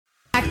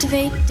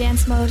Activate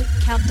dance mode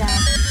countdown.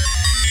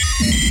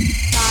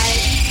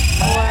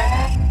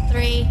 5, 4,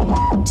 3,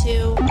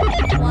 2,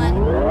 1.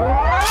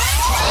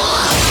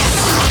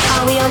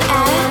 Are we on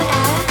air?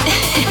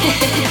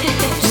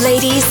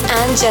 Ladies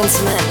and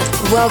gentlemen,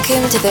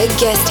 welcome to the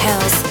guest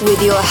house with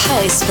your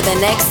host for the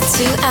next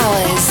 2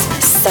 hours,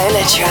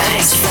 Solartrack.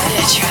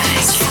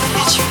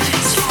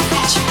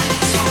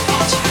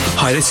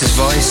 Hi, this is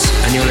Vice,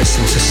 and you're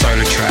listening to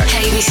Solartrack.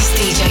 Hey, this is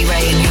DJ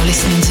Ray, and you're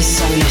listening to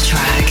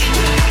Solartrack.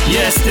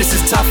 Yes, this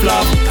is Tough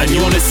Love, and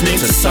you're listening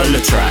to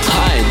Solartrack.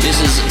 Hi,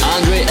 this is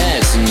Andre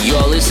X, and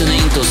you're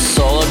listening to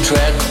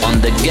Solartrack on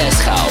the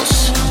Guest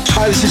House.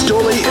 Hi, this is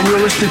Dolly, and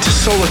you're listening to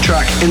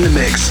Solartrack in the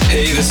mix.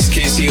 Hey, this is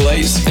Casey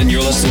Lights, and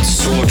you're listening to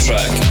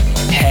Solartrack.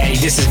 Hey,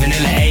 this is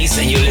Vanilla Ace,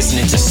 and you're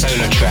listening to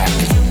Solartrack.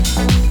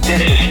 This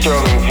is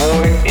Sterling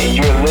Void, and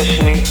you're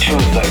listening to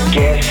the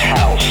Guest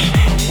House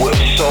with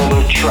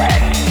Solartrack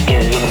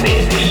in the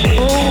mix.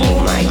 Oh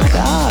my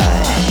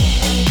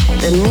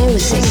gosh, the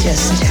music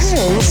just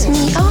turns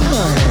me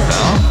on.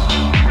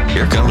 Now,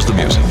 here comes the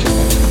music.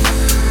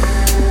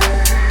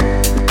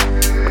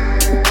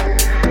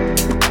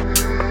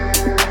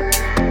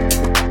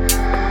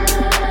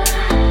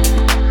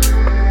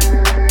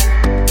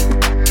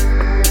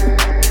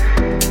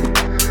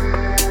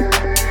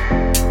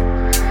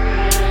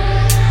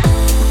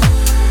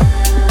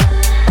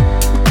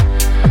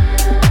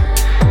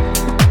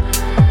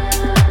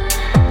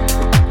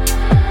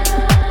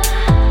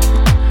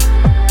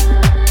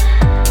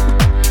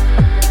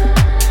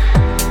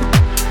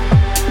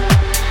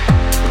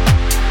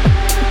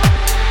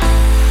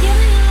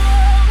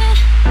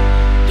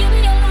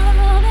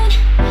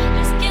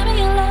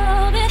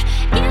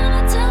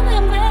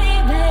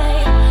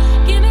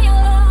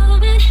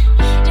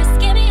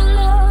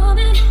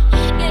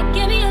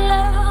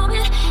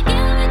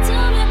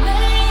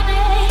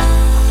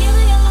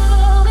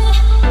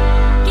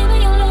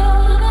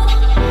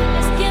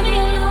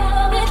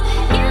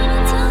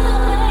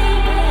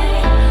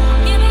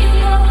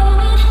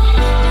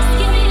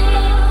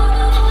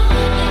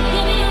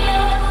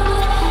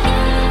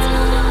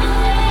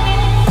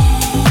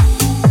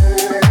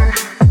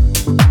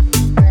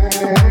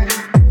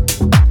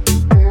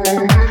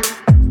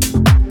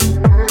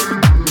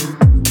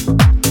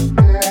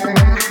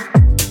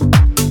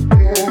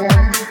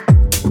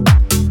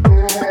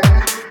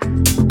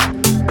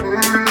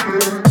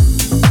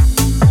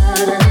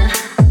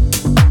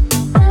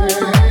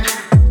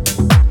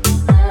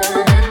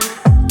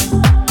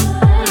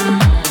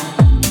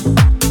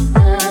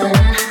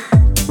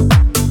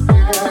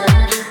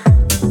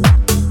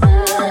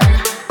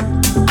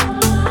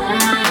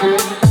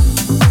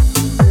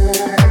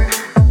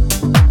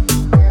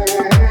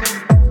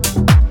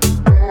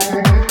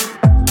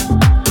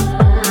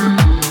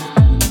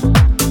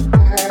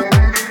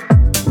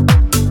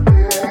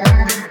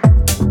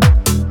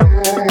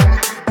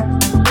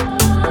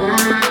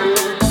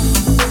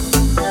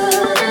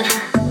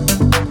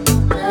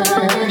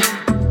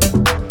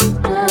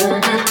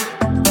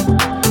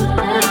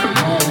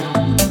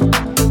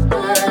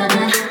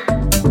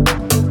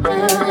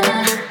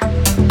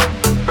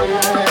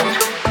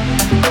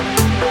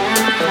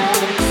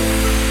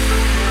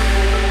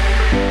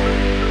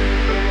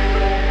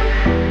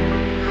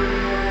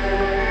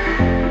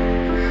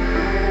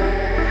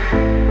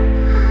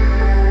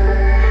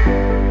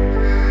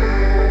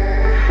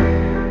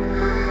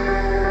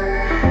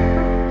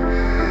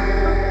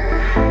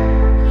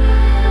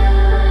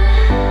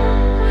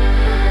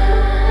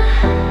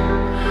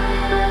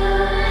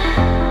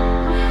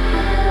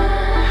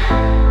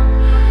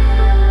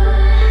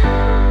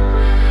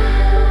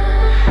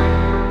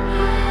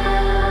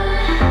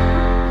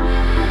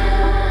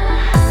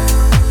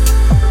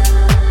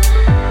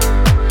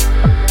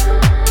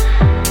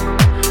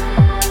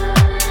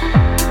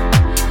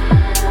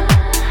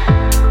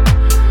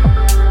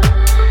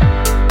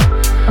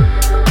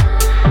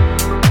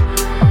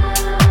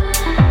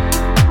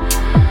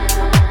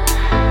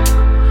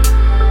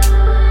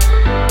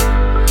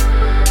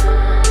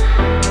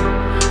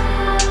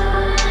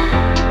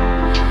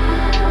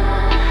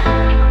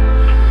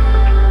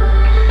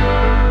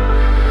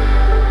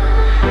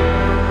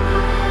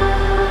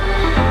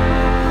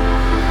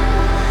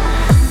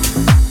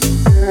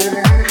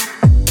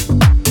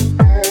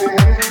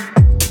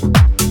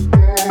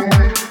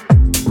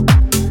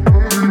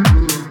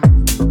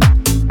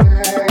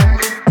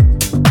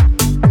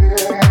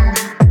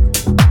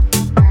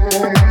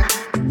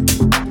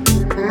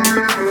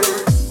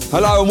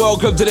 Hello and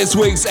welcome to this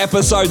week's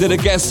episode of The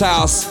Guest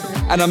House,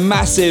 and a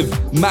massive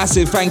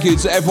thank you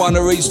to everyone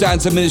that reached down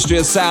to Ministry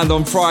of Sound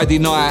on Friday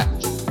night.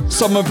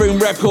 Summer Boom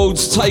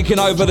Records taking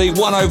over the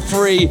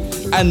 103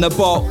 and the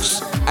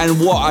box, and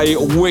what a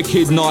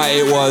wicked night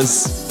it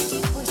was.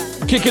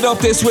 Kicking off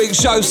this week's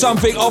show,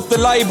 something off the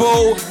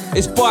label.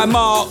 It's by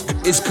Mark,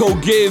 it's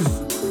called Give.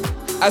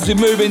 As we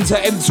move into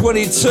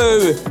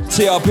M22,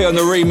 TRP on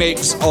the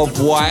remix of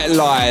White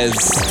Lies.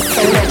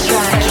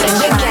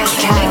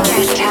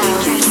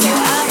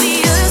 I'll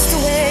be just the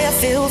way I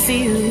feel for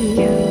you.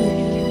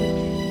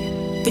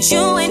 but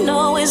you ain't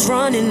always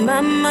running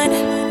my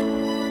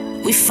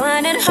mind. We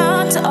find it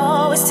hard to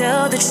always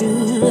tell the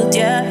truth,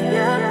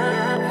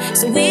 yeah.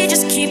 So we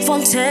just keep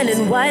on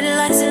telling white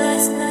lies.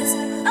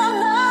 Oh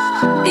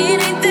no,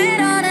 it ain't that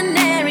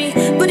ordinary,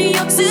 but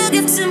you're too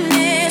good to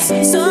miss.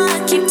 So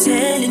I keep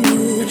telling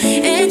you,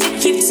 and you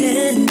keep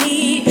telling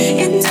me,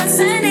 it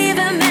doesn't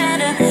even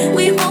matter.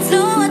 We both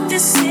know what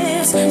this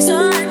is.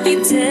 So I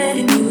keep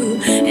telling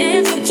you,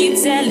 and you keep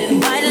telling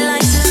white lies.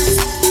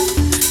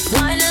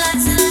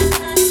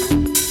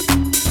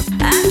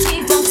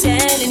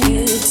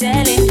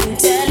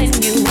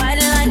 Telling you white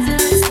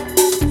lies,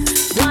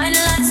 white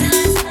lies.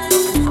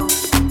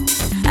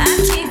 I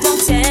keep on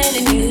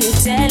telling you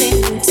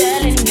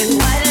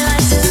white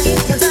lies.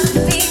 Keep on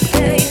telling me,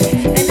 baby,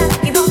 and I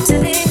keep on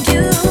telling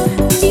you.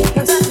 Keep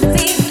on telling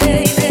me,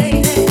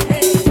 baby.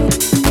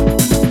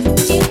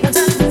 Keep on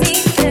telling me,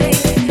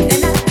 baby,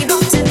 and I keep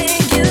on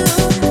telling you.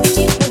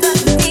 Keep on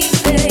telling me,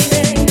 baby.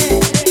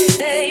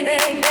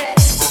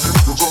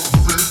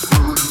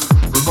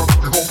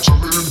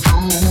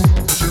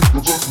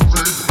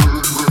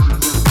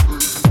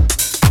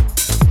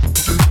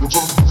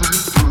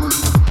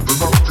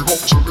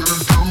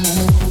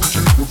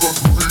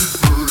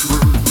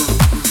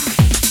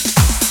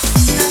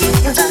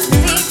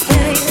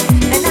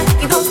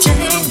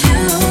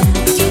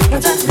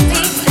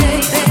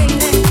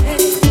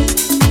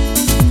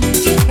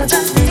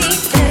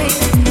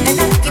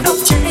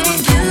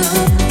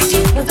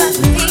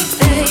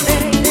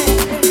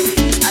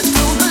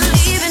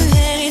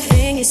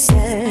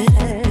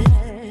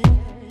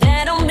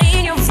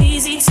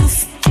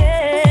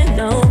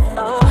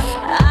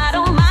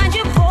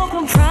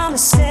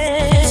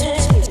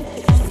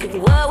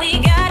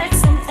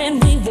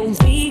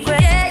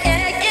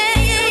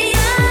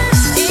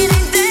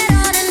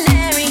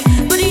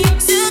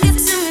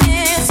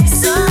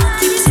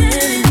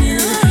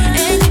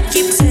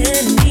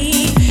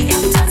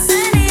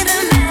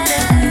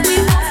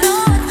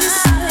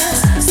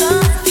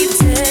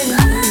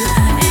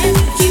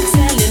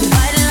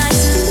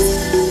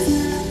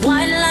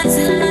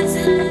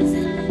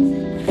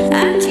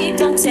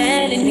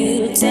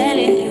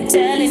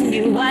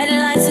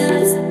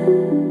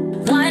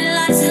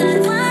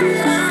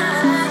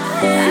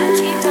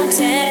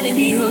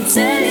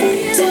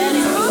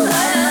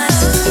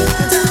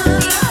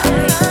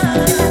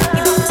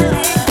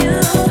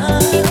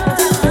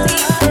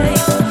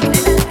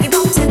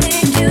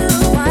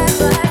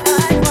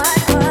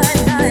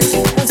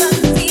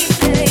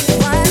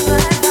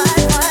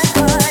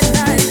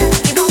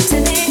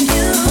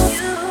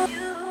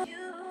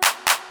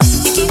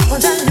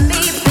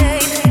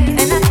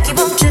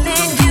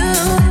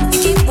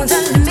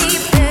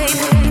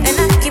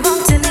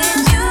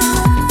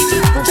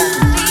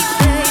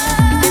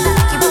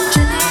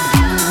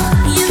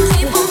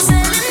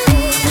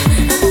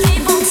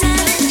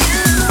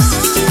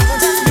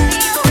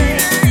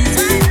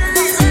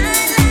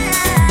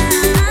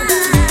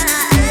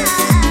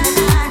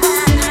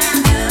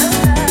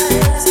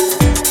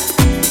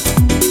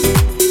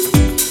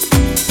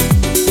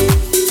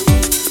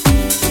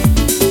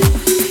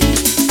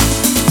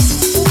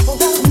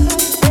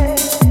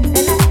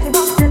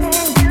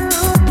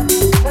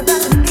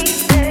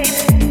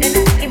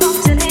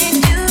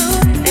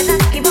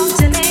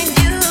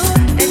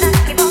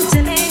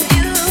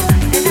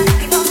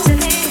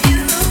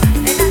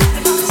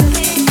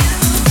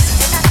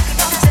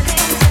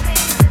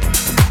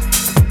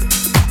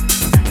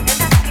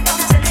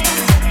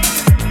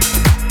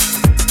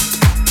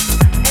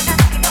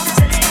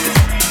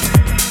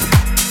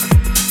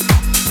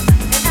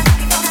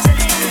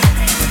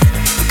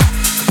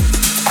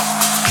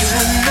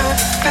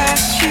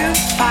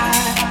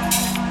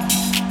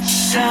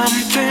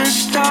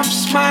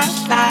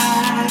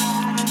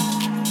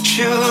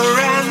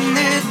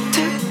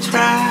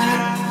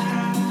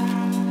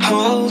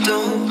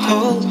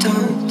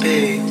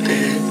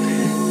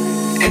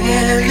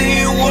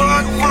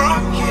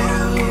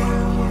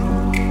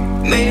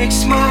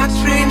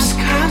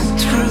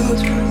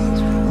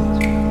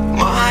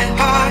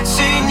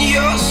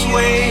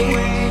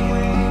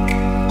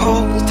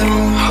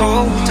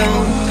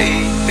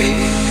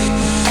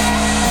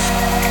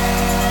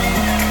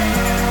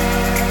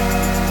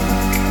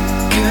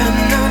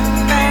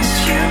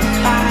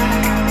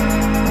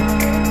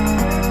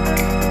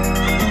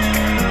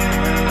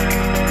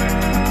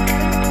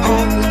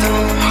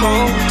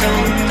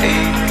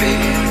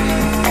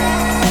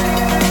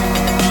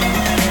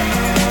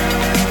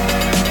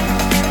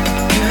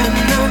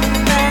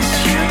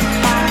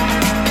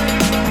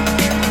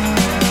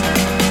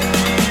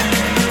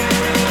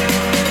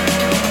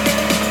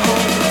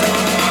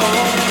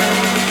 Hold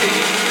on.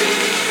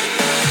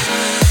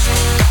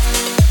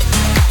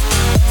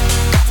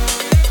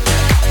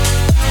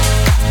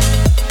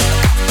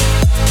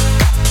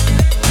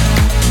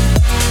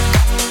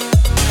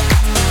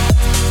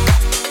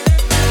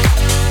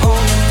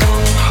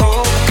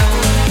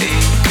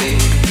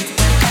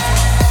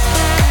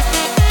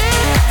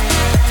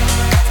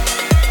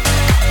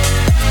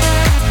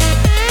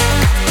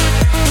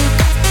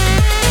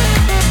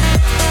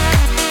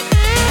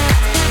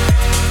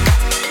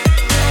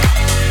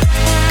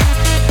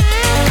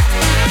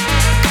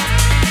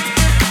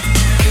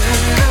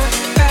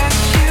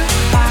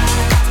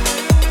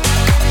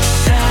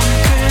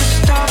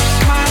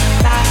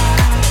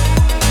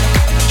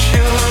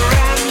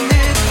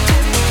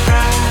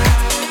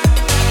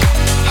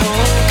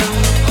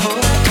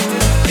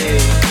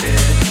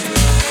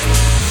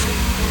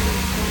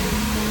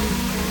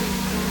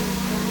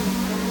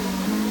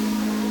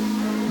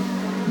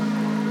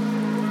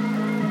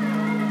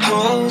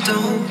 hold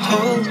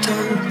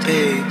on,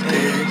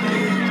 baby.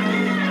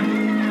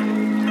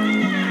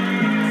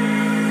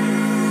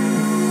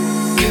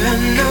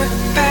 Cannot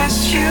pass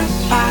you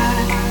by.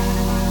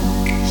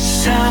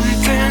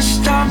 Something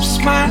stops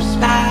my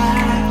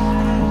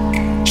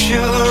life. Sure,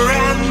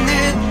 I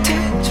need to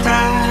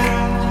try.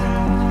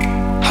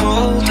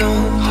 Hold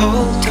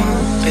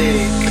on,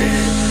 baby.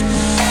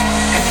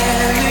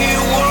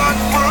 Anyone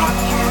from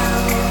you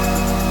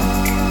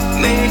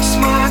makes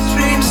my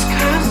dreams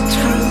come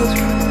true.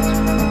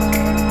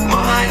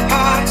 My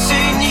heart's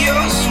in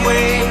your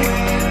sway.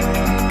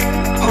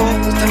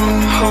 Hold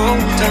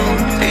on,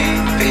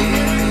 baby.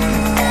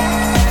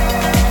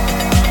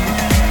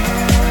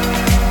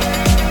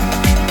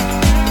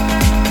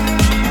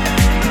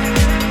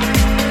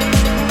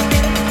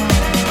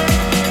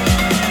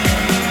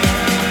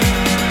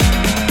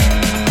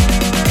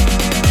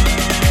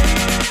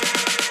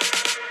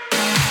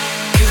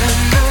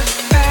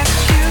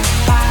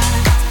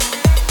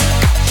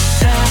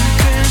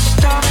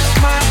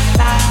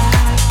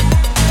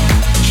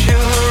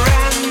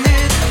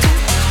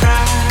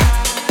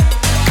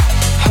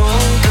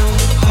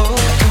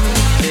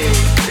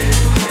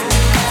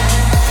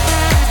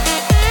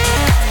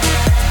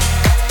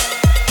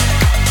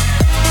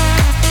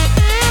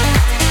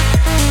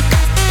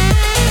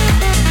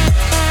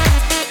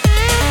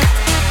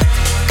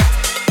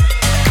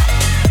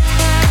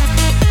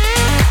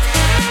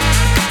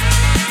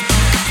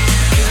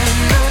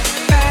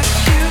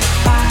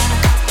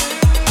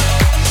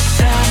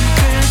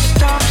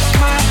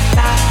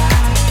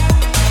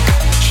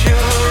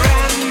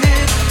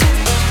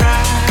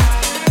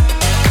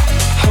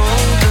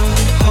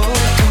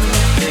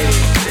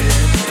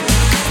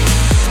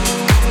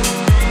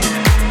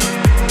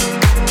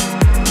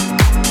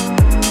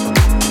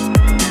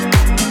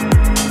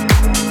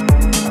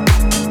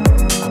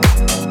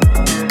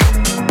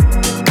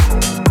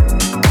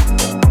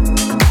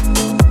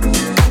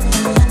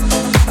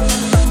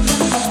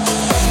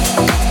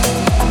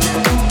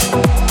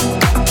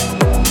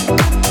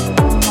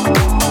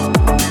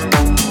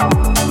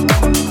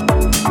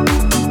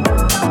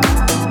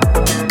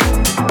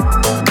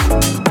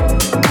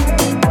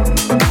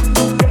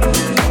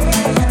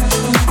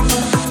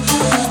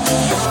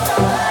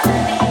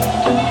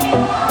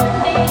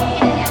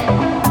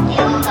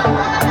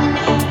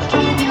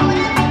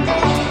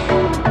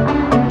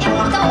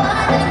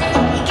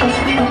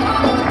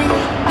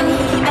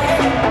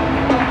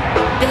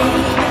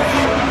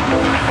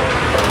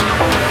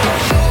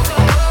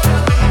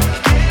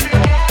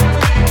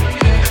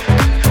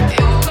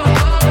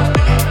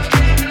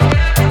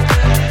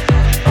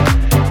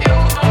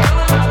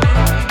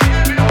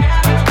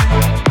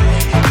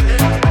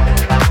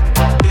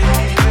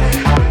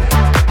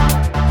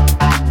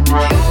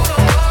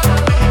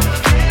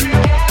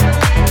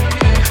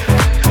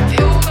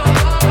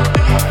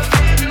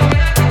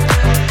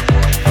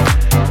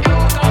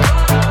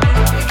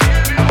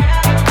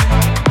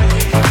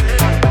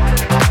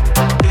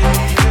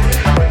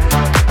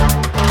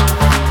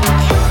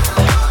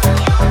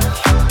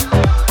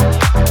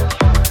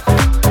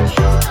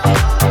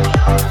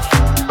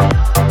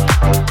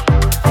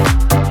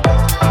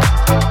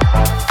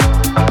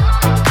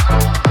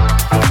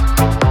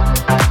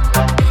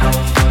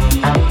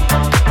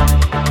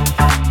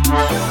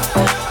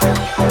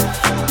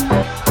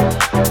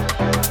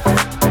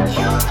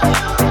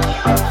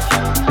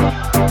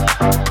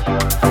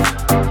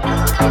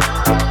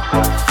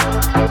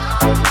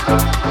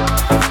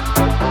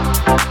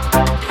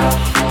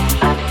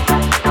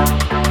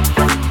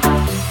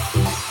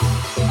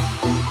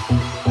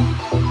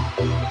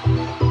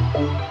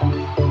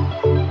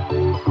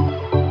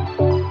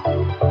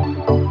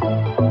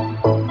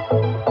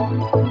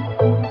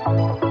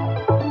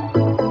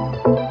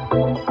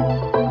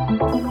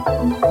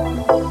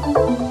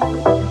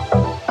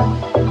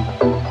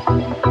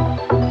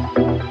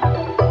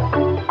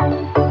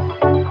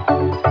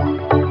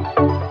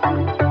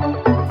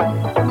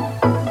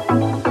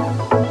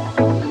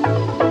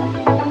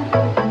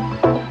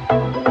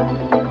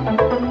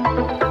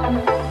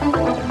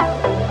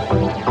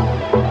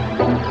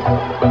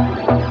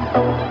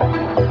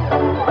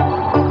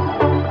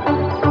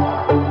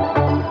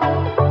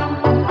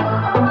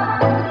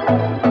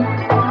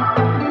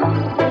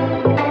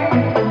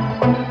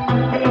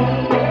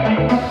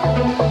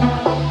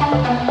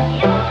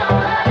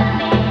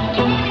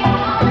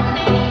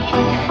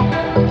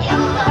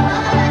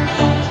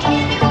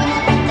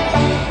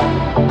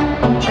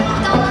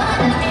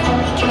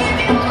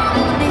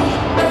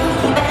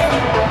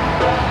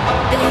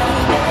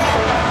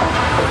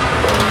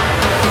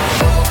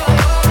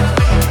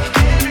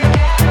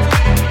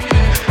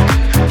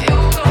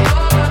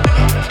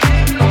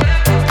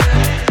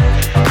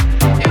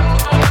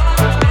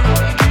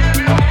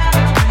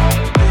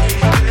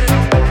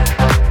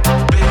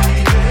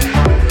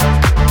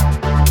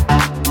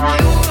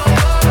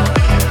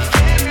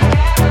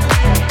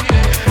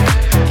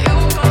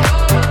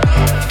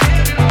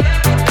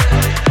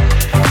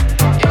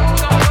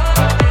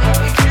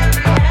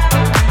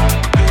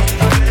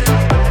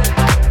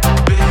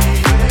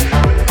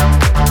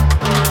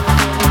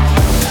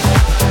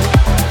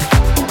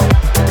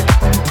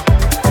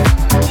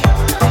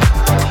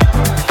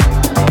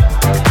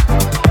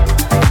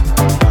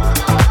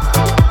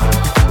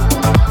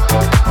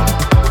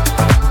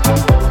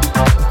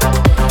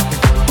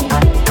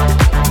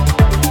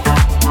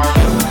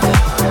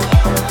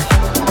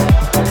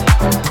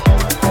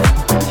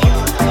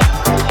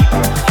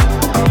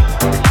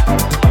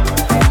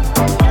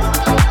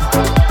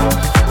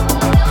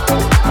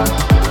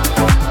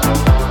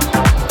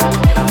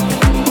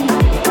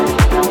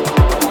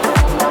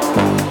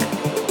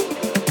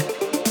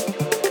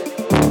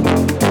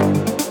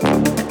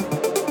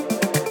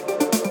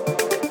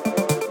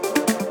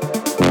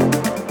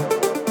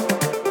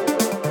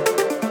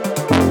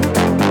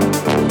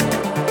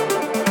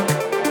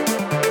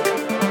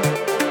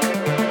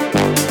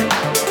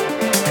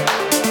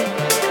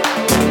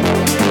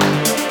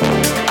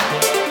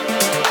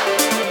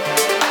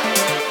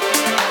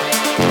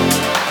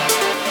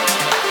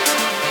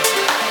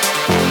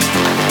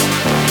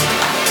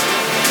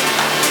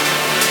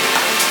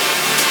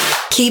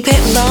 Keep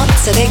it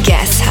locked to the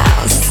Guest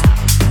House.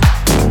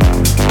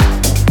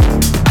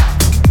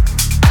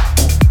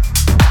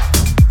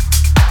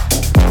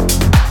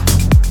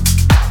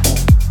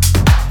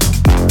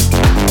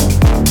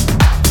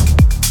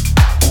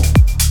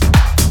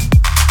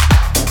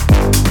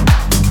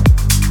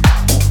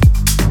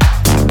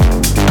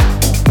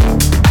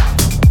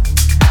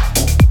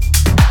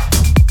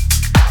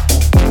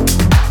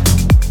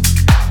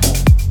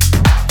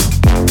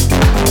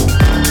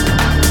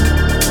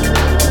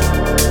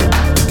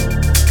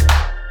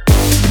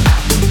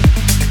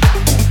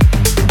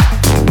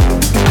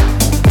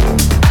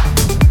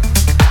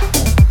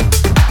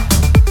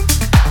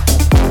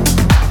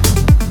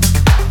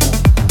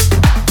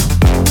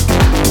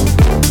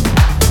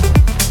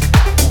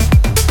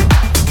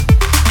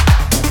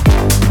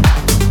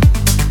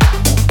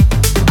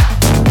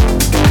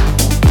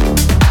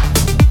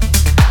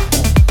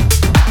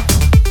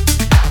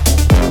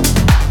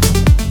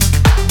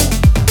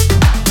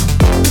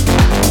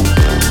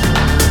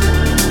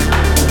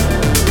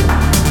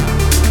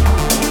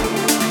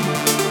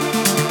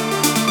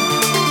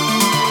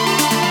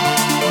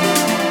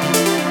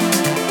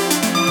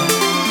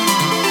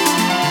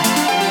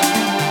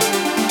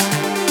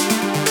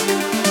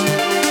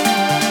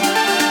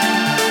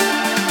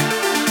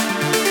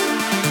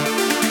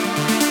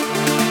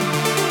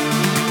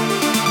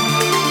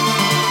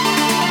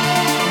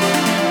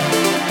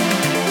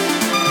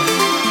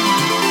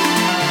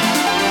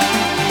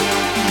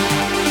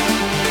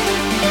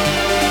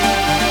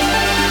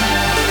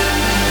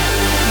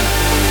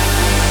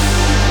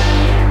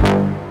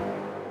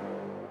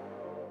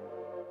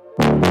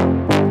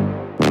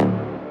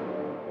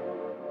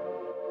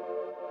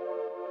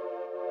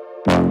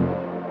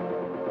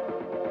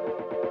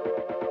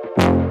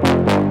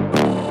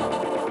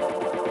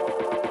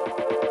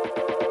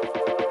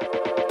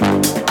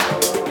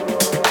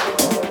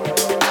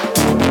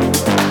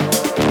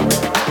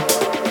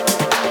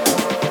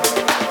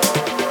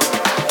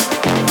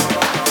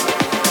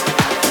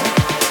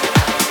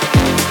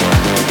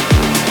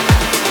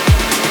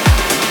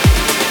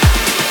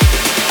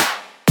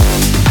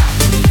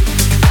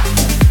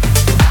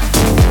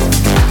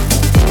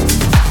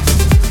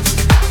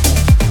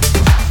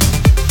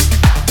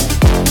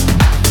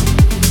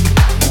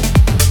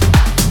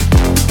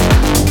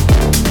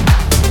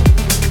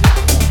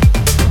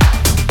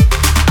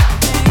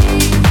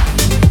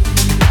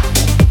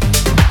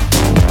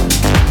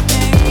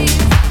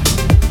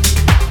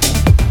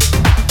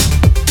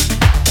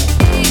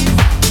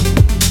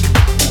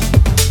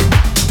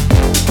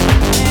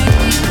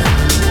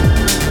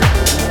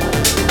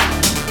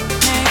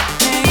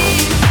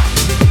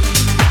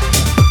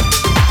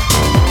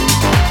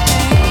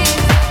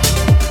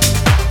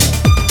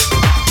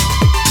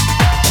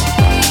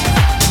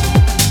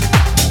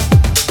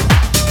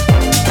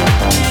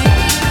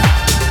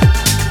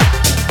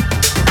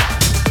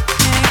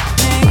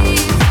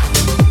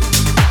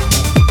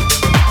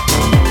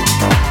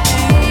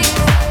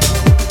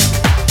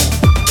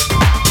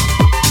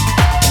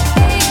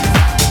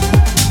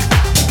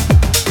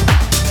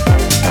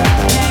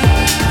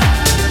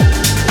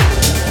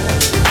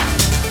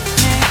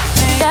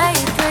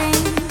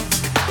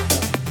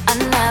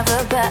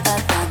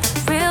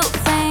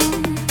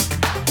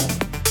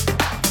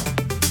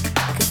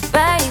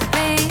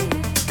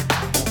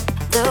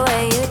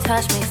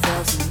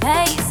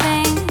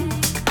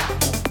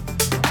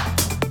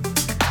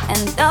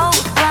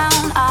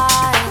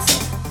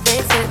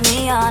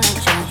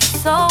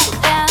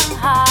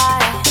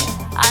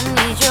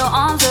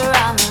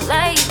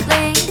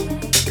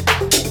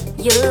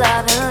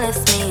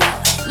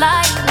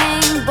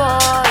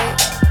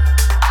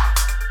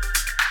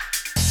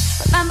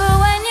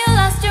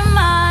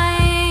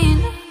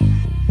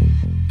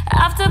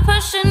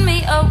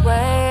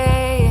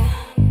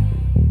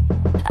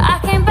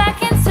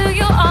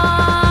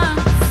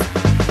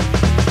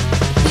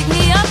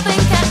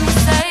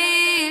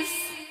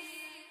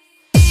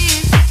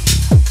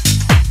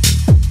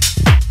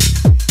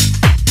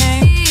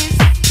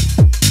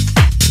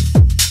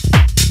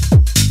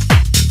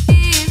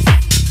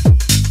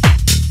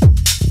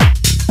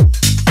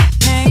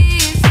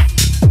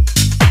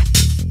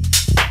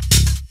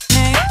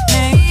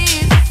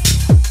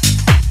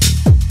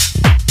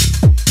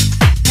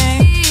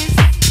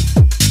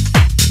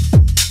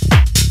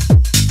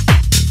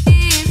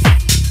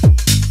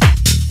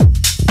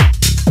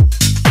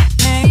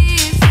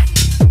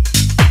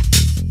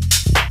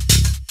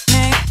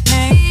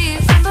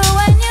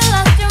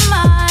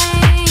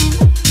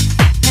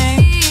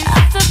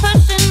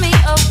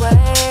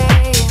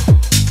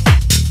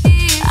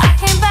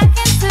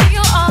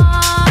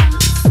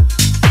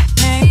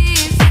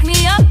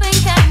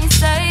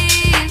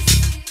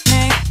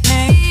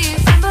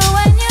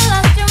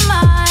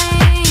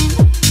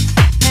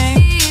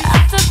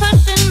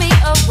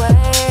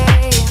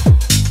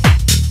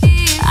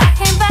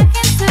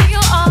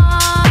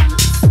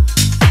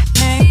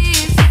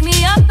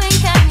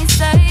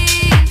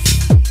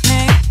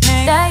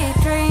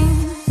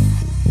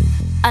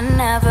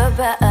 never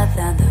better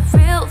than the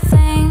real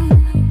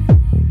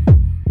thing.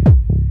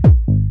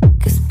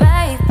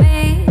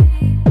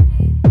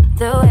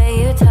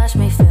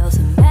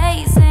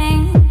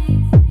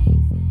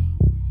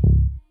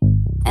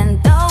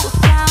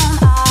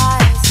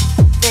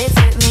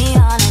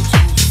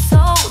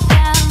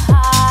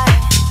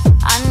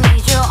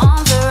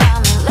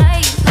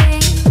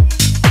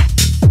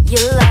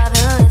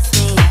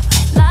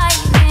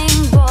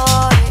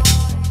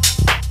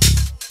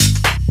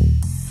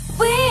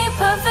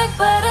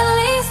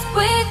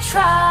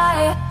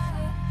 try.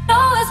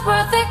 Know it's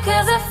worth it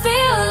 'cause I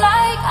feel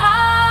like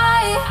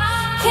I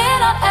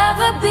cannot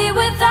ever be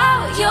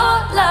without your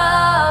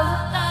love.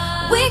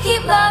 We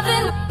keep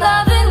loving,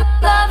 loving,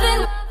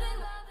 loving.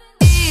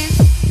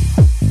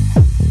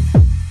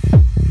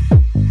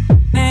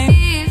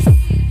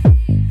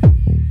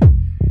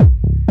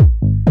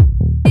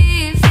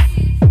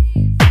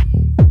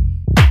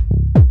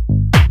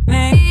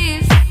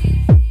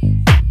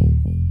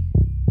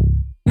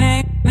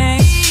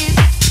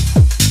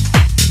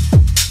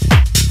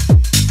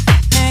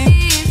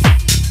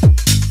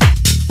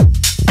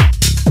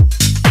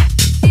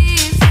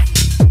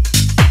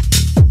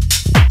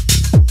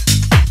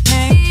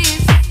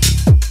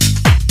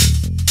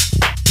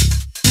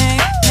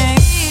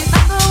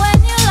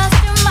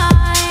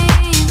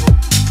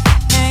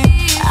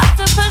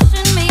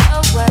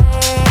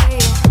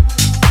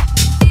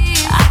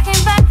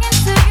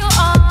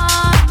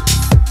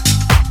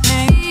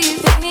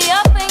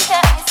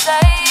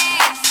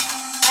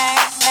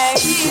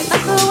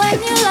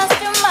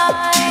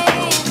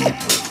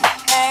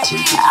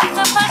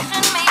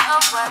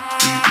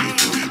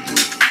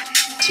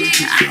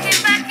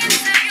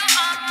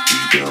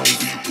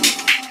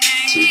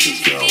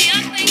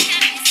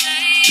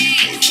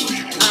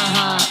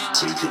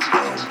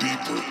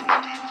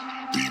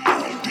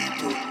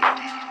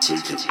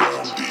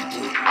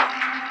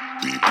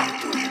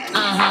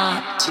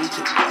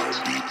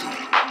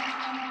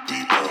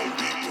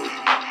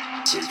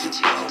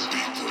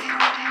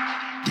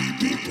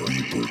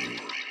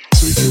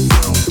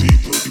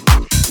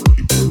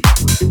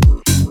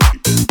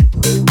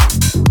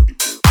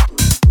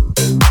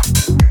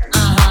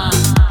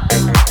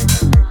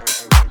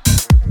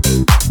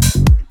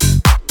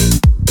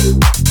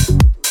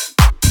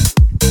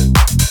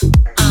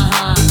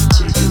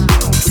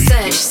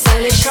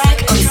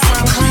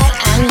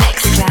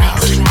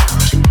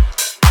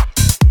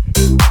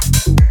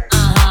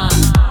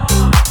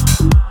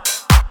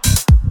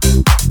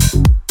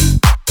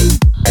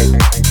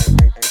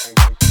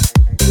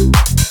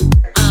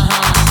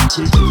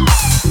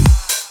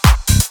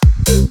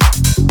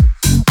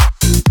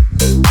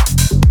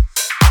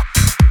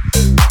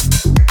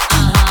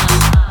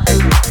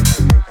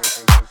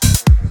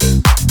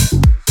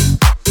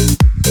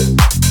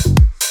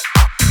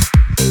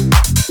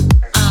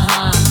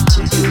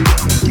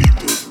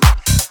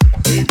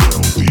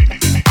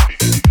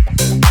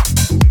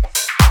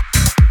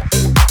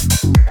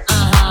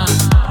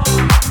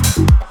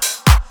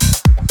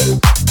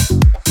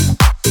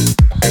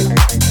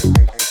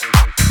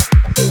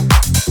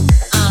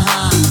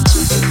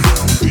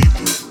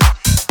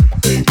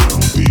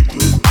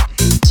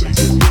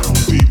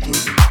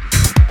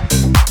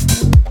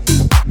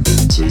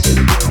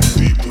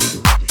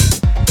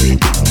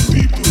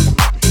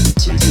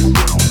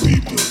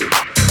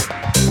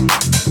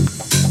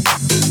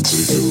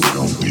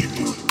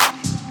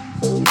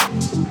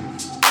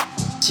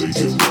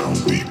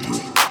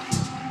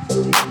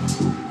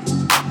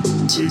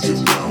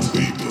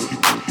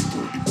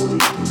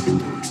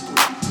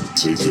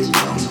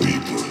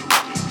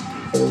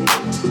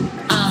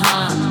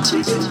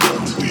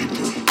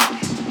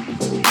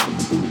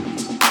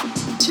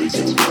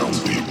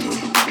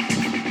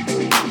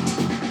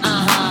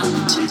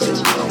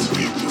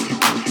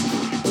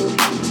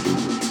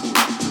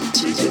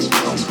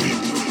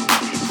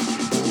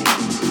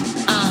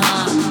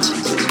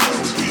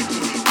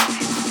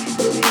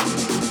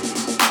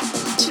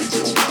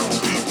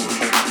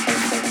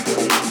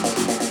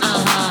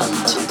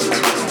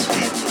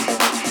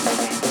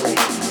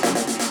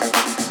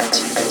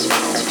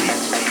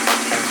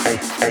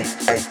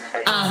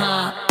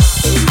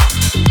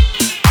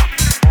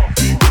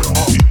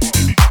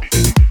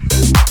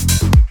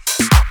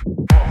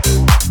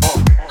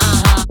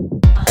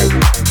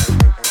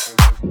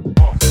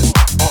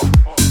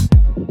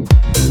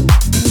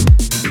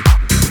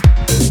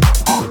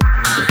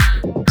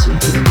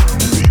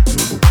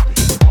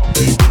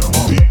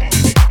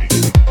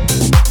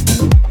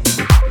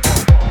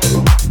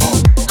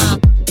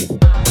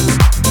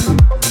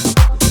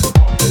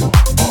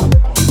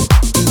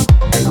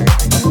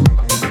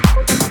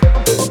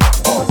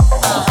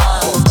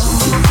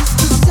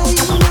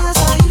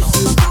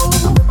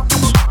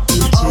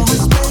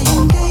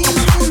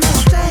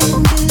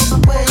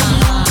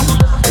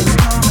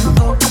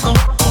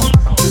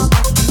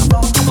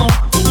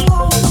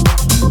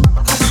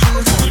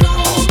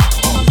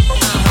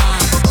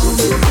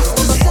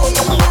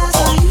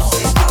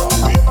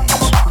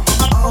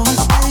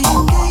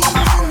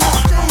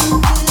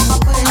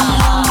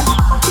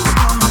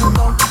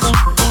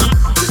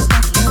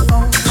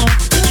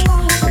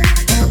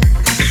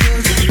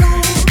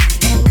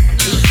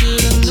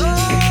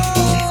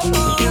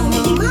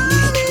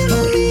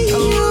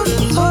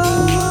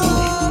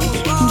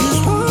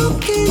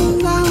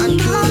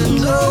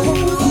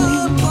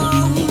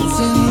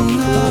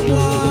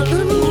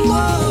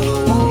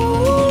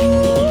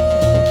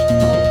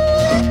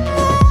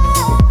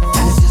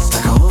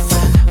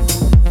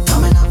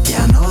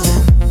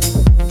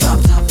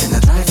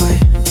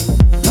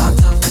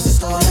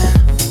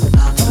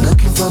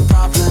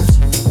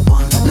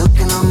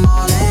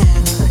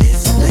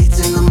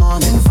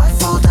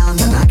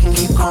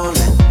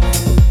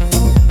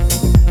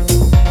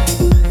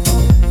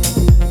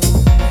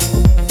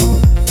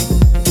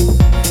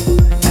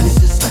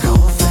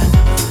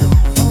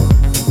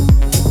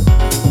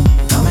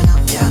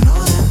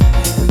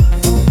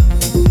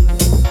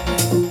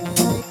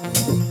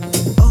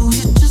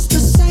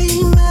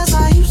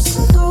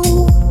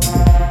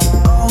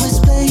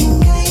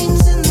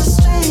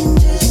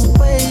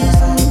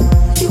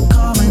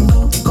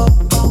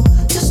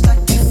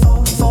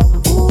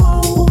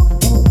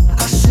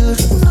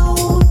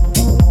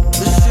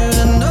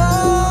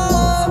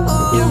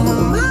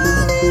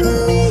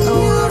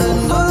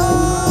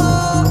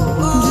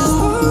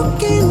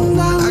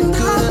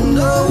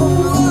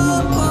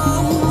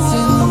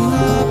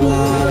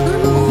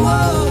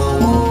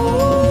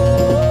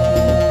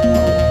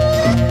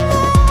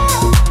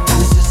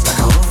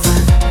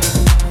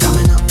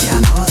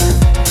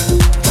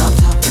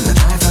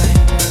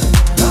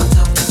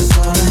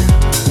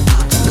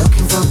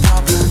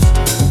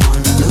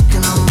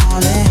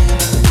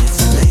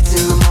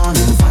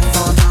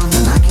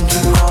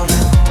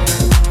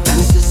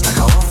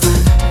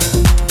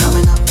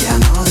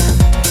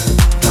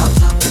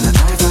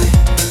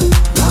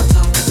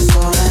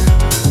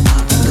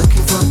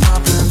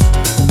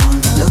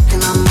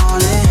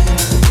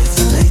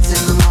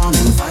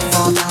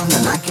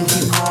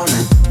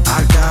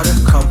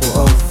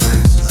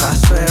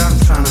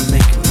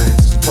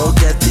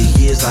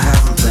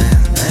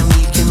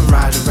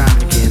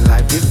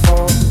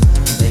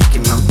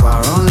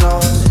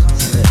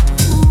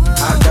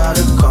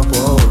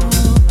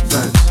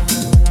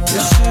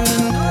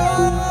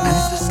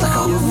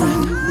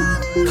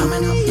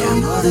 up, yeah, I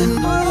know them.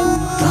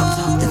 Dropped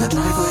up in the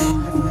driveway,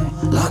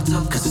 locked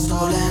up cause it's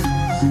stolen.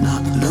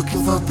 Not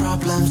looking for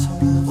problems,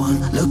 one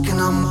look and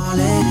I'm all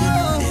in.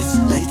 It's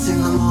late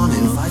in the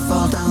morning, if I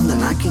fall down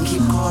then I can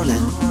keep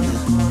calling.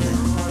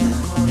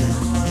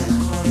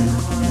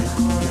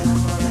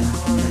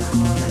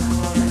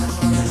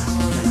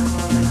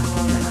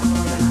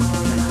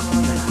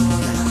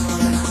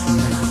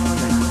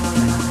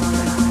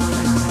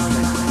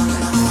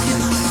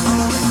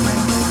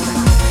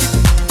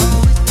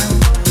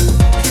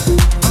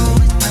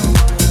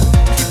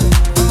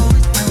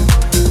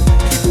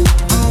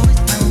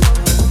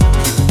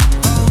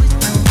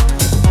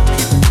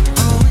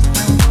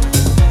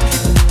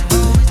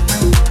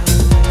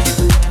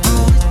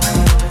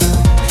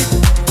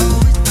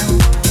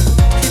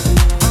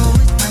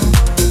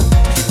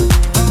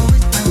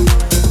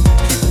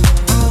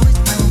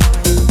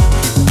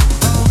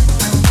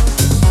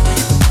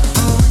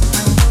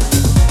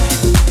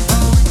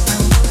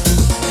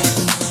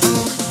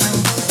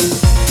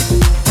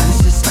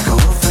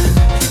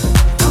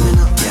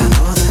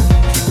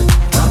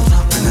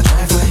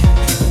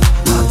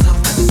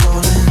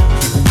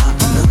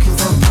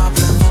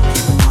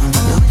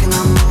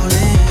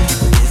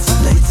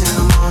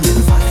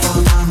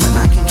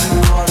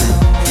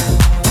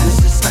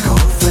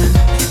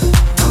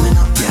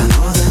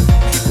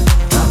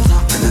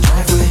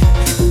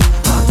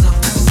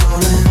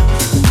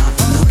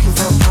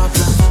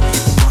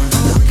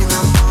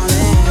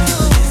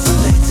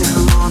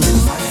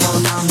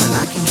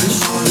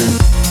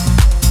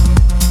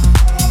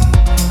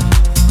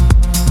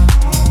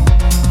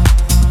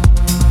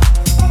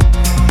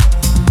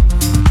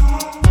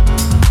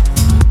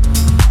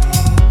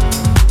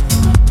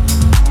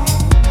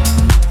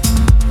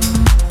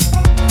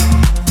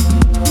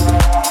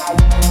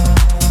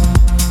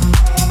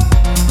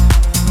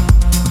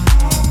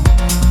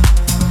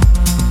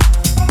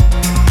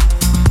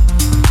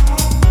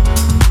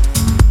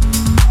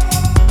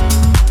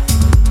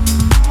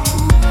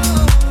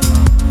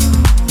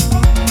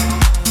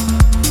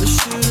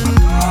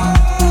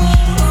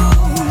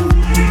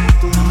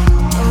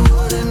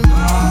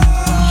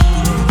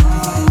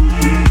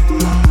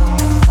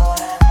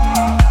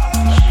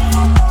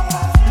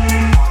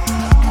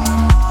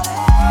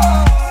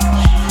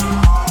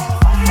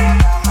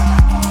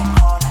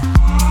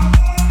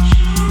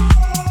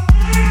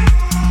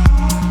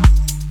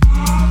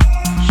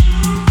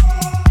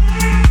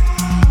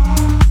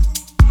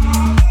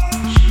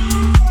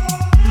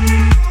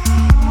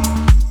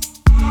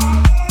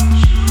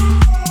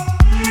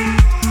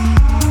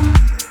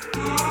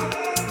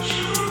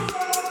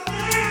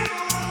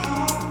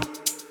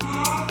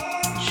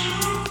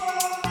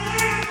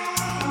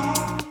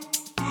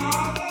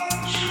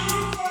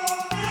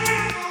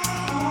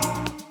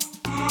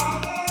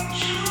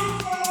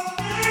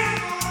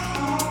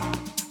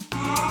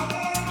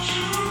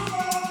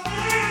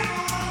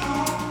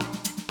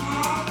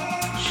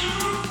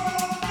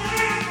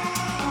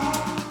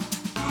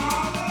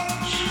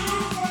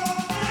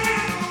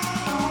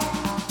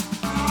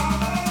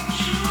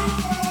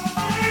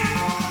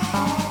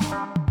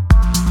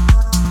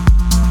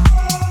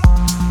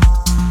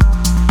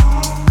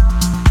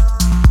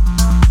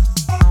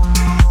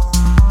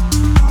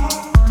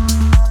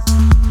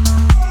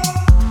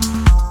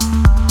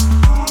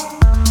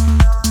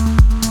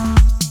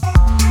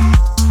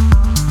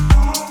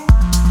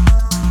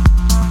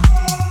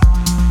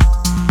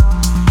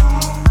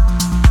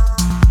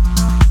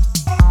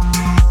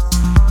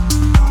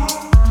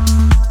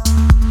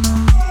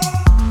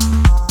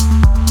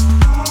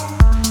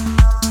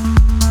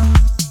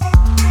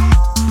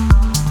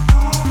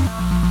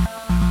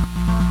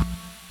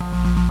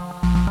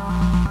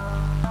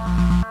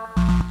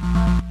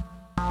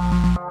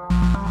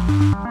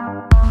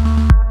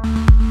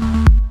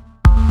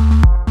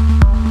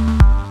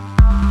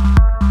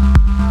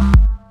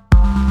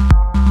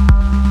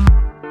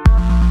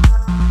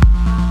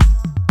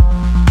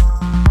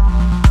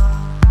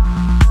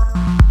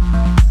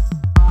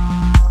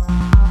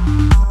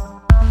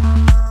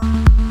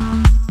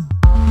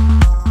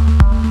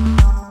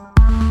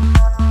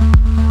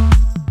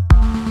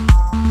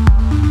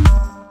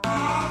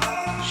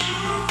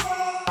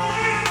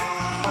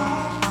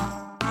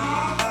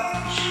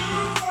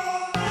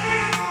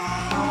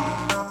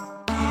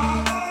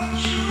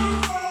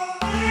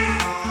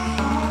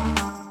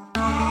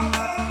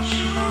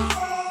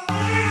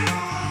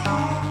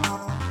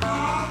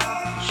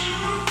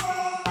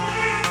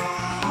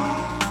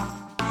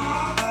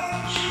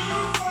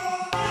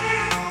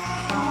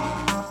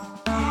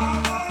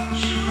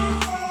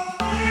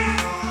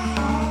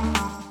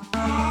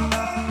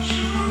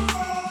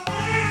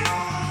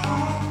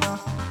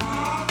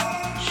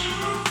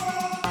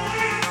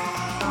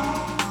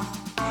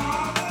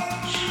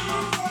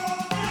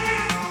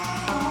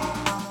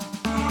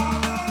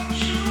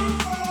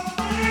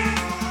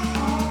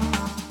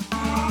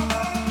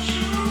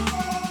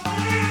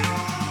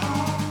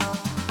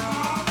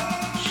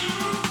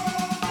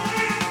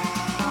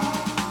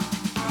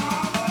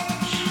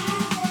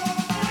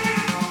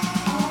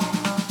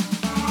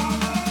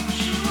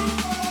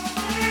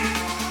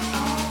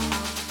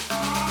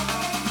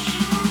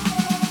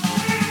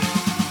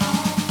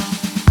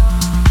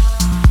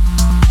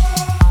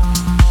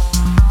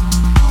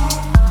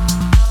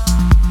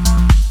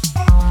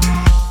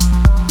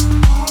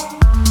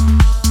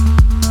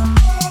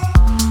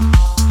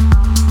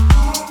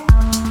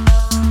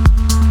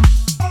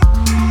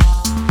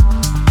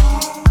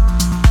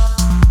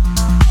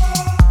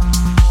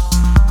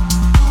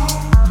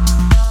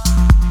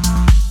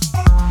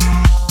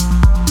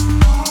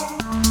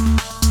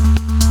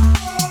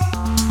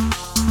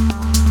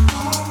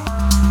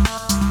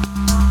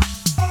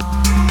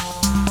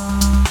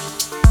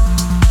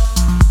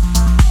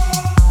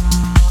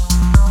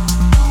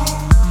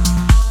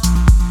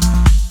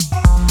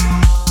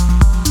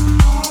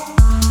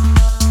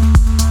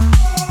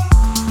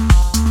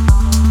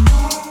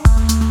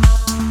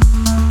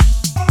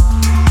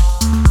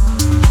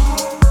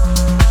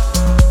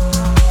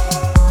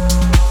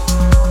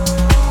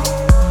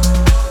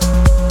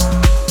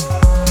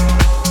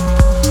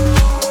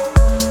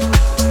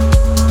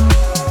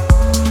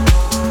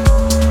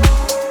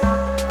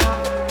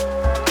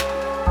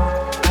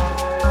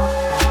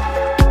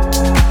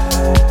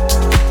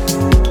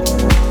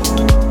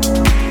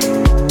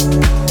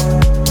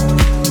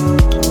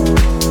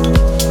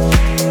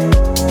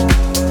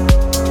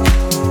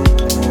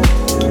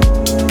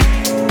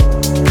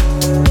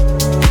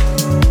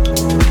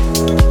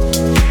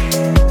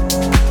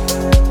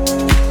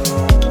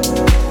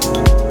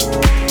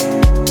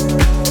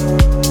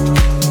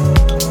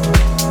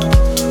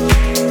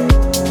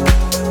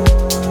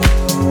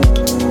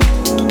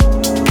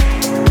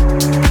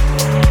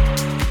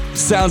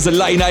 sounds of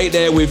Lane 8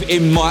 there with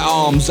In My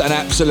Arms, an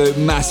absolute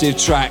massive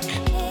track.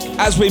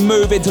 As we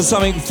move into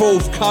something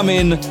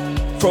forthcoming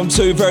from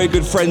two very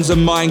good friends of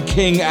mine,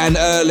 King and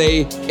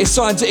Early. It's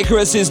signed to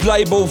Icarus's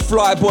label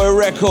Flyboy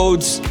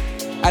Records,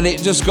 and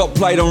it just got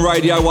played on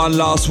Radio 1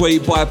 last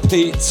week by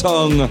Pete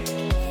Tong.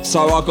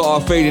 So I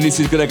got a feeling this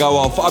is going to go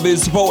off. I've been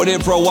supporting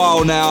it for a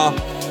while now.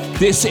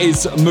 This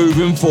is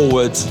Moving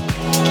Forward.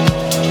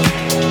 Keep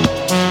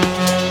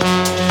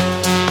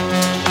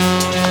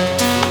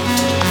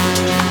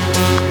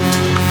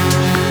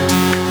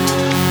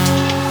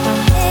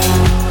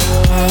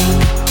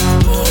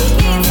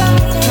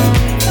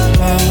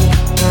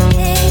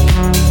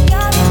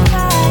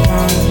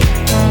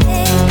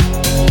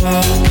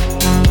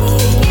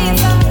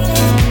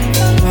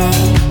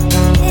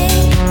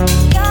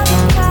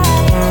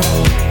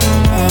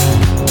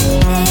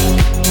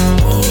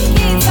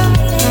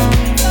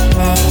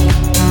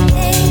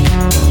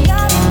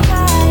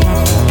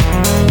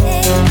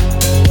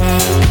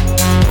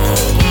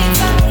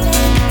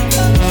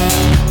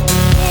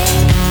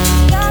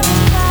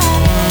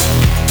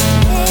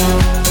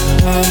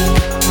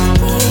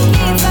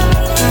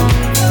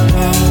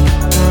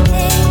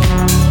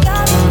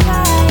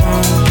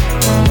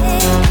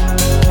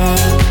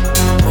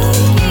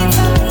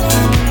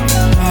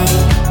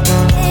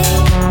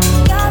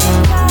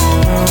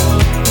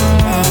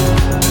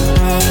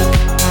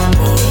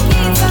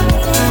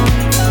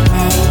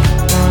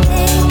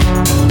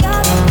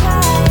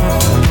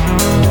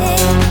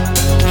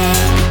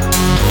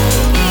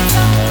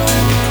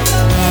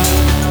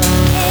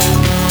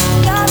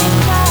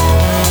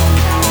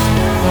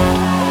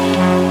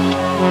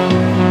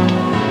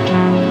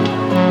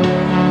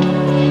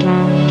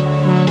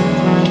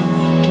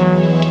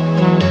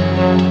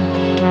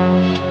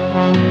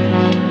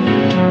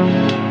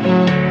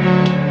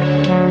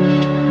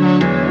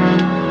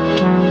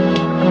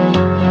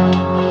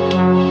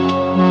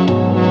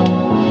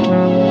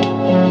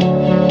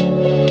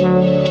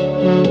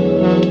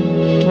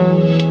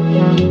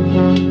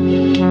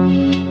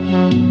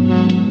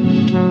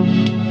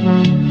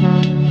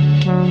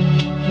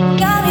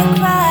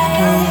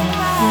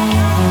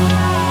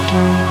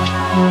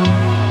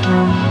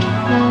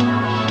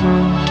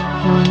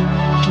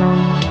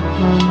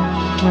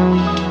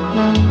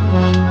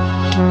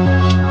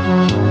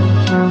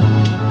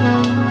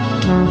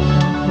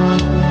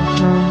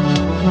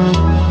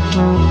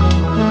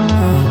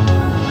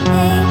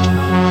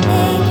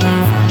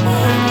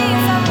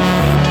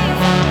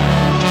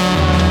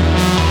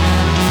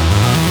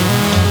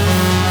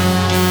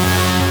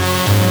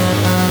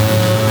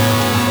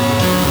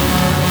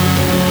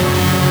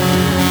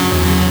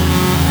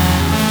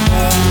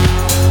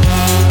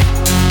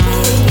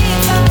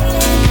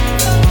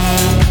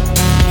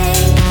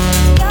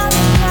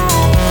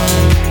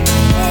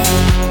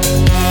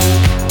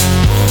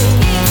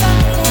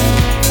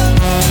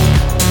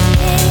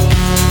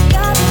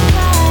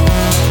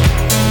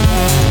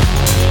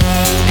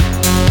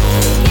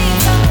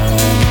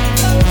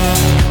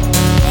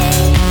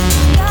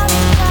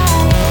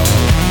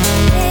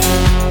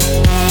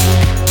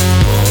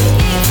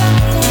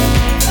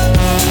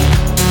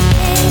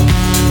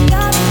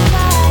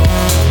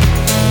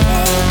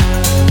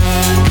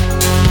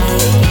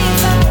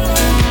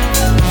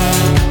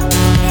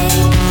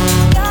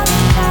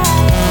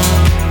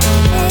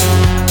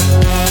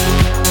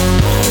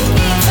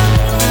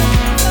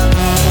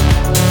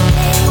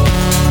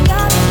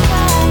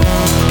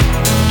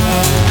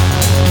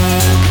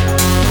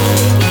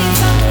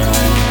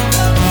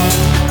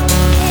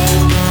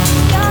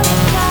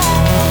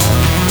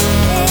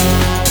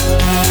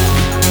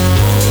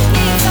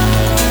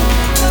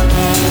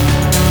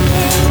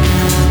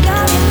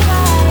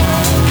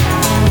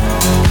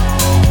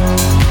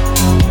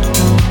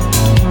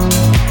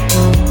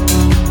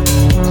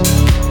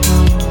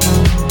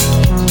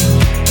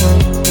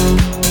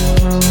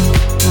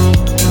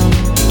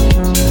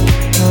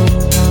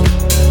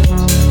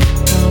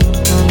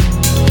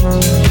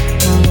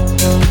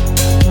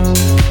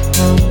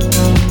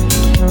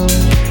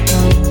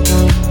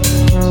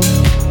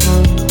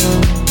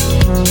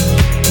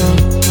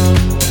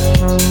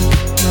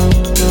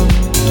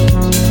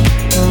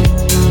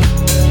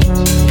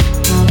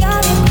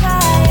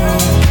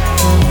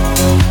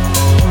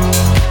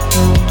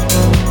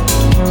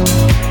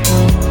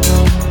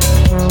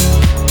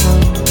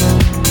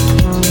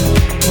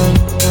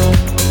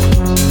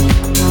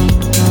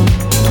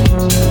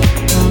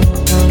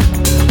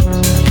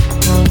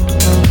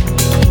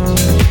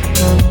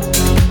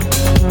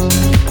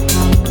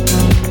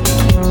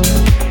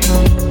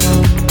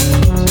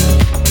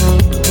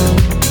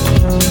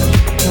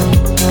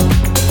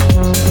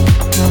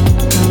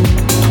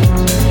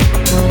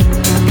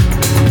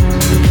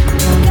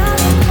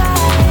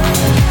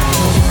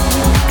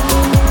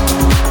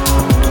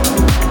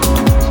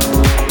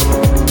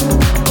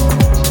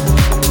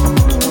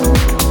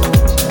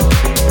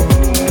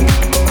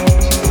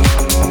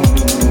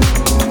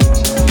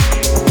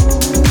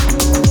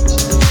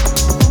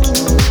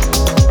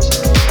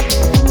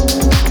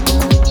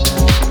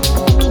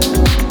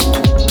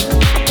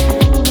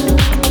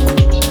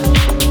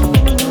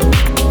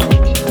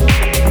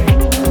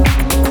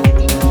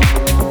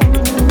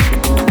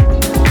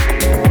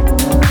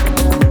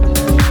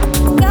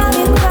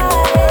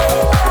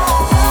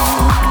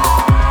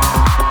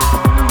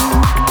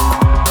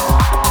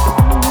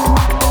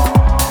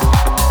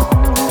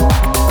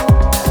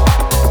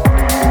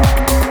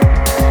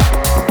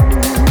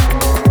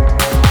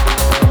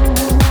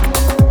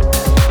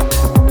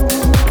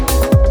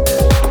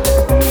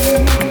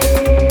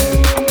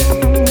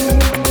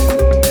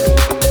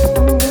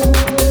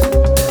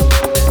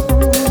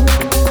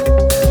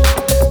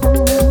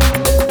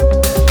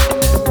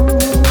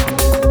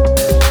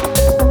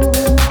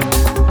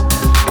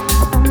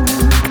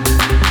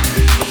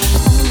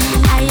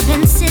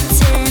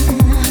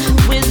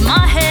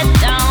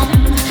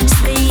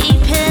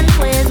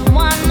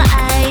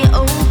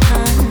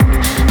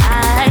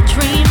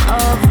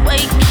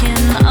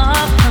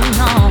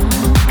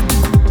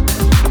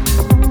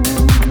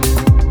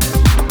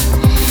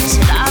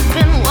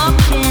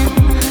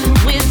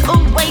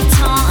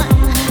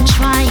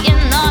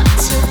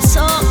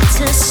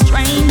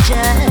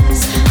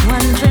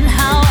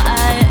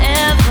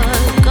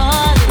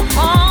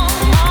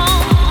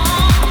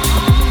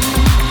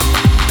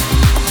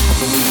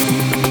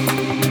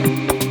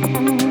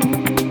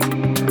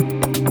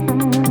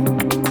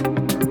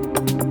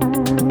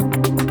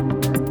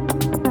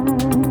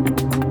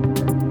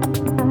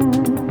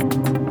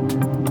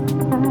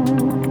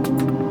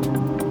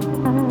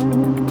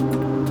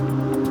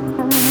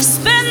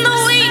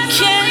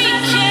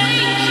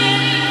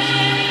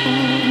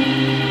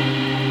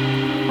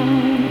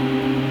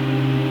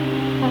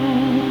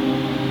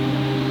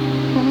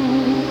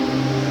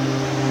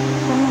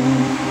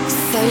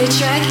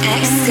Track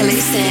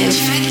exclusive.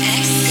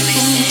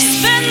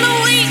 Spend the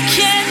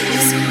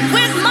weekends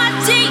with my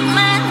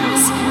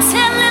demons,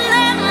 telling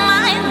them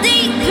my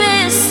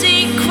deepest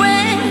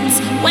secrets,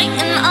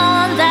 waiting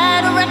on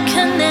that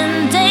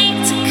reckoning day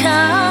to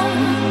come.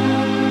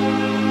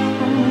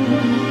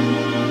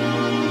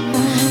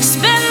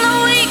 Spend the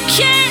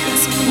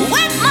weekends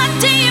with my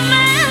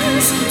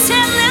demons,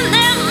 telling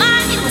them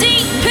my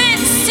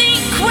deepest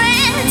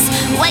secrets,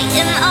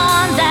 waiting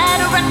on that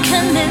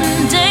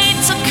reckoning day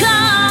to come.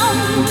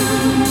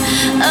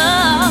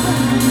 Oh.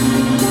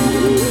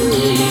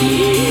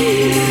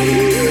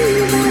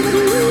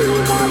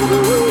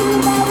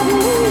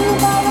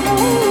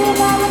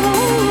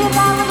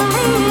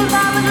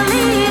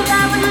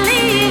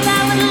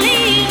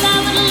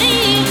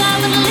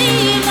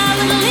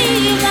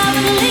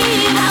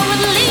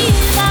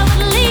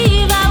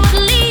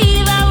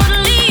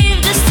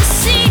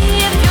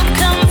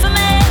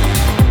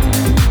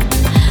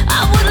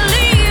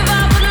 Leave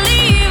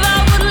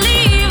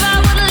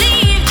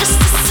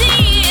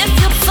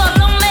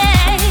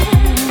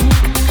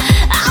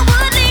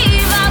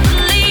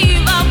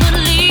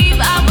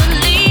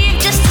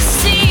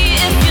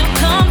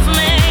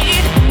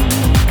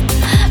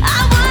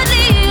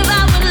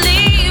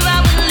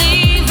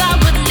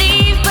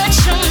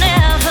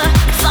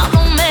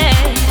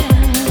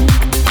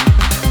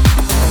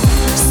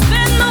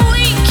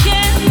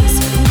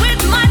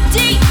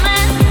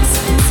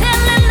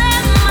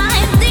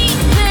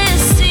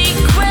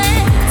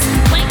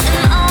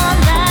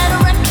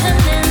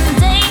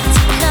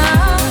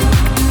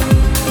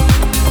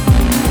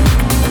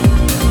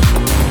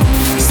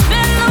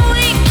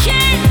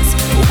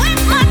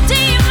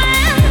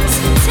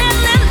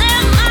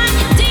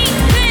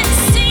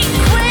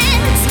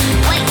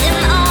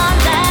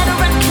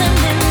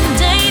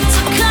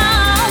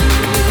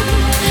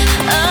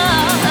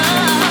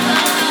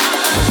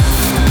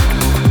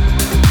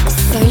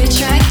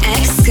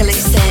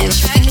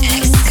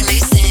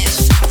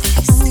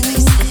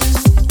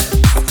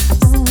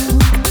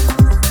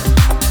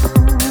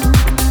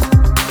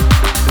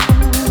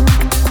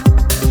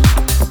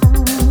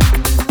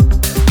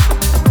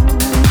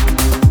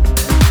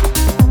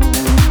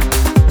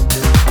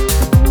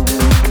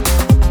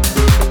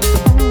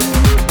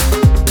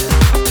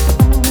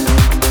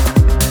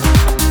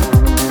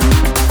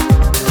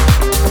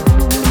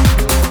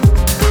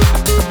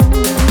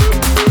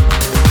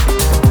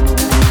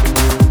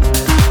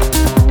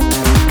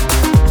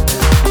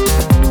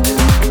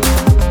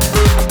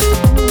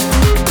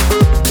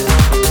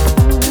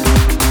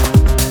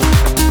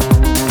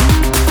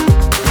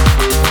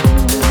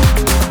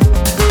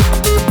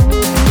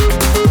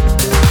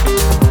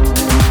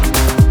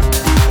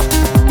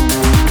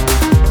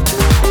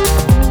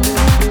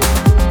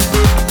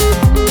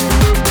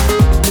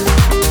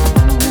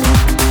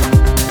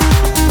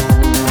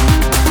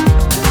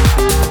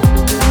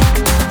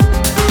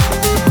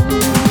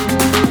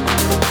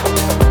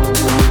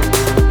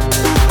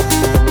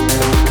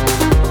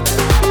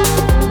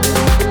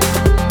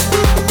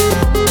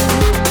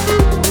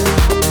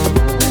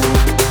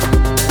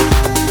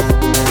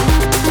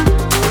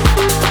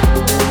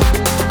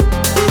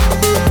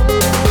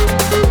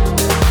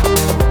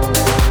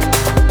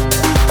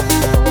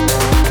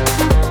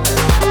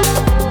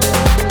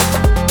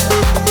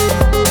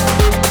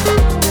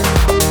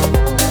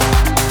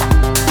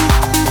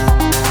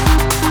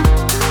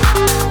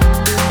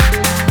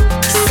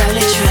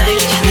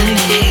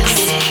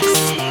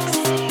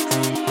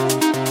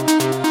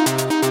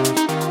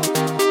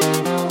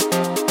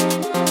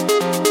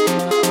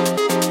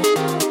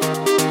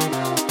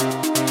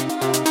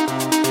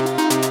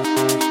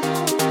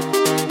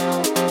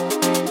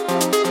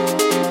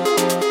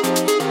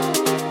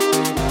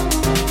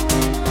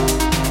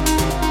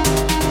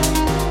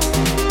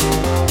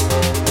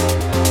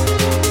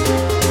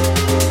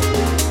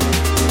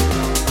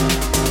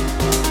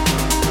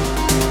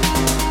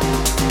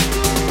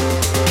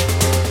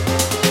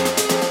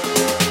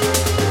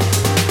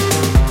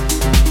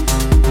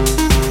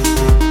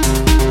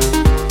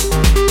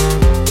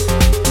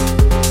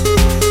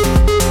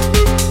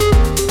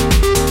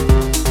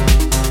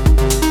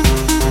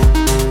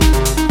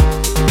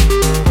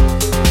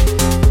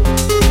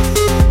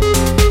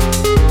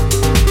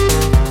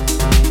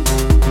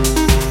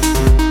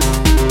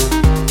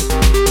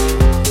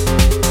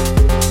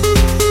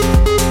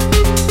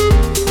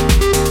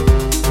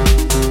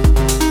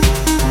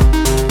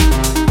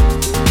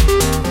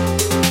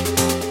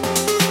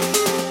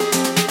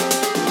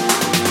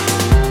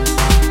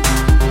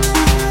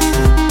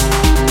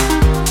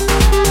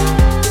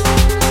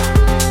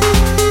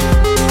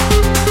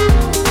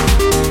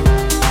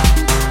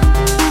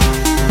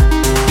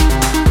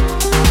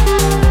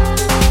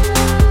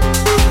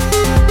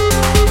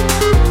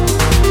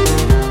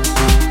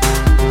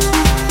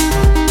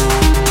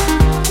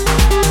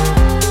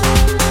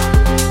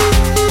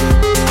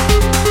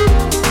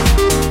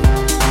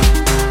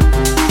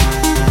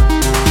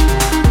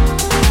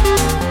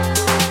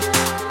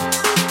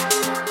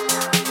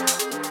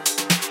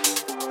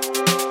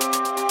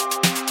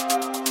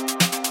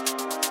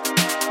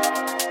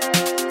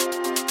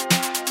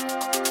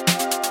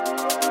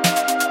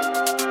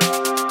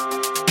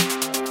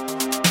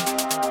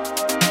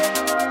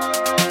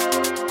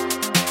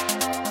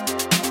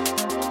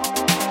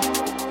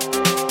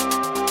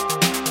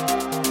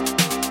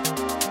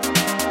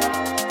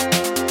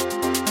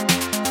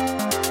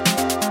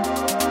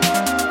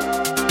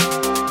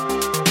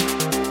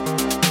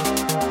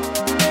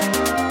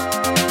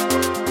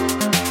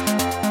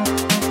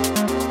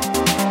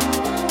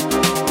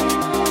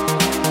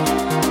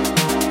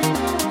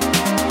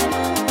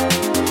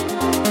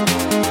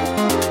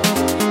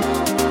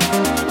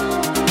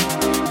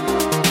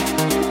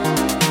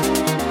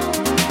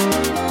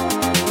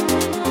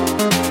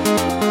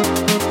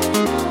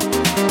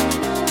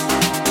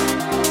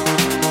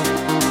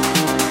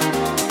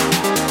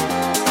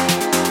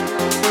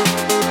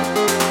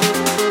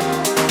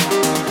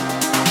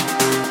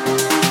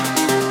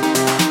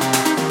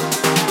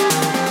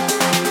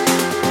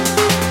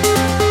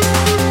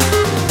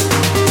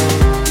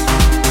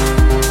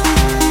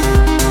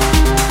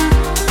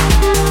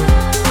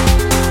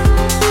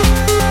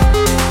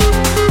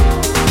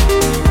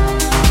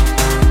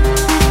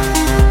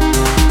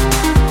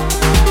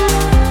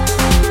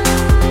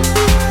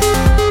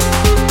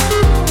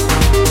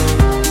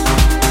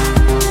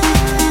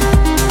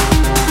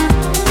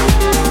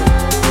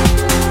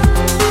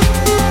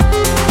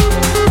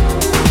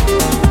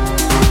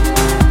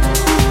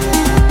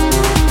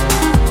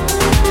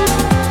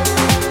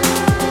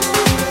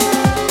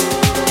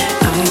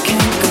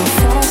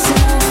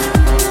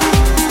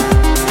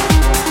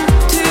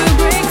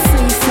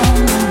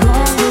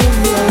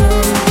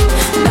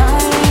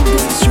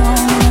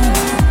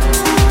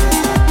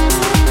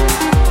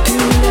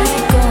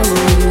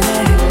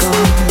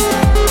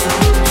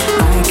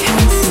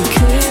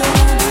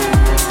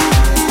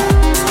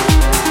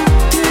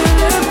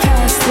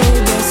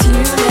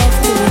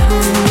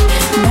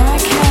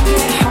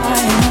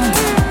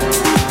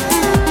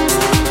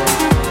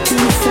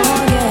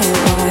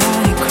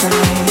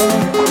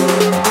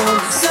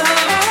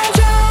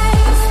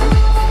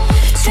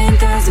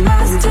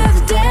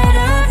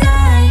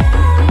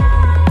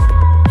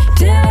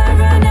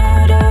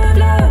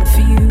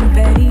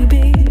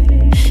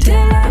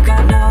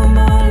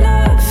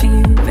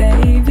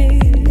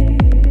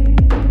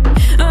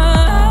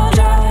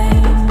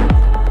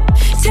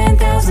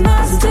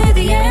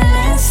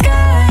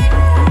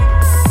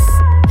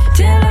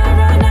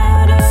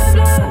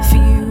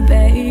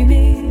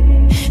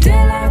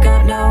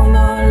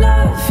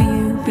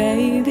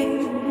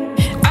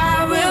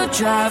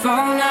drive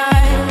all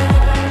night.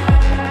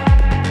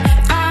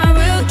 I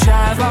will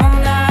drive all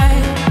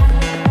night.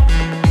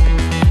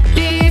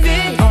 Leave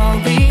it all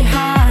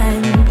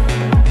behind.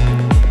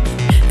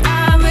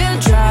 I will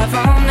drive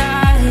all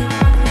night.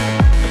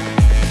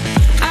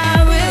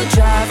 I will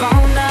drive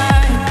all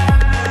night.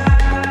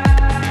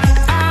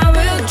 I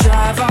will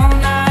drive all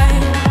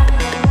night.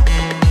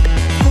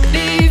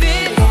 Leave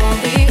it all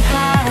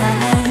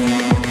behind.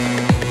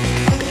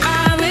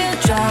 I will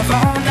drive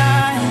all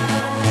night.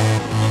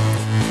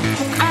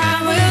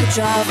 I will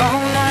drive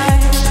all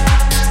night.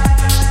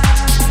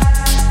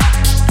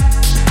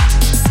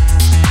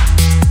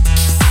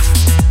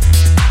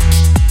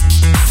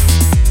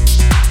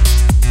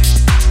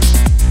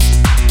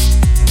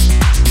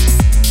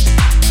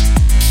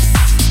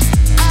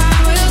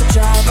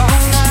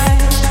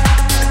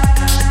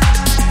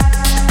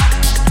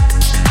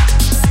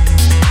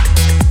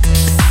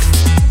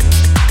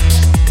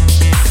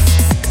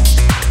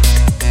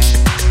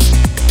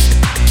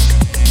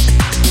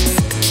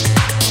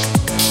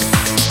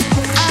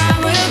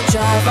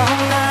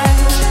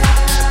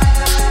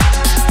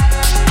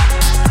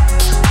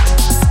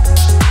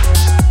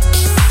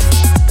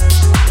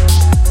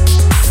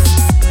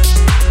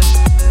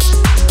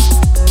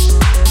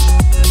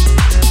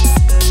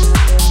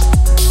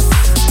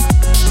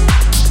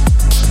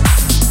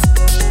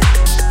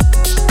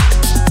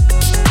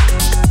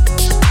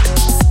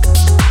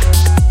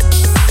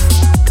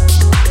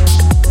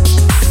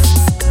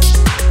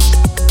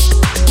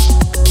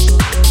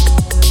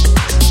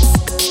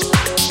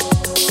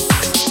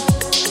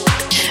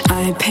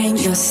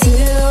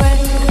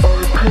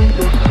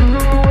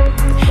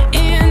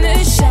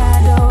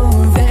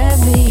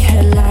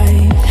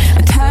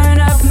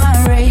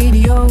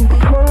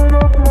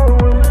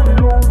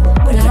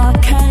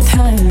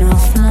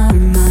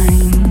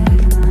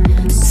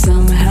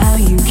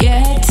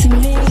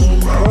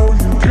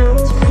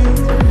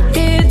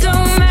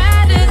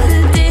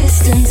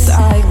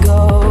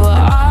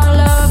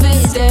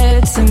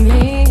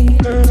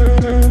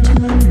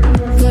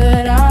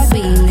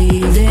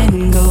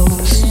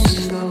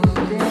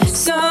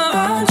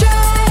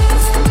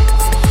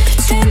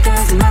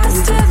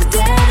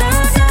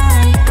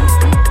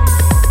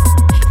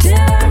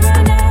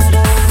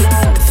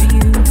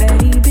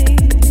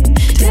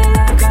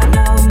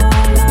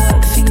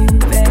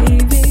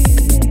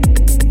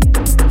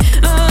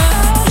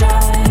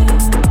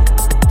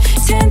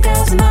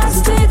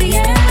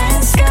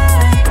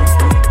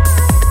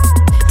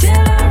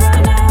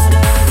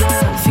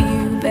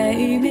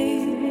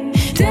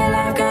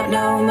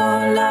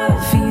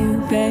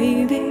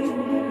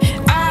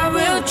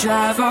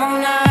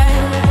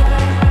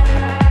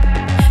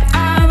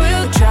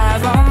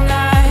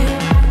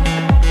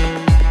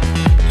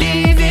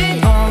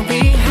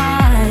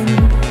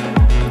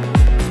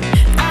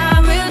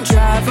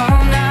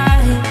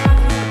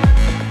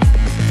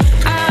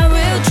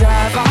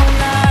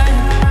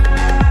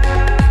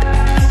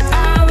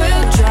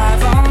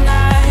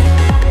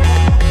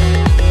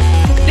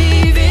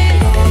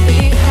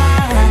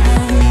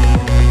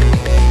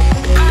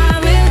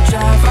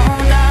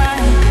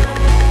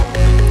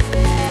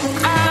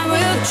 I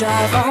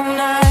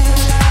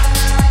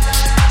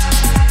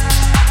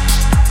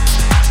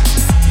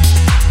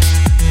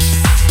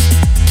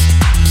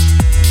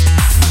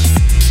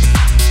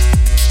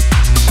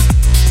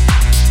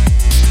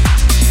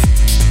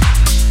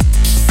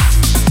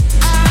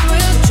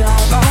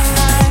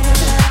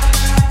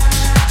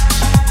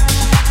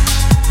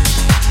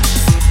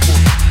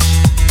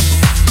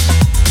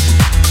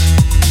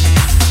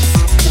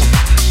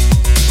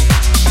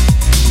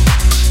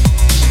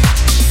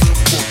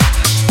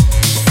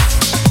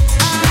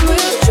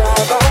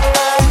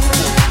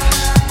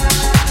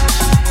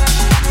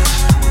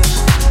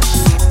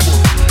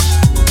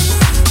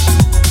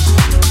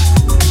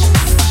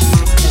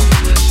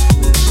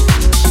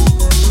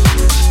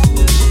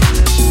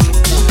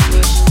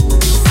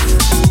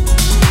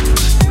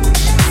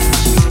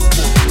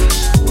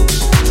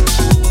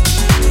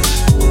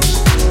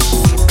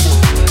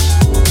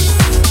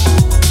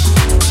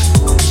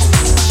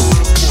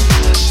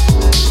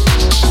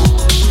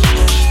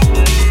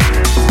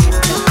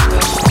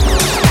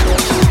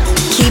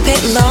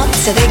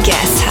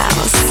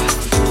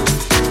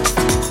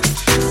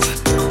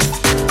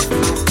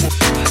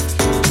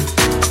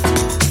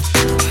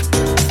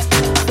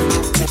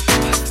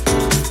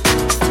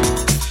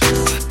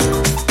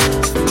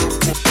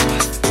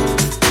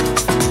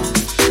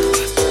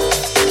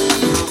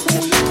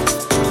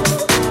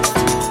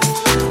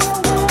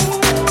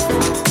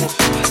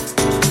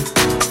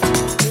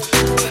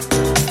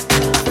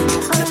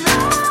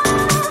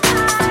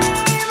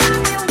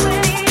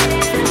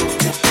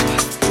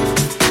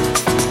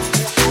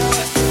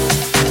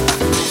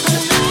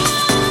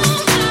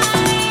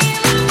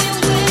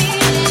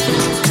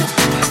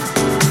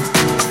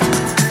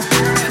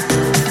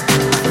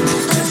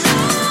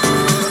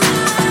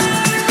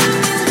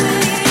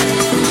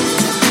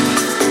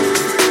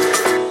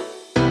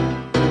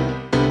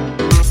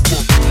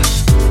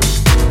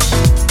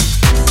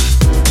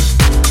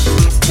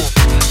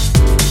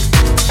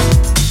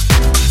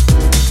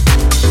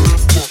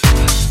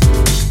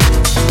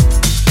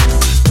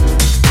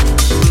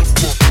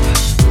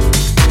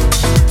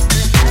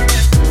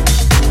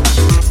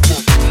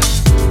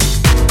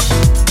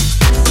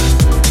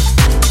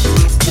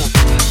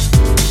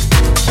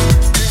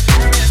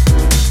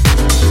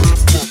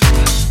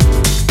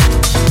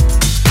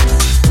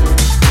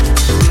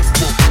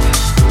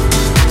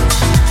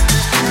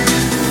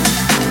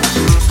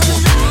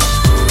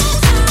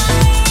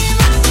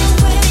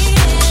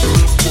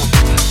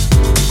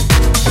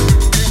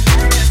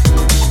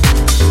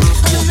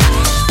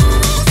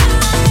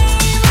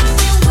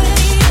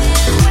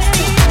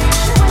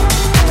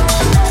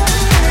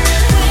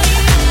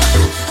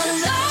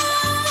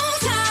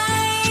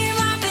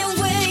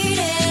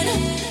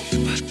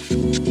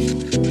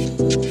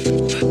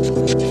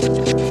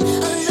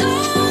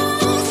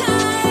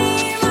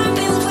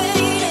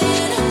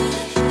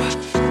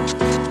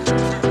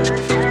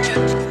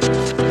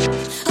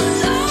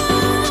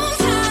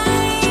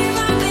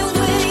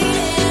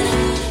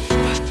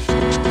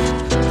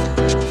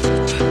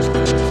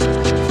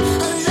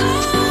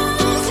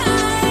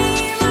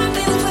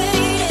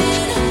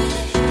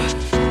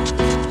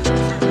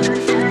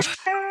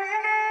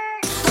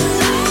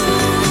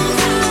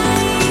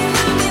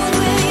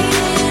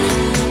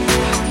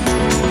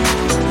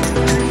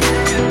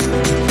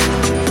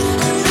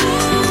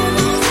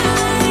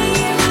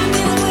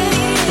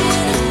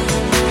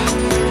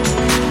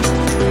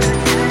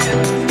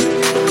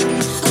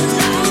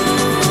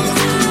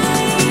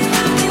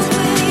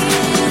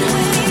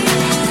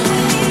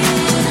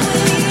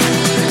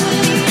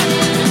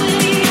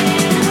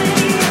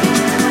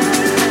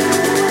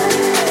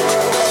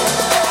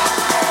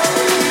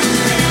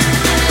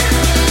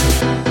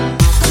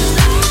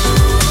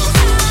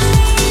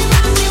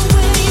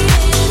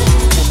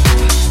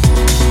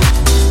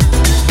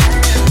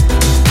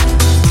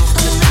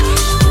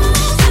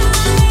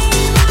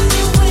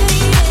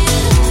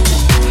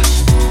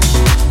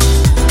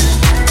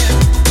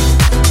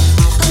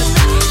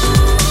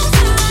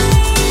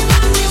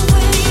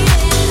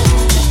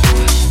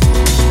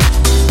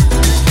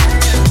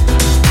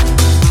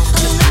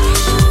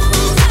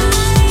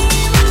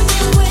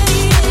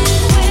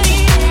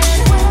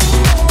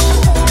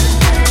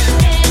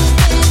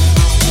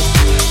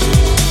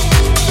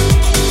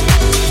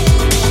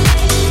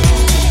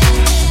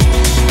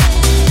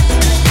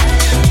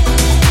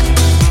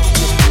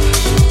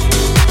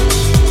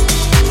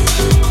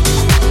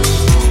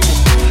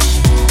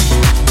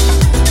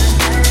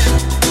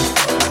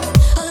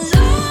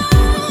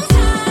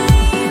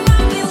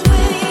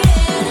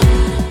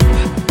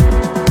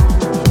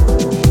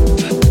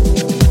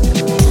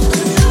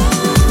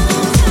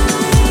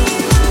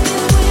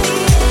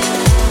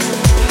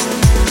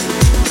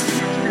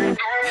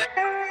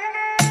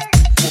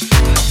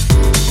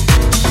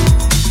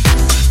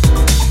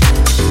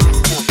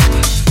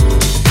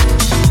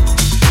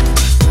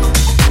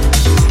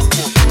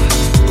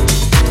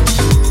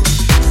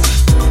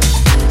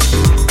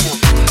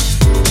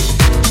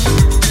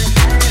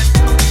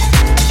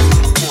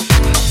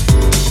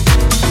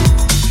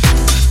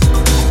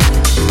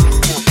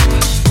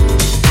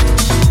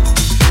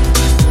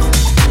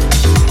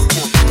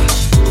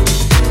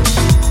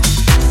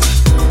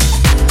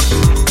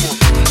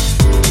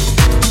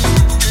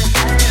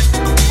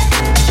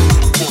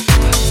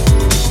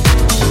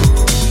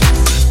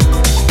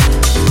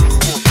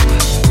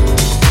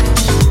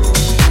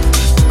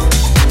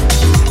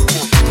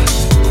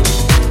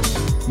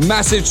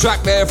Massive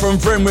track there from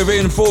Friend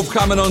Within,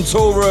 forthcoming on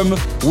Toolroom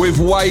with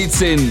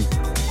Waiting.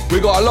 We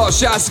got a lot of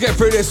shouts to get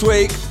through this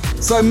week.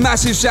 So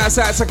massive shouts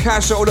out to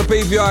Cash, all the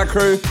BVI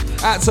crew.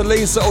 Out to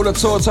Lisa, all the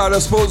Tortola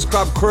Sports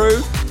Club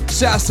crew.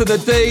 Shouts to the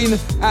Dean.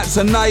 Out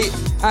to Nate.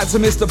 Out to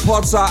Mr.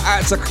 Potter.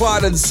 Out to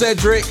Clyde and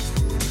Cedric.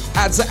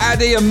 Out to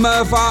Addy and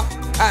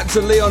Merva. Out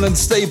to Leon and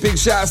Steve. Big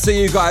shouts to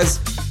you guys.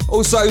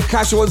 Also,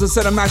 Cash wants to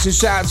send a massive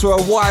shout out to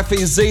her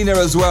wifey Zena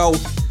as well.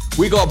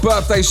 We got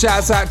birthday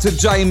shouts out to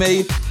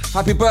Jamie.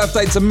 Happy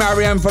birthday to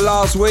Marianne for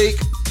last week.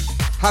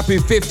 Happy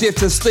 50th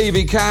to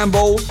Stevie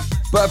Campbell.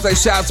 Birthday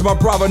shout out to my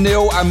brother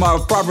Neil and my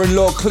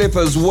brother-in-law Cliff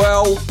as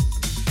well.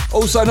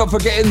 Also, not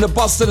forgetting the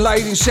Boston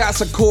ladies.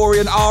 Shout out to Corey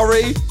and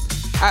Ari.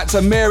 Out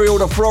to Mary, all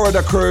the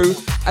Florida crew.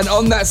 And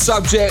on that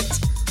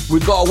subject,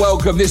 we've got to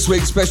welcome this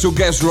week's special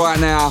guest right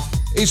now.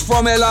 He's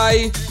from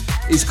LA.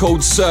 He's called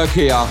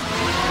Sirkea.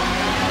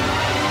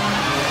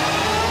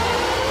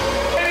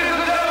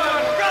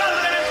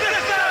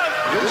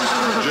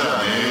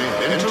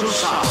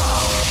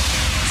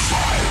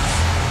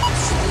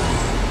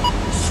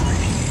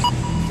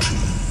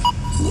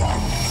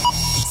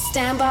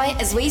 Stand by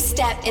as we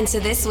step into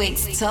this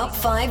week's top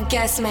 5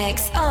 guest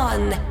mix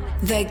on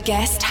The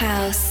Guest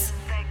House.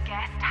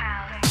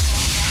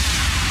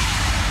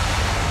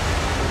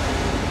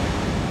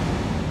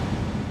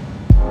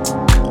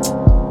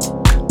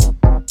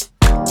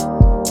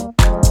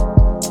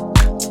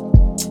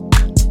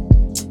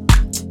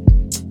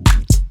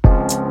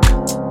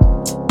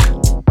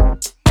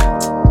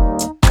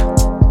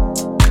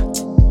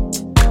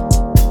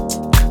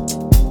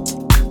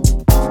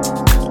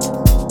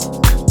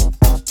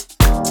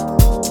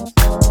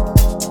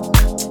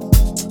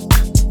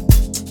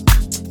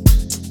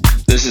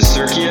 This is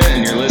Sirkea,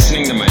 and you're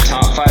listening to my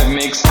top 5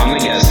 mix on The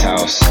Guest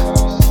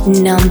House.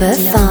 Number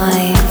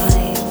 5.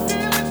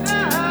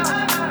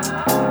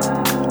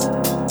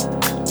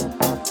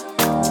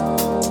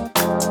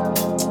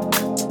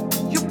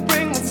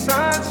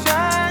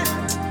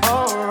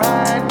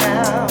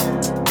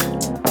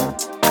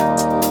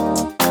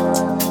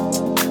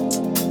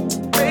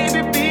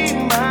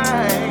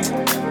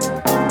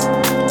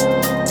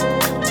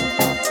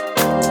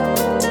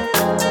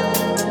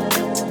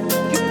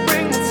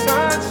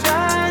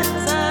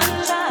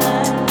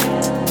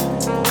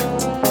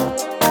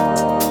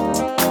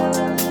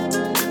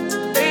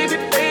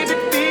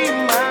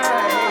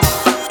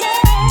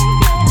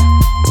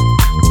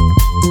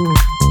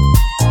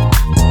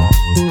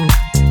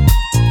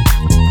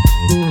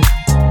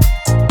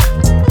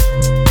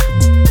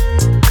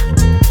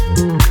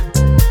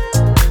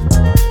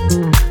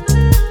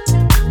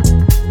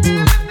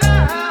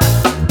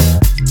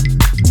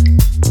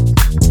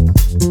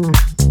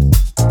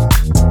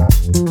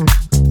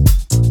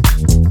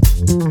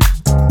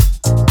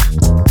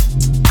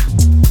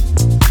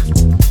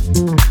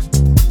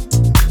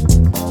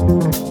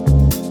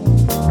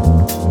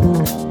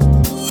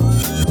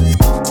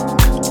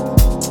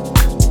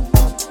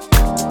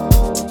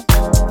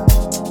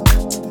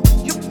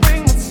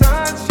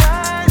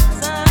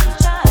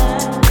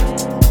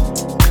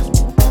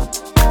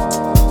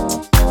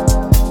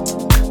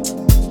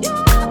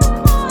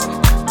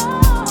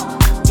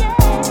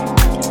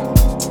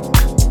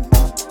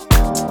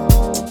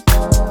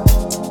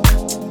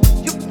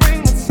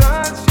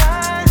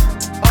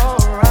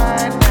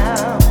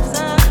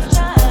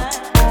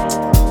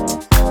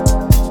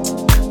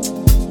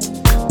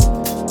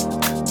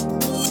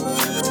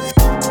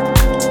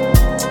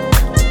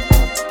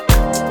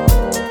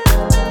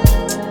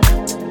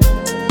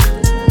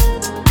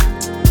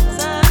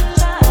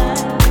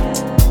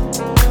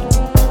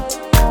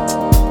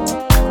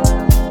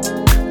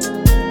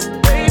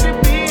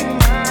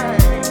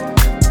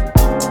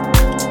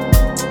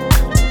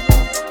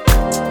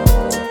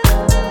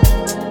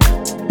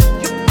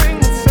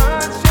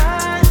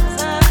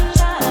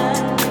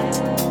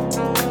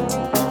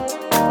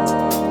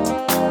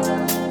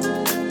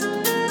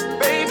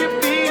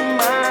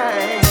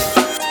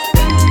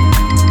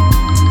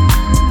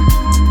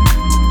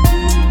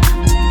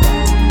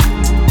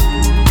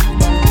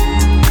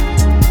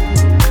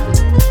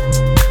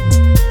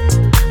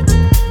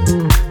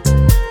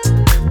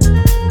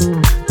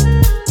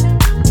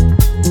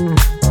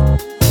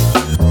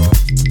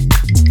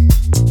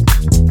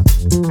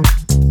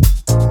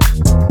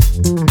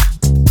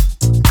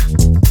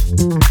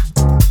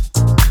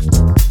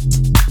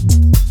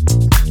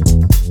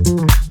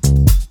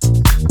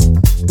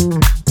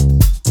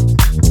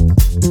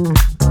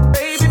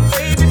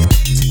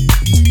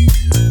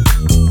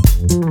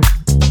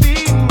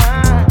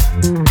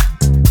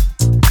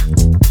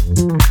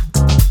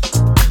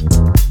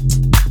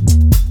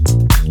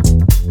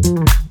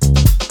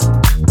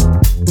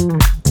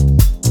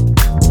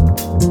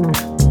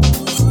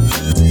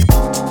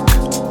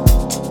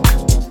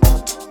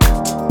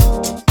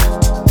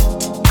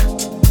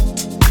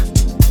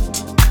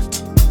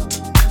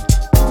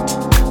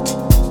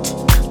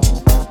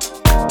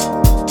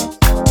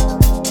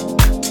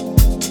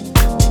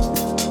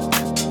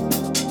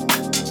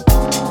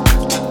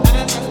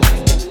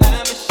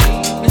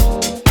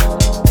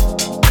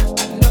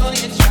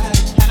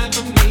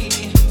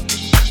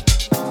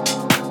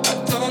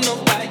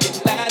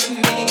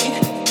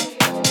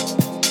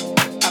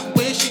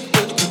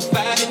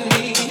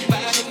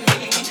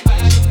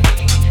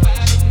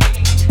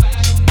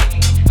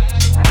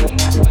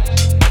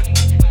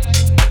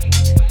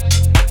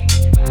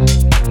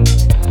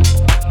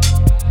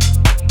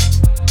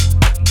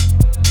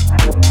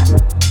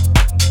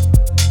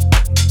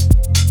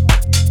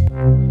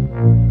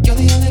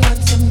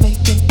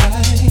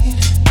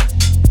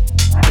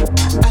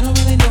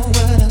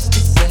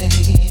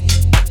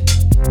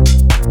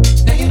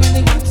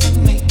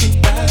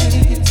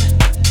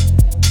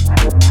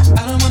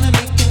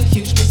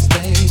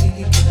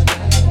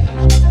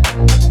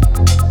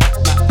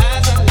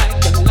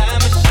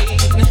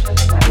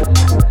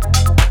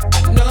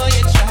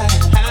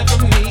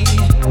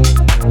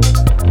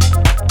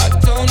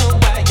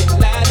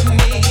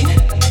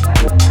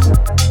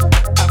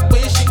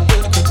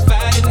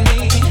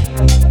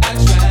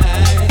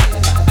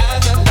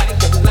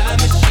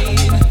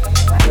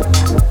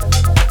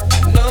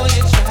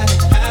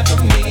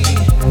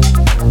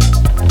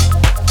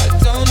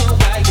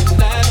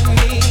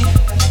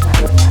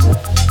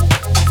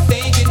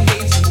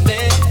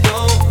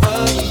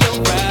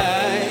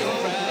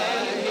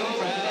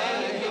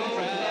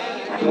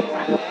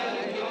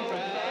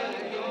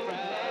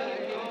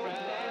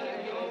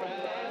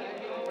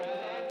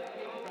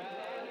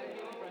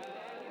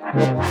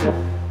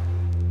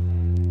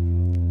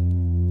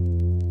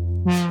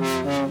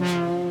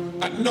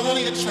 I know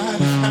you try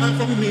to hide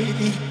from me.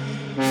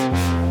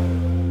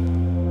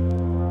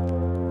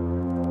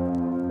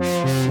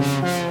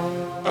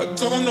 I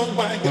don't know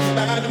why you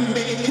lied to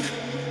me.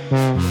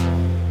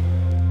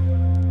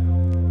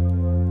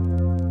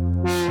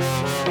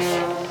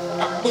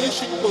 I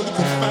wish you would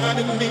confide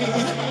in me.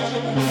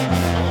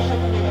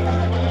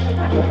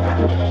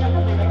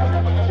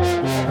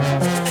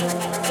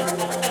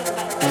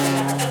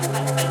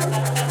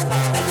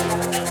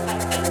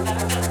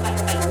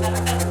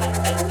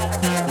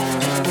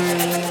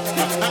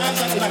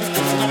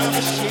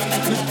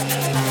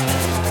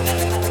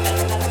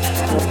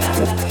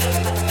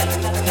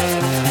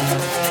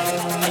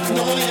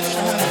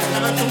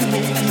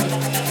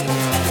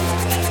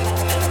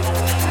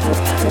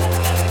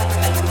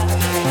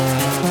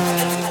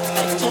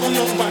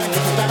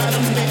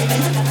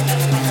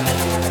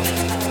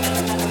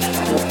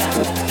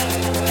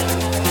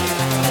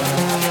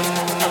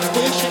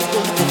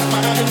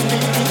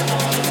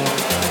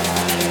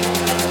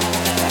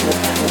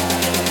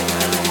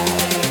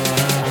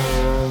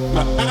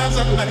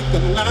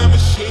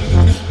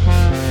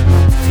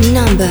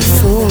 Number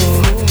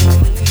 4.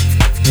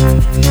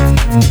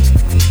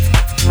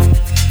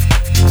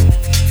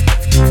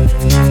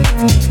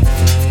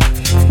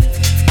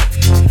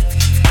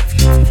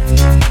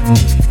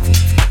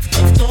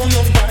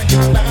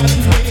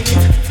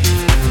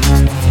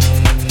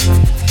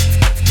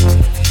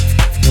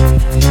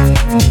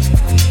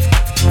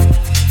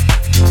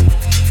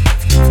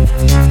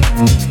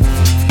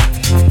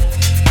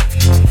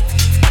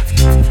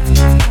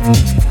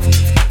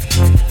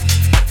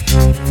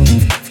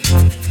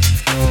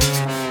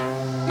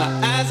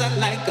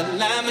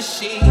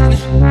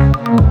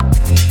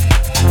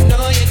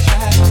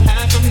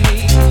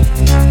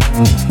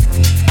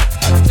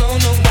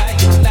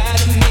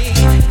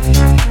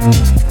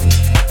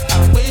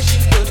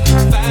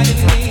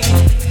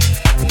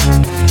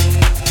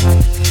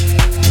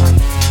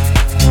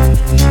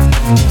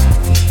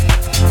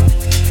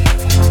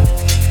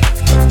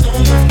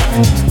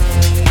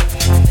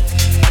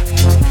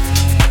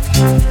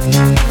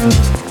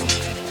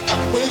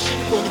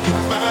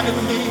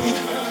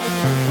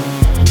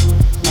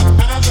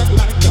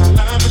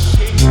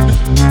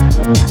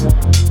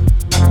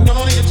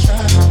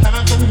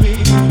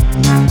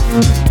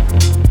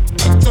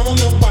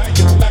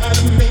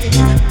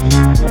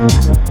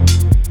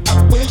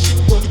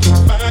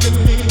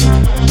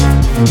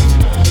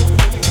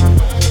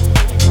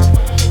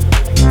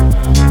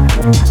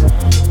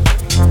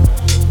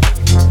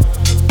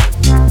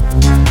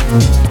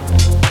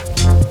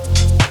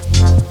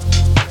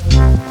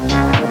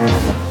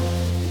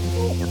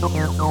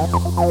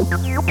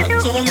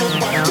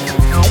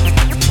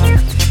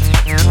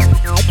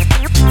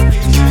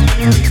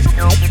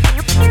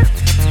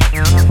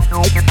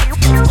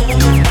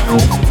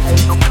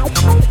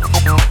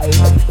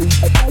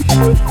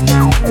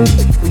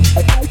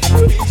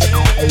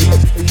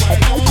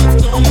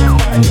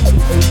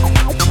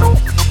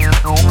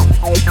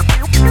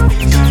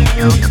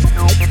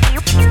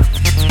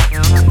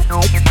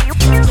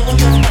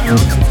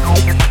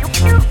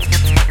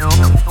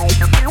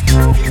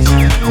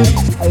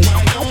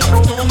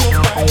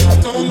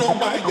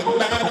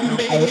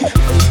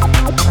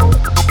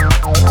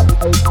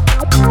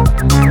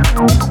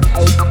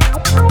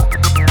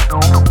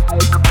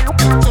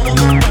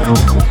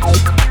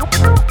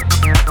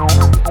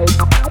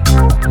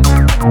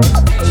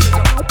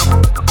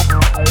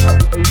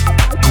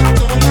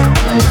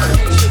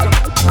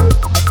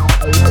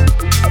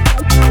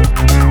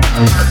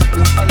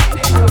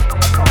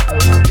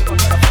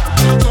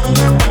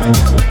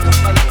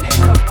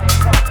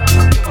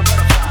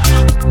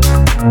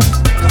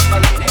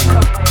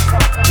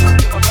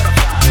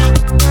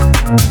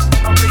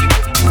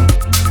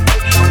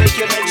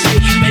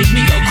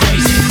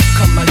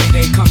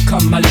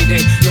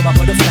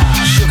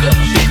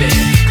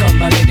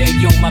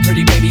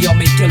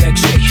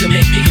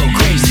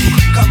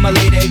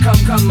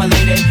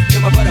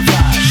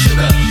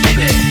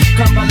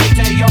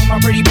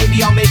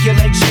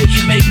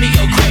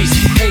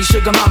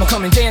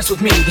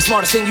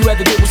 Smartest thing you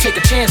ever did was take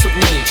a chance with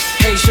me.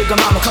 Hey sugar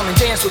mama, come and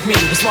dance with me.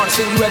 The smartest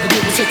thing you ever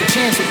did was take a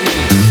chance with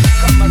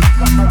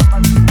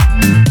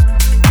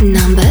me.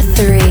 Number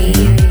 3.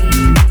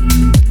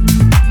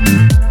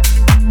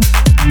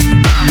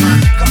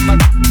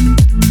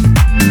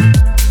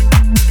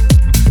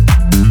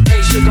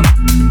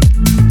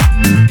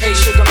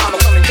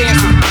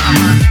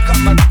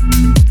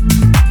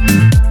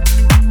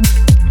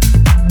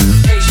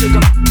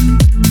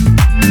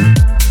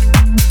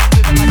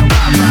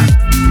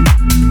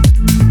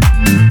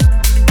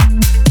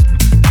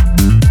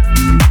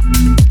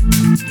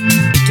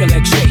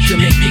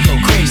 Make me go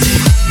crazy.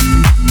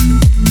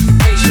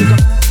 Hey sugar.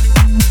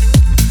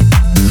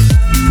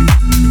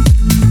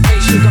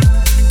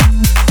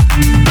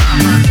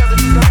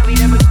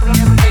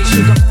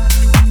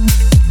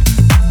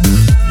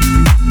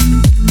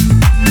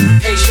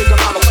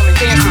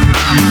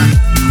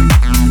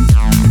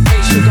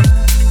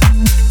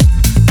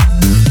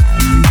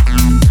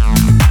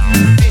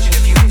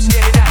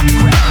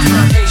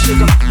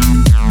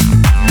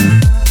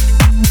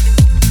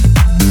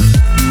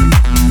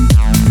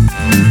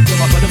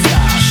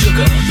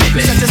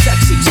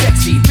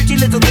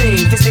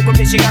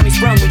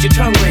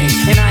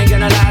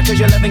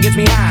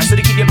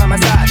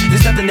 ride.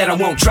 There's nothing that I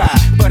won't try.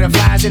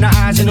 Butterflies in her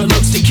eyes and her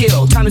looks to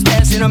kill. Time is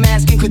passing, I'm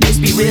asking, could this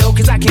be real?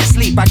 Cause I can't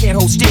sleep, I can't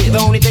hold still. The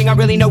only thing I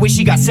really know is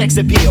she got sex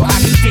appeal. I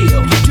can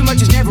feel too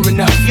much is never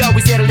enough. You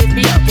always there to lift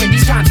me up when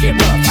these times get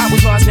rough. I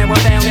was lost, now I'm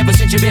found. Ever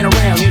since you've been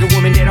around, you're the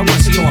woman that I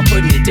want, so I'm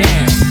putting it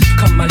down.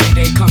 Come my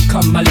lady,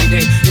 come my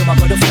lady, you're my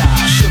butterfly,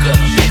 sugar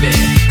baby.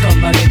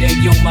 Come my lady,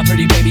 you're my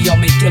pretty baby, I'll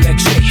make your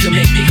legs shake, you'll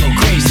make me go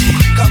crazy.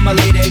 Come my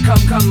lady, come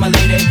my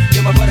lady,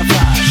 you're my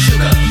butterfly,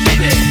 sugar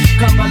baby.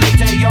 Come my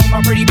lady, you're my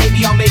pretty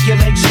baby, I'll make your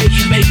legs shake,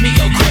 you make me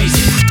go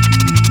crazy.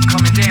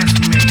 Come and dance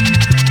with me,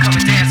 come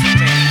and dance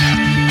with me.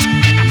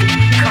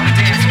 Come and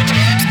dance with me,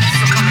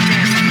 so come and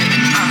dance with me.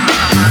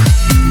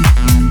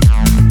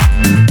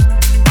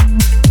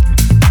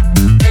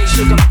 Hey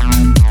sugar.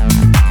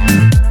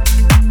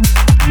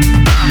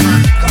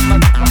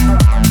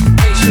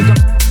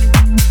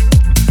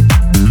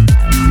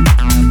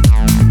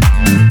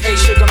 Hey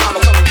sugar mama,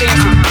 come and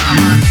dance with me.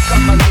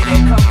 Come my lady,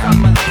 come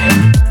my lady.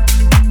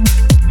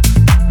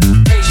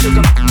 Hey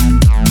sugar. Hey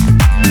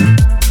sugar.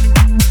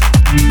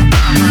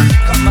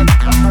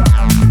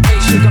 Hey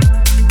sugar.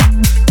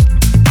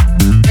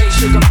 Hey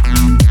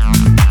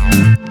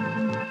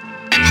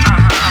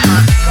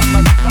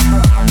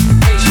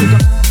sugar.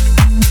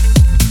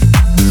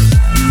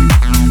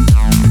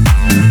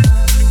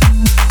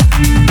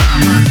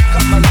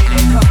 Come my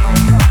lady,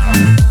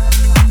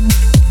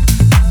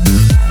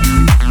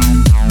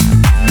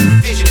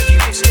 vision if you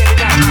can stand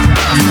it out.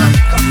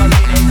 Come my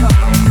lady,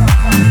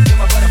 you're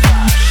my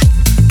butterfly.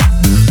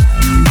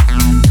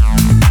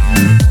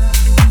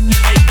 You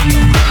make me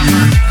go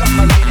crazy. Come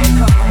my lady,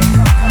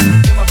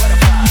 you're my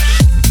butterfly.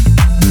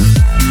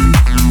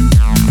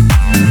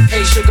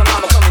 Hey sugar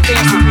mama, come and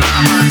dance with me.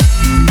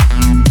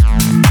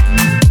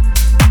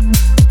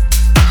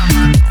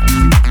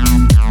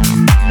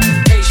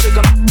 Hey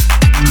sugar.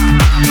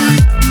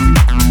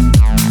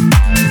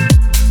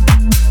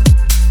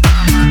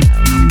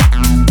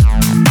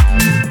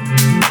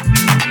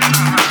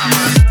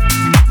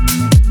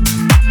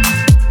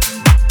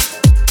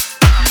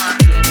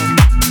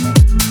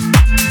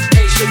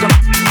 Hey sugar.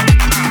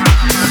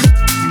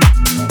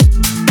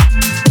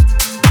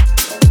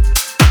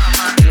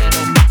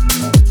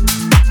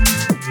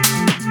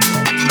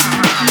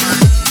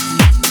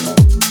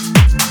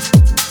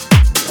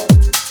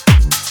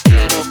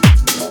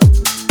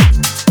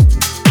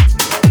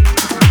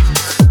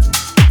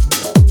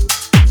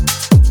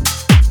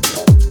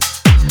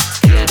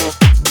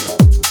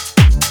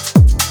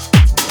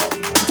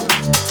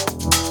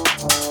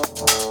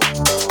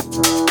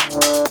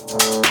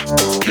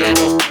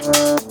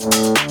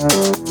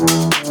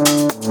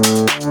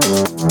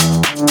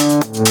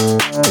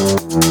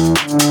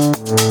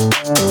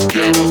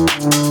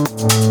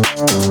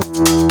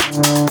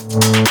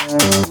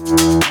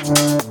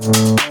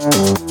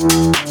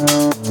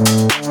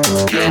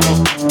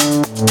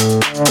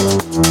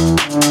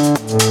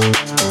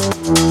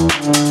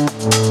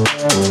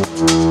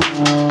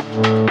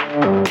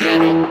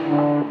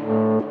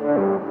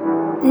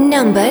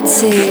 Number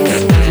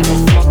 2.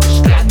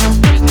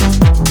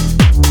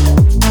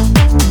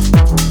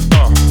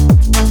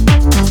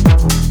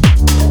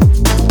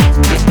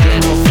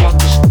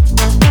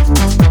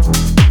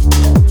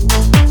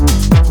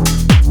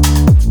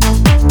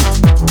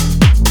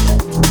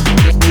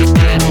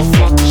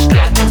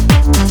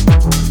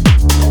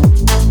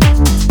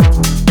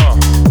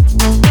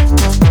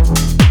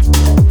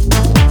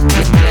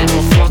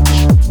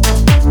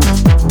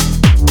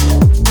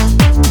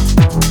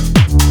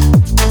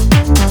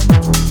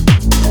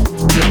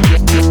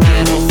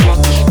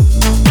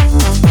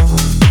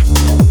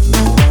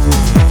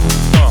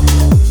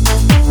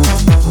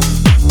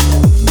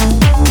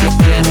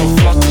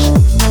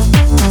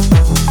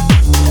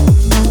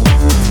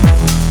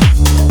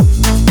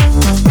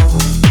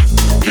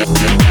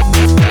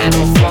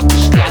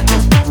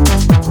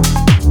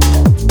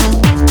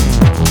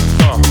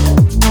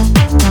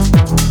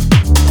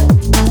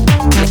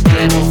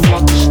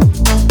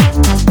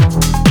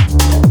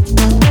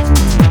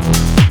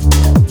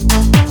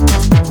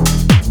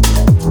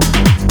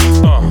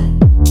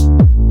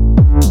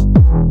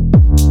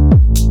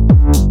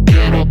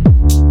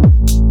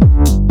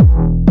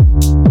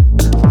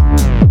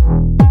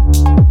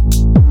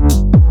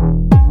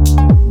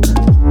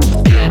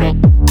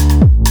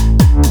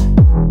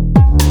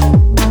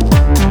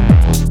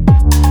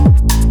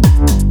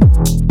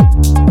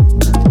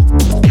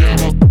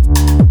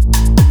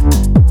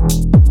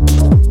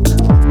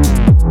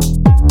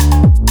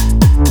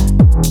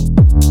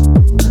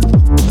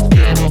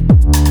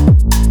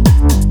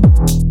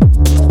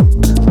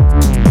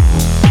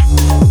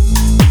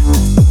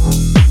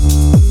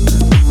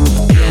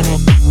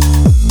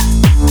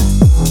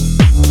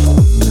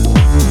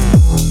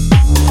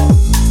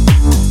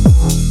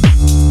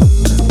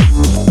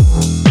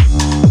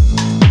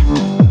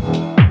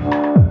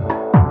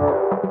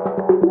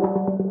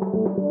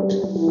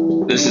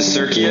 This is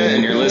Sirkea,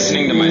 and you're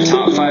listening to my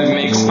top 5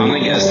 mix on the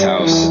Guest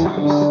House.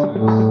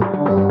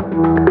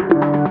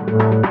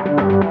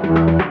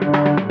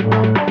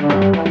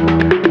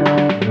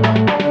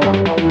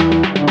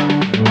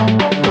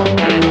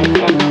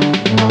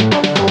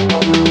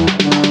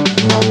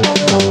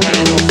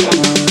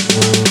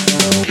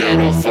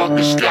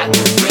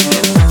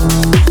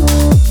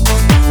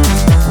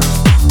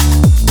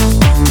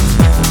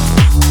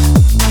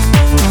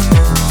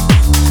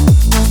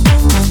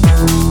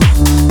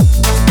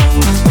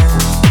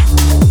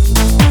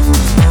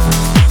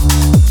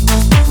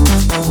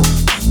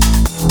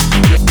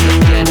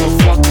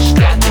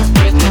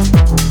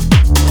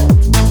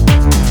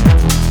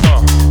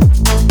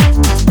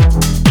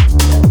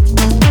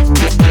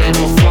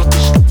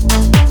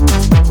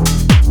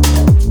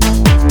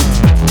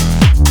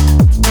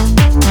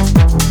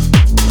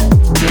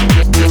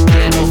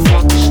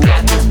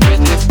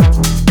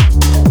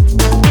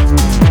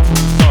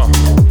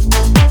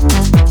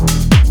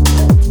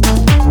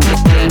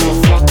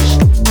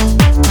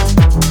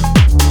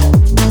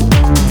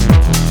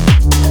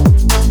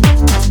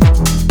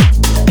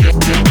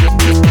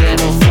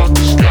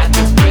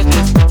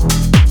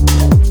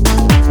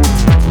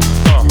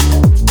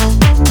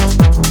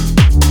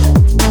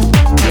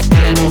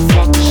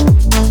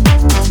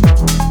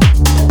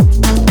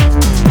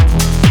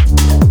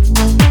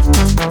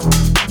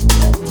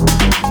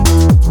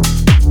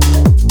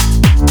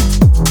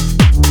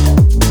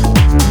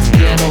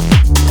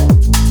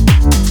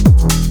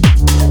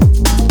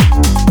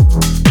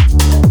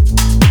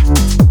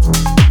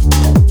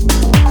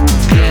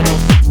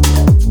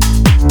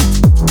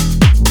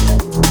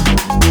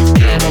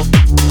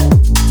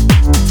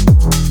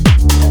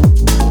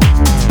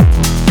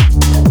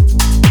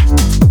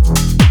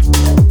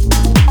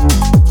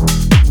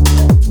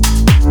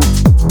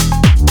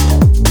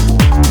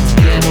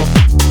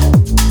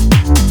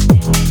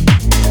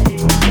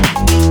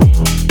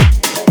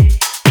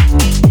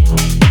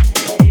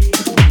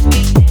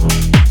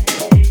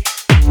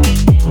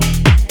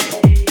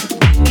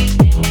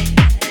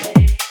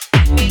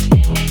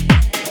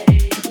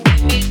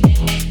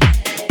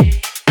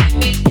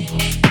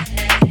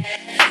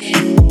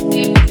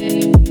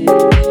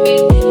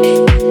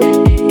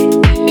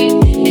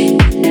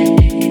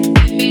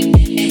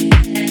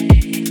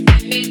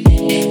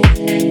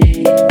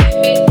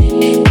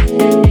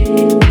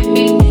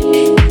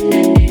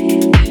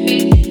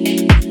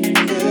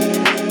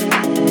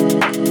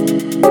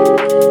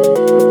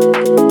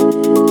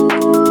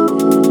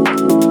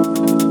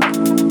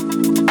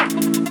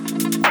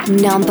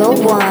 Number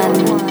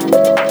 1.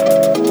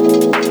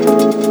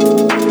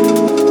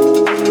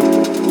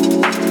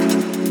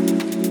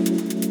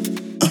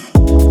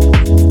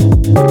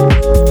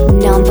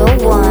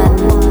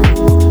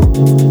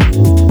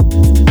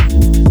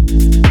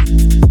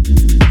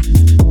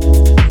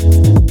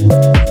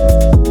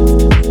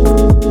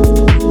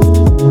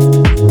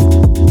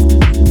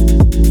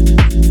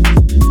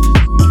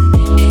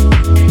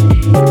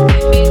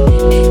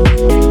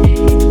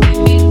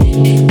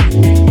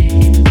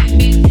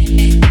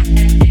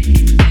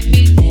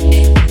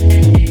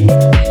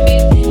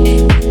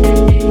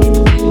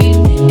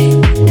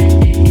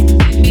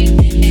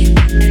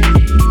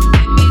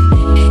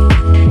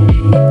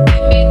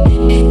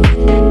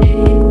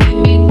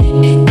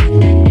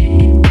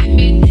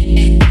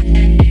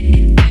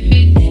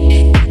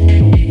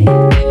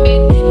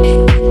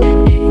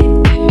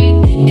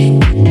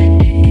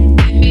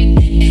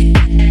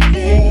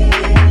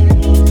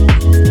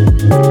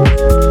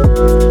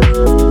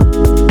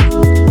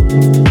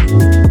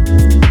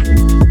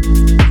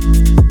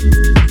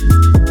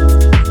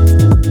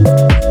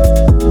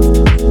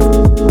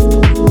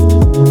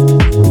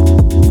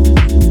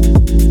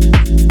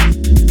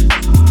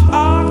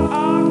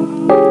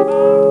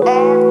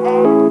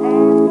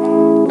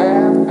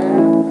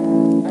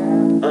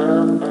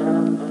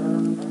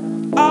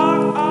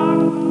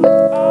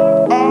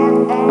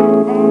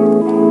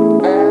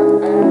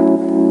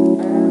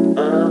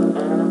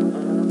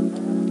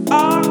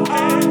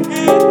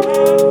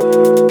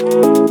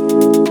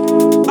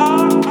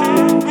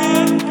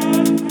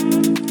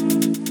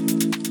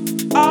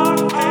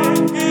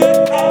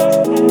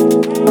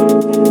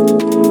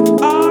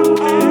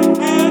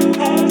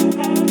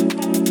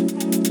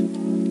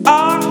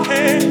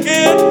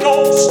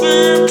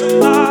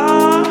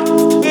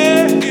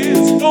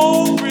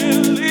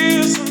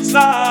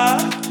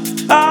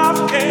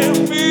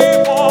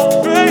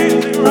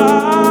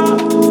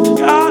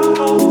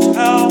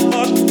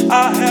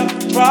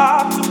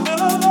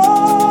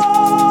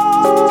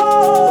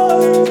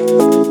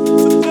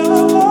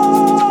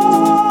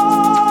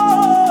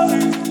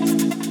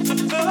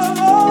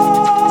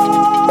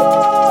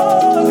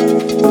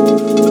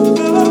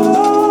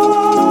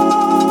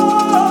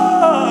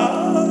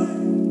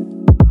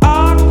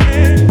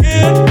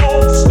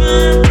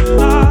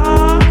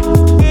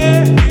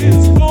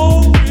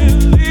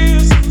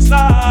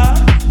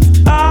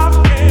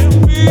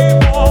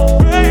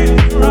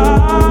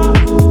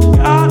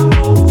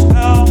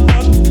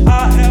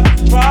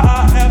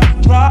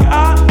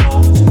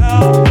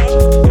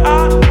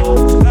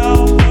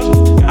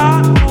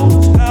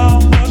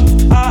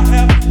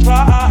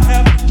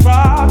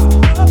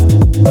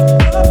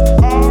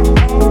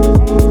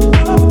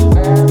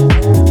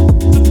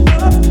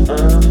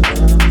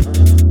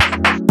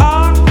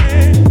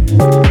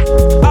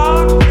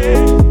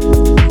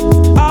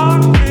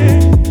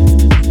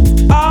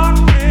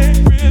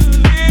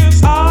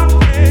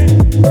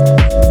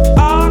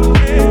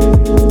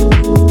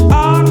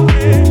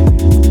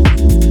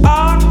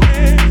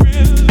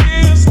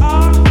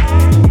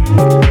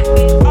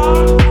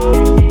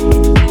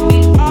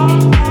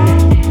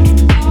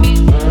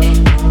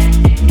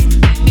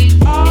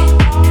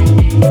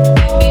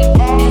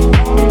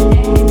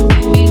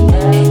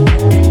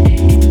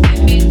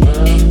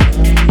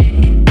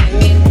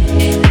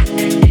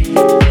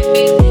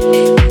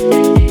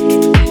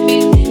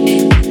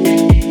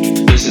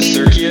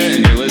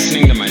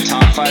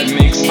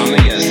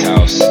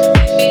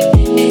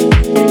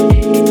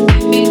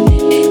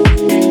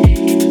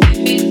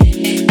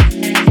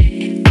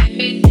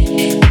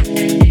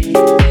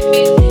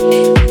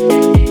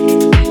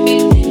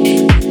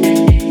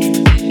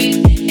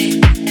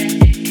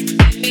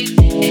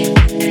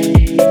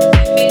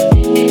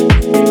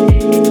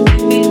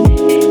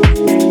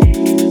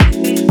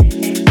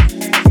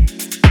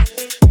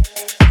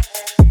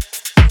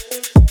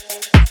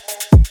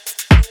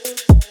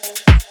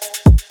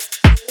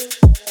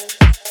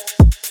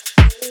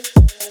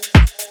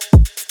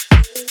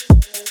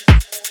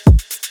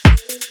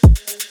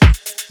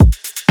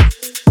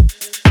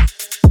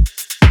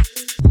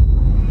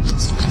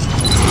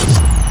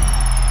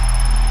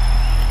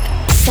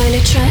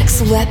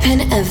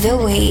 Weapon of the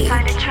Week.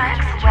 Find a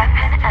track's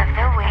Weapon of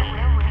the Week.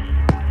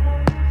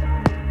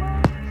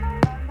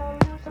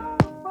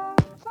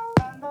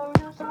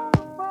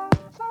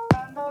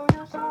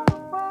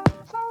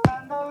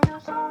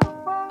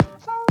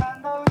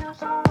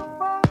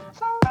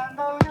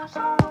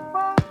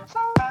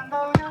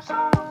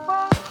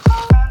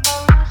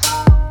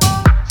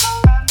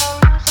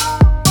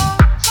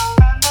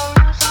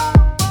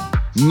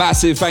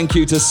 Massive thank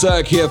you to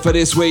Sirkea for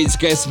this week's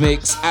guest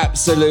mix.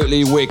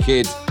 Absolutely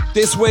wicked.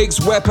 This week's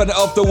Weapon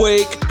of the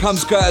Week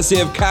comes courtesy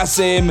of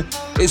Kasim.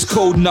 It's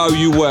called Know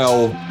You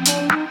Well.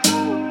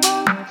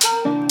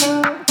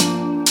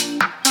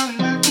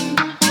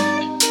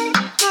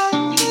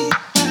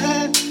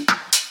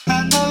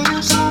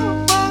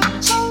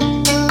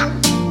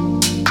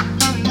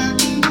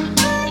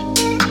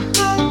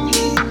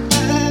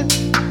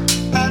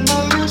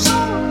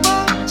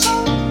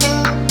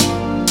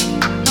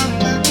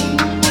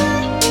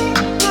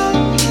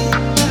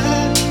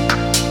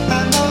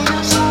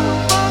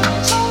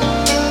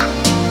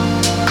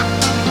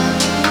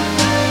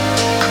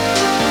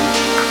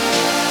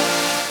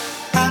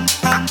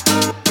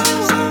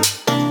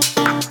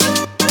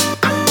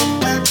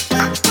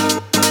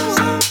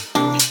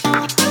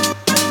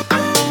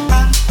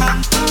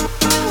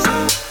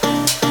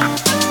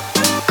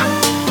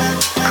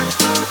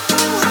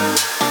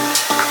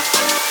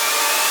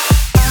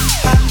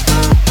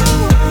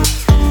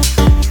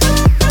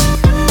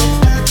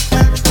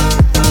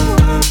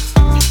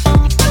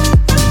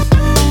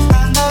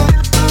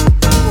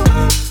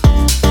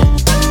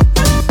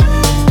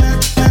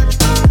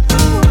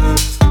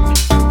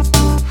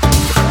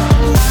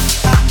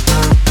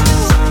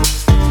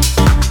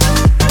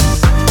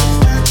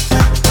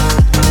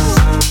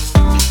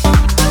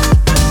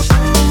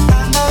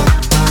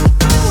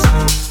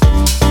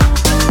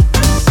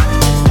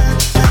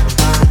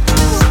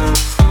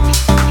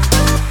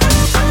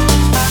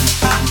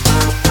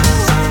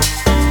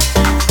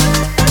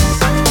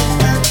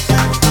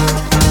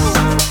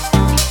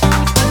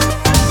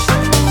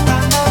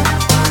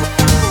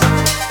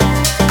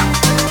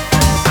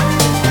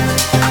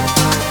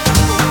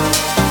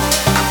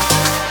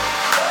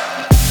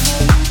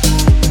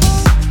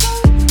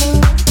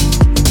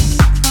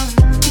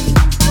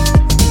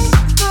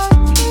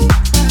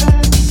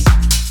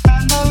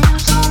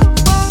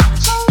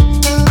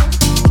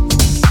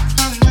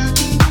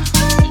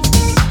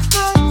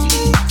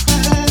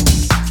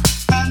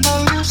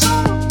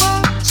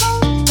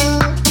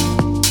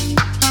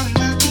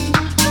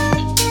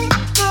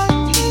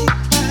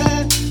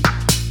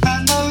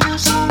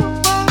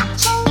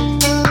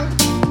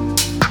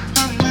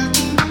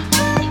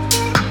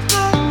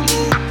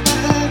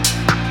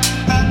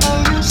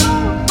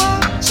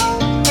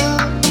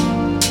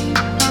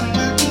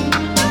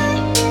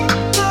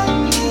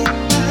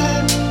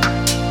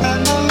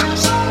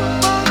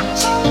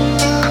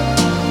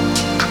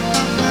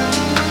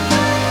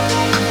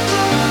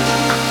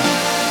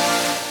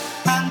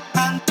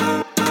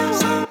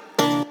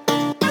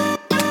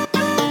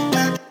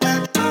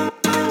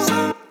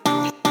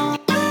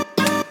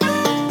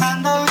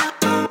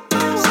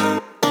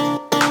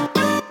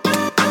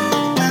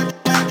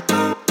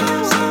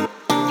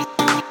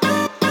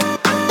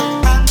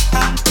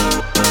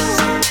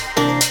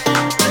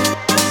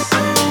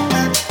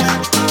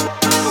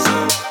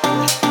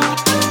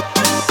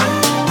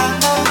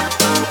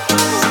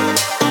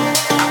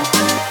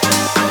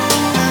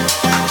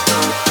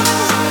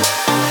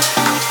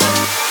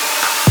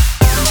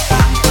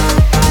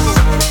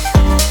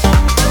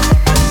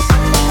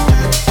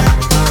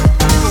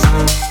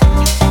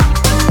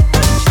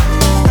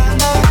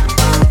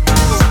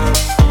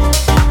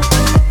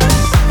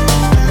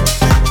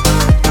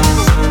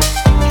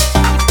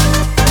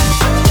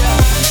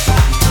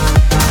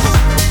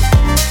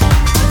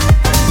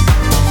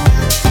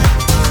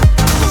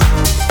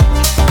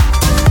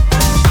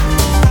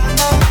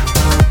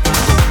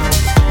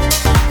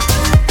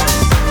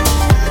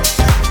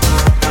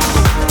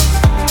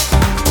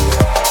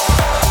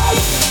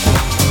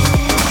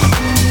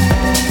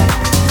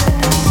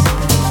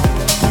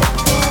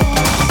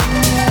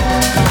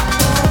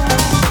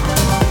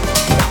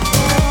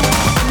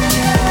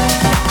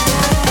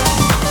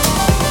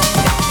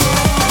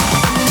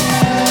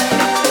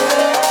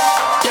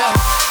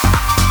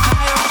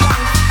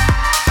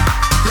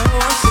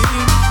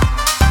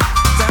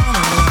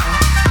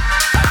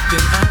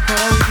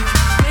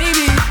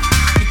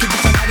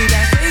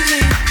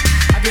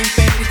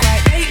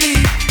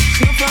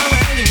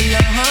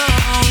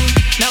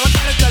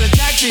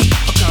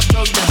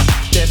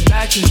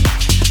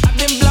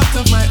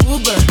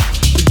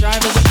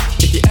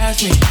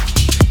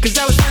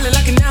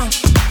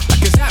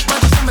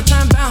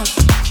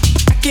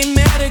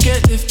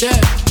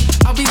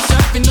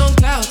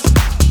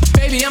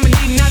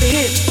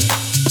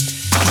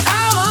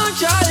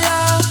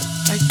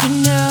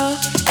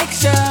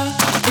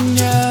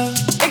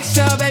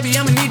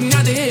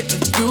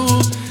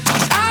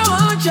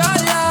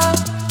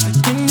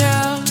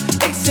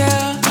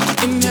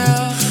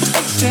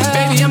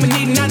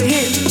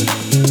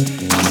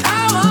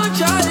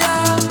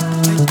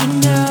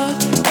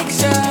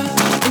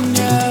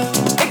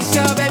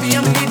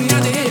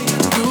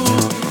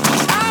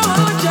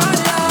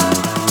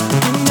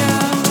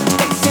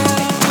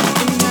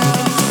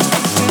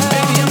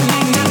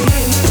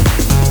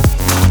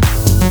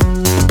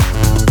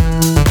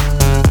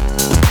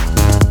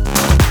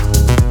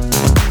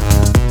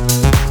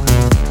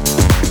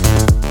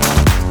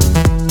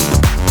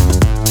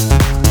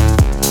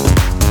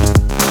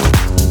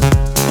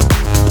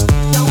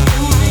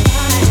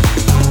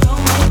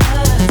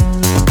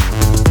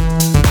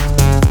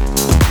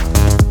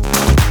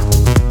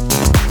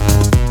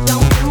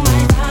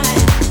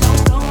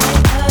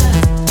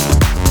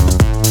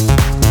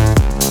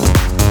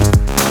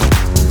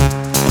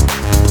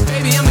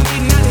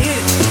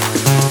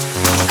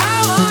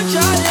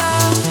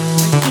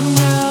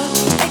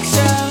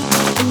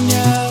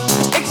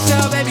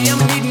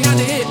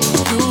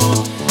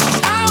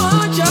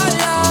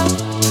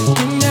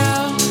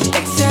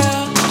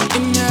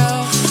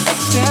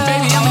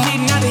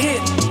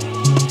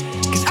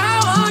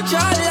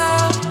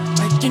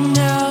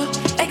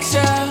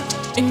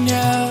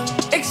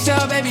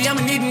 exhale, baby,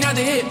 I'ma need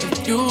another hit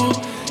with you.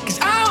 Cause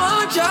I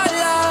want your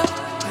love.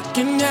 Like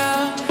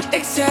inhale,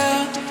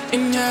 exhale,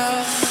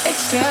 inhale,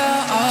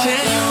 exhale. Oh,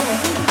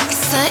 yeah.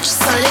 Search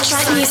Solar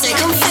Track Music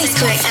on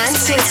Facebook and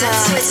Twitter.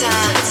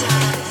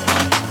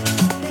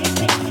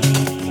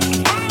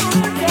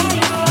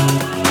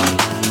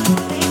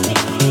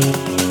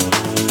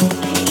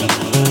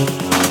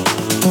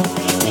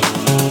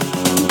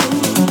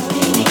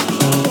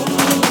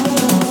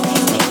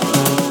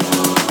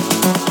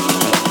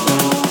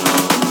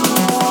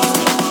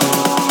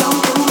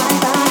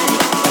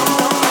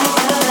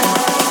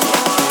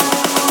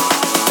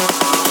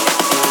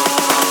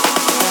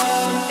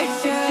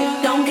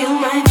 Don't kill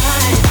my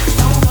vibe,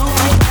 don't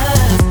my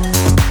love.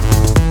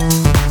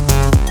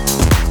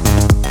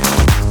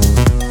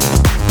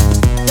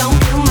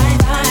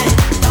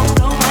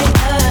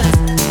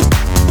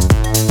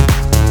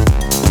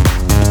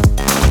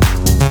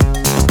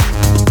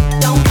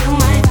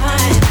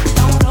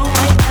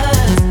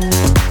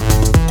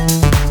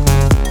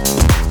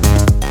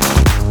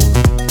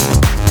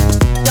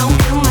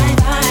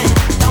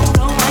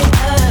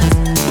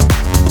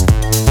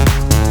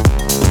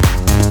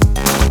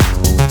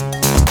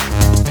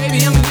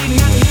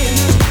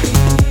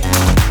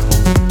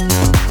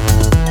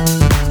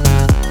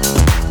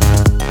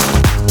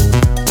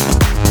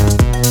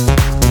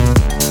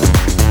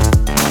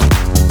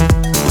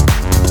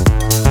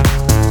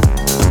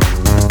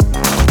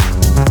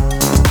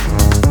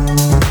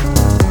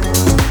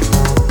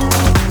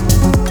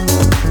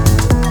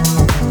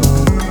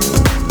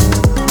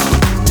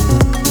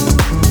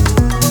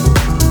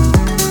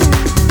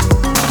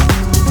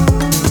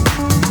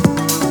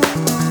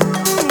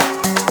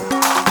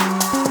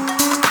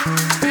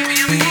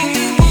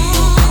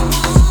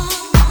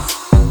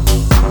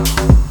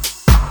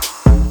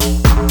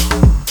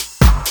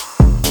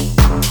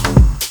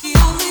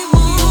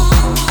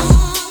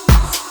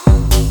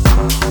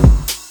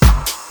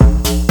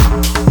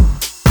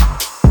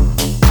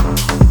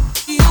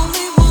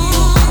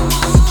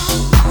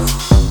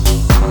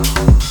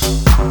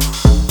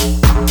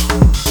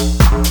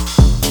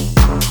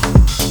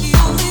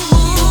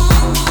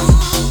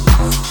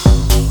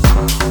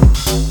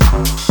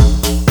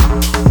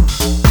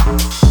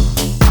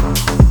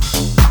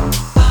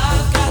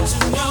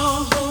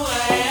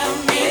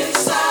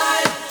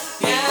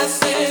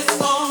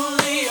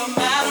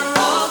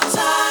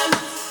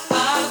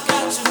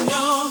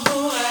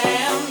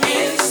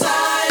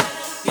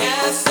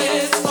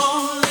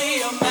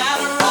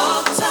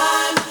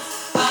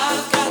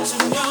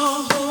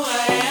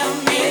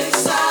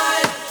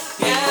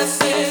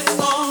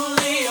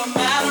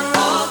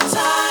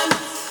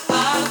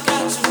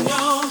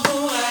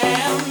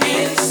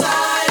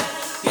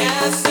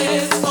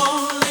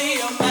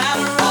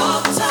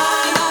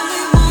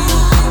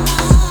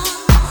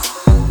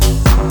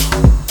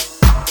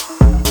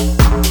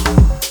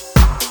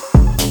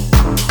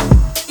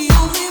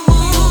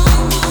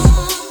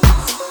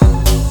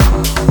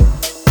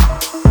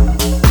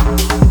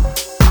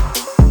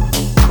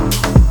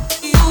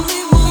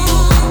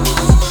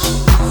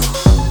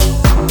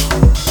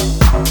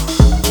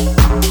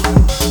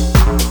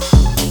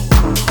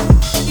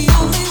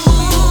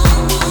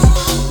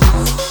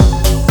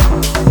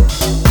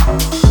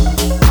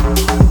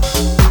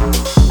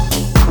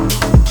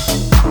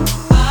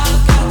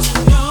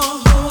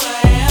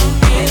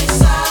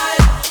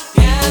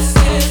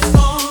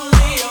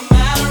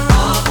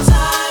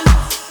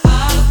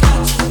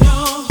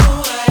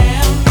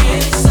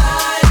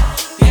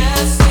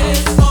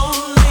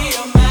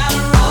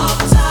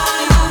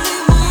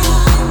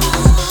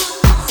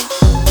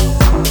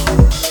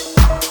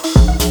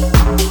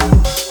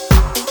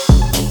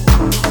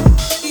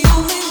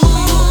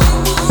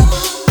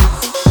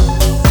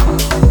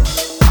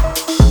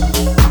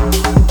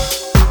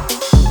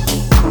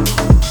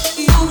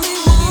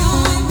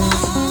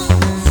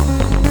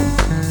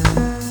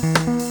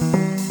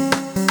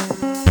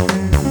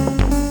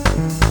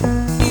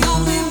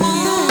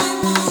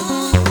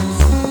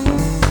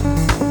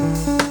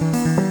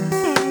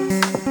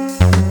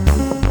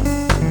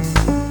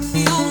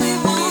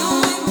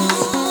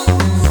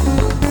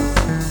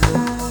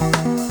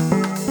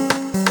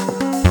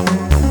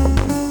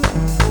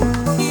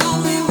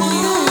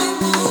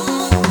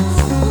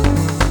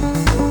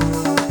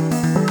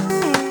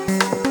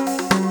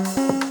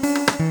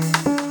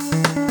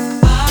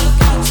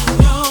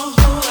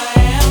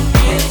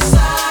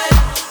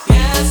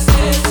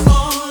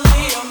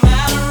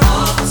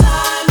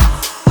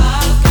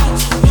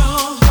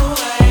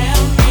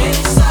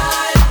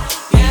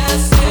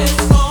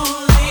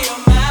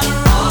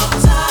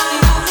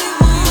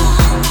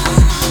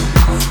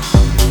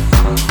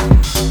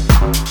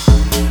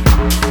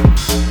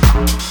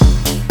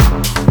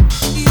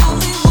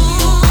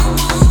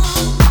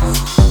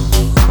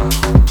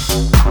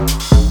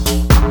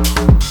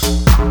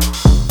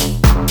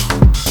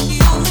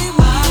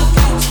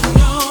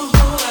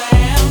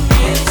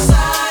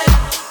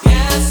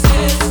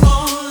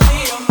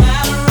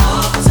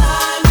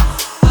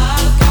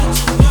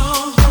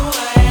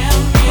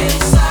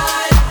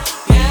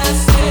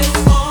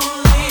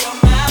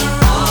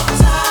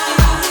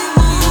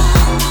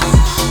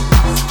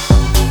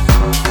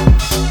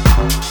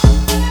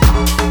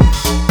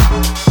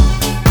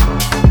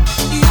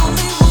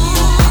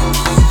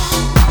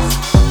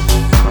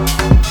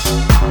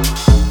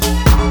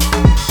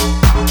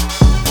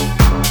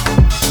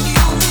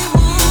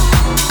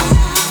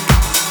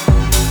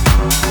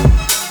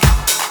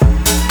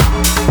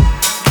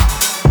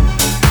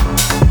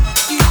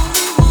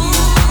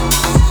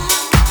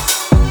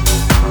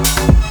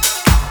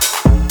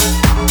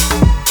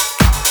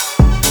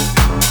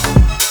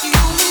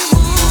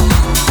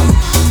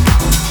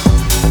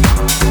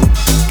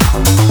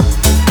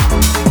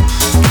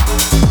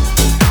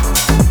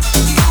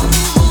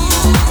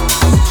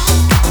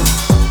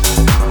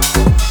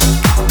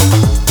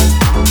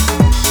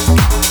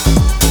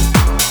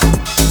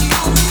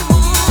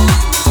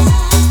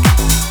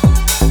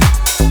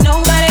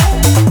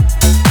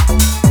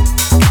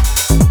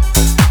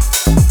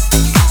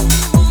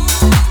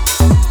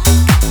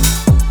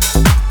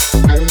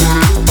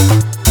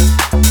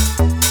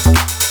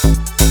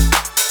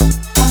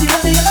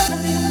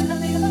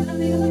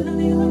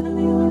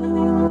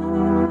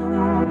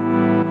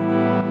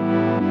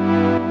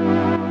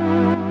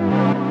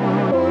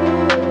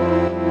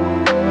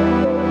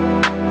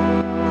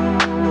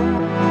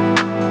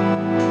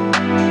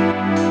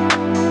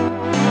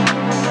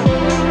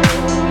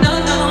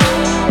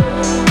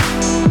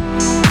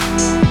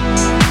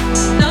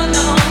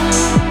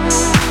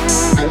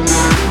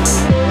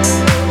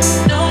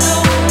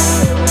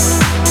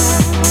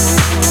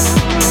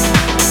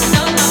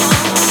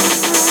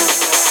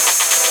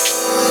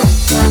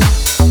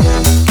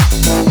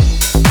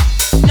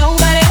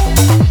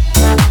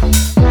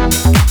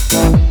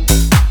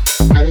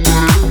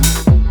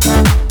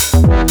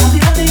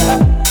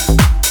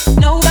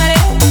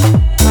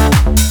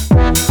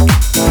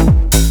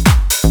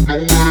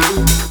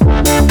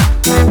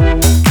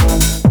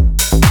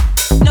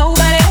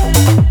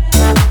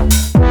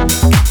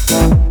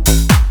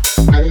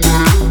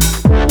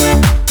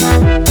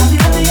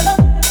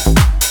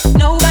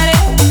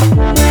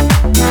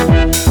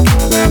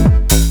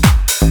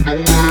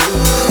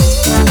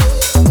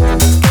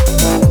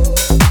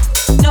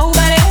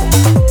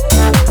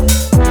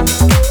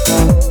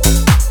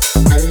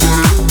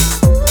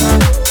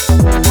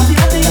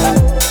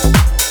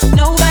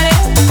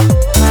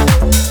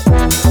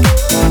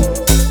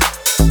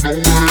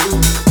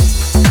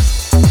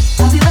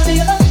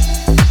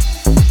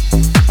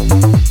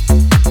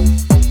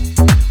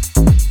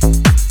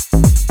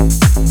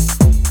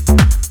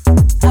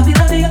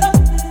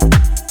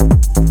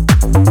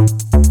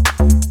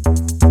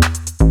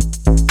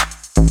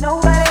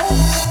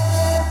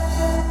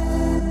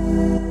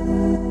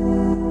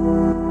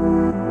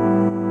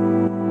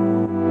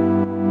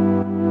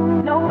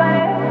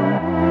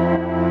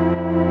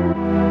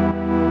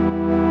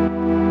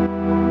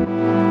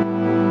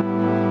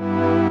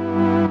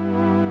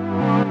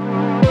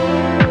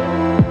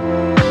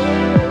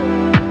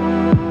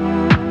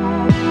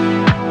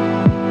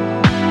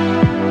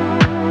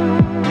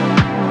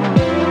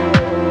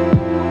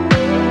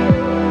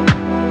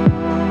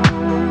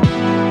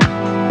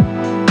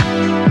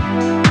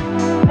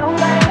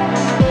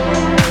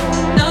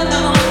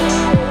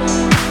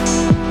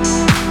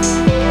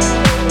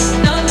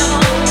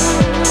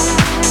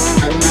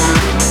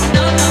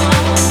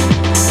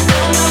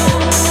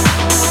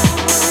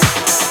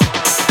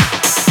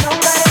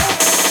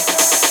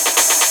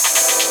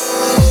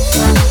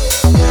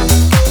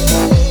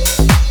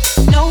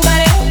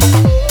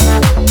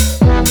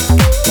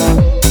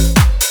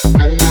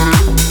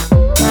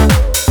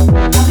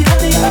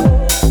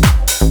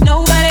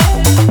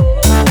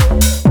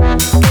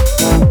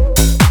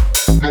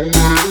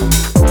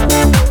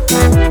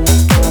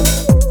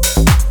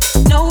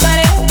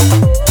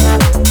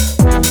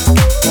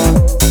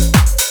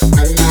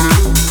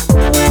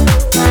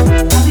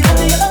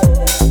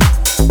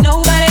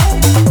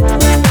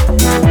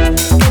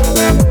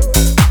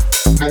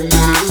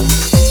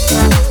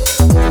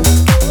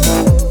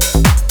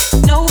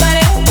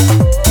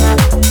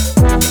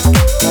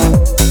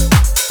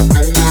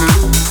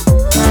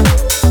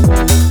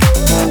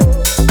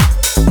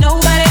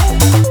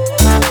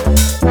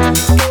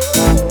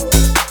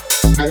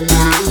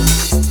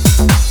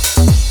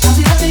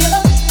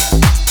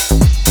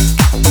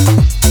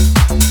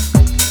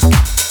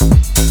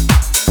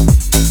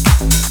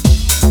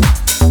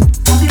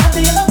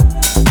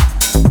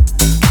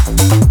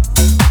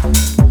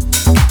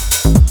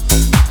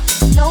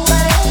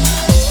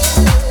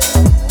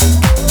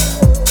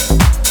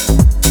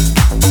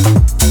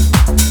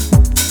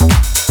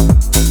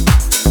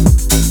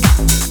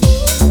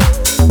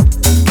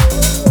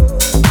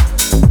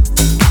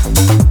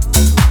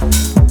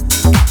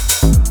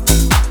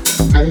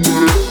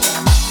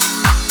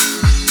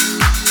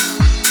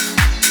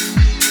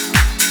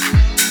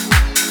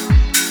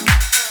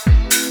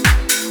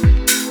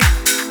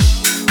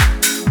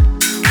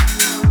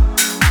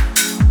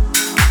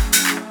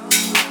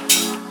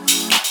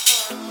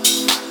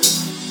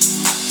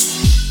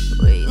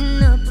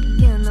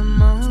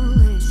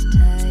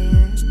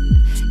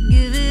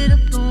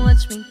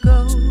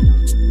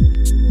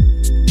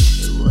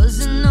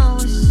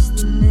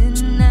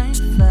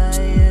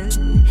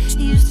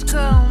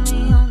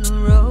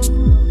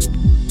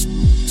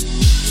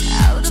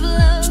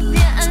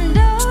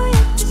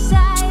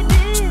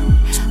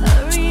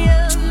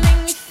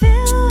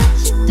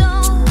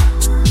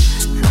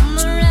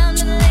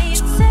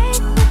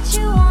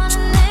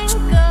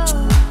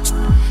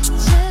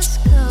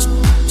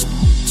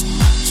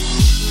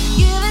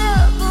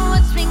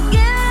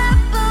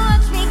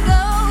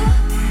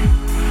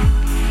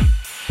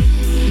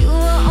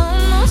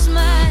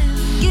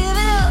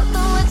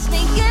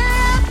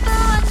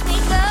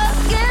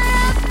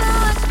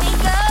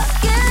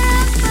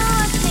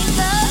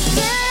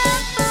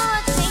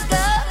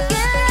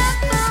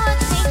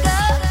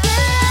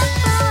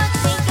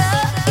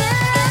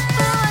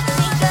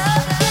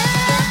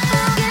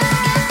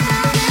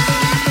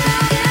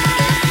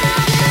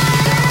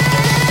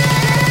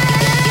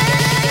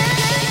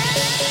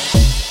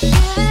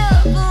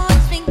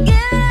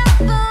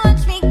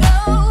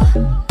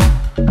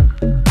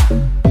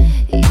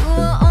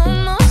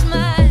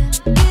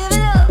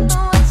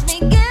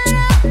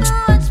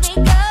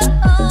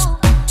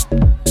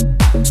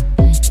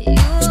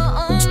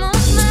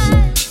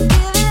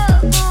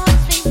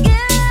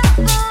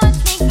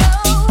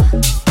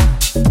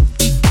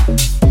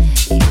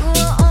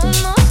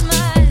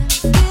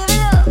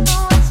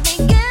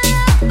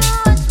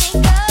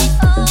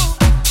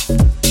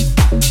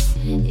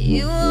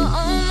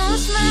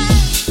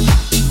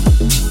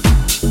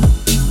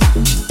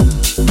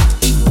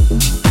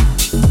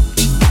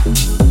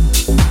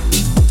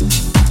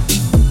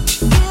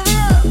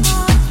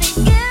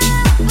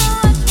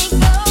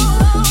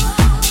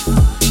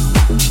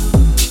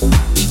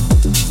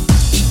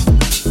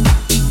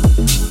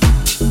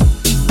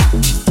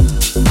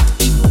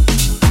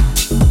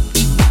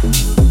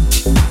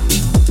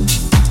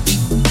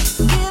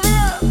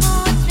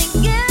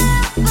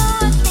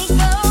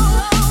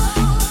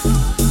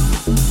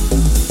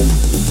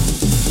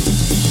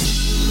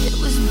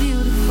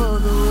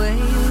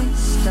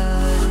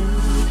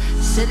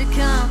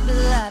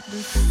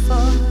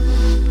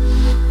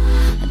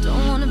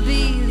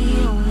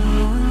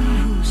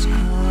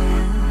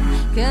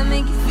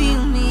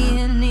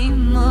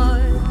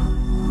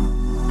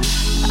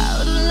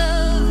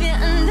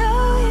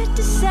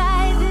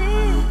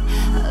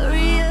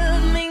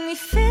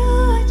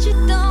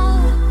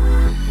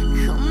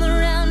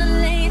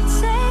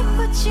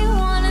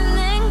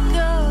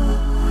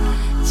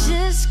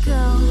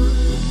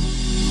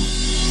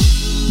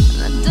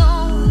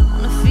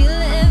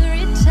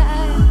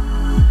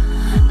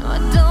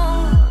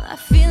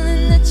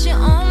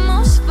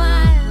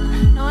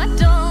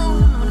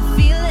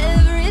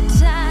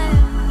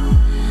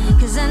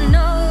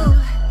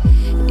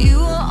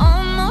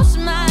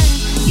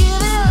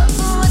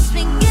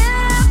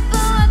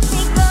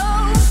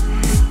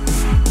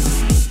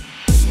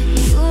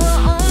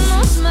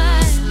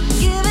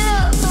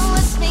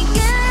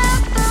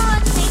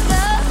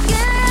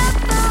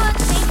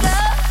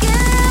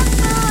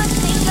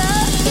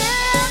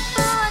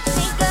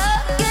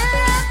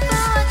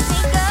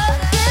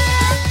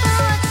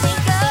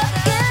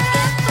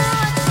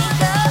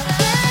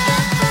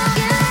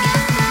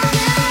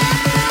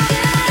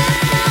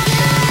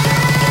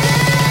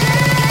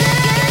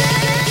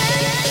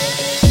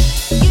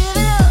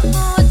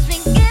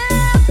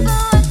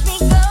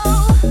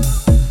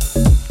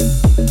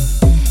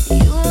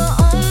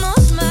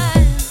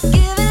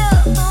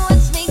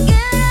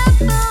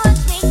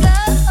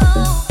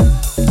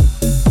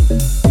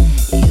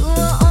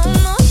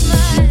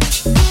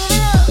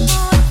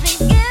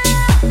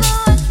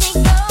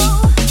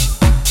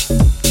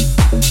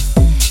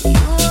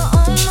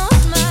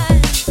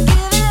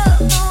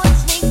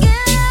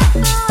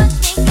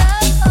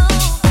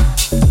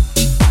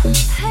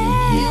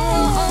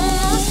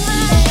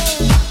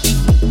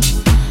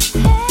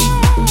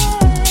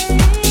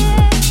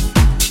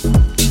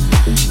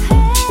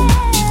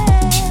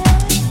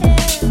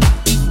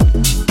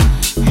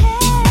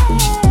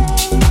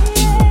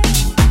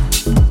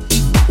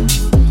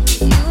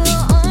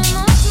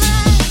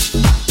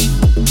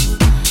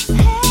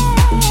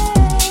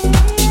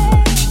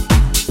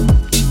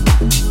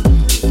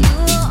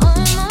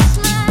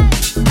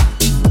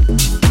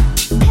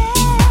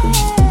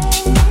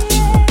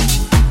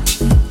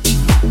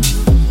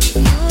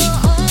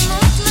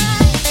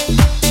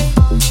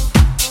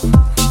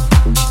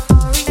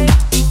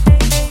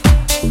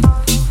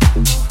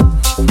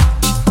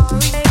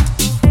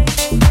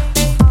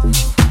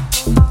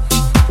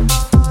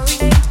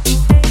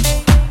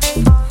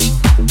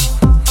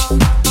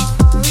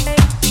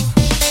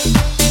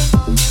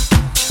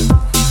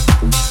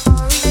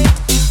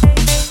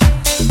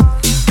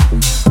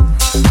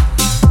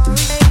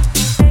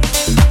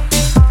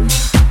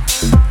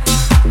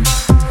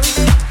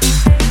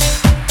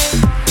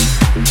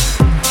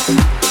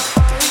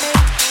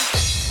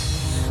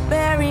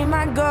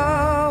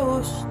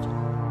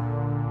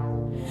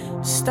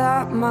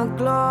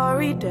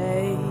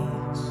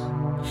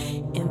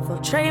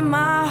 penetrate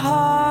my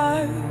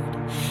heart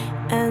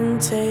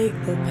and take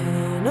the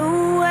pain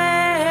away.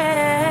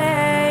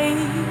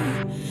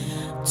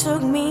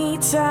 Took me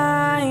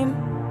time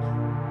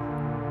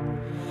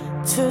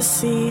to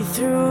see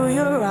through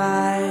your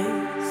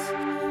eyes.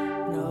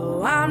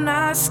 No, I'm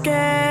not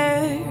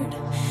scared.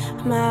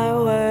 My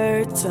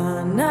words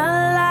are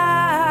not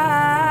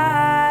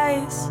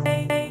lies.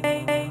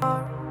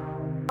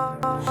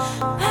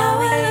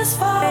 Powerless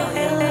for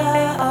your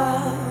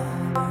love.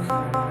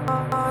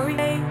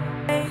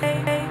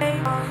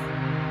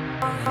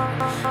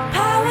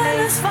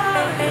 Powerless for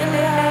your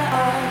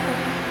love.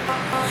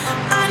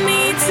 I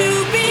need to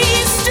be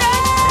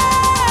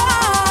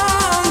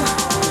strong,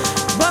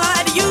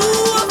 but you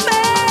have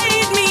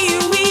made me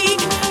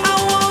weak. I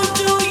won't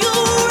do you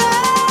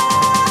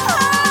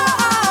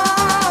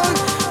wrong,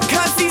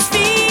 'cause these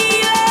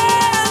feelings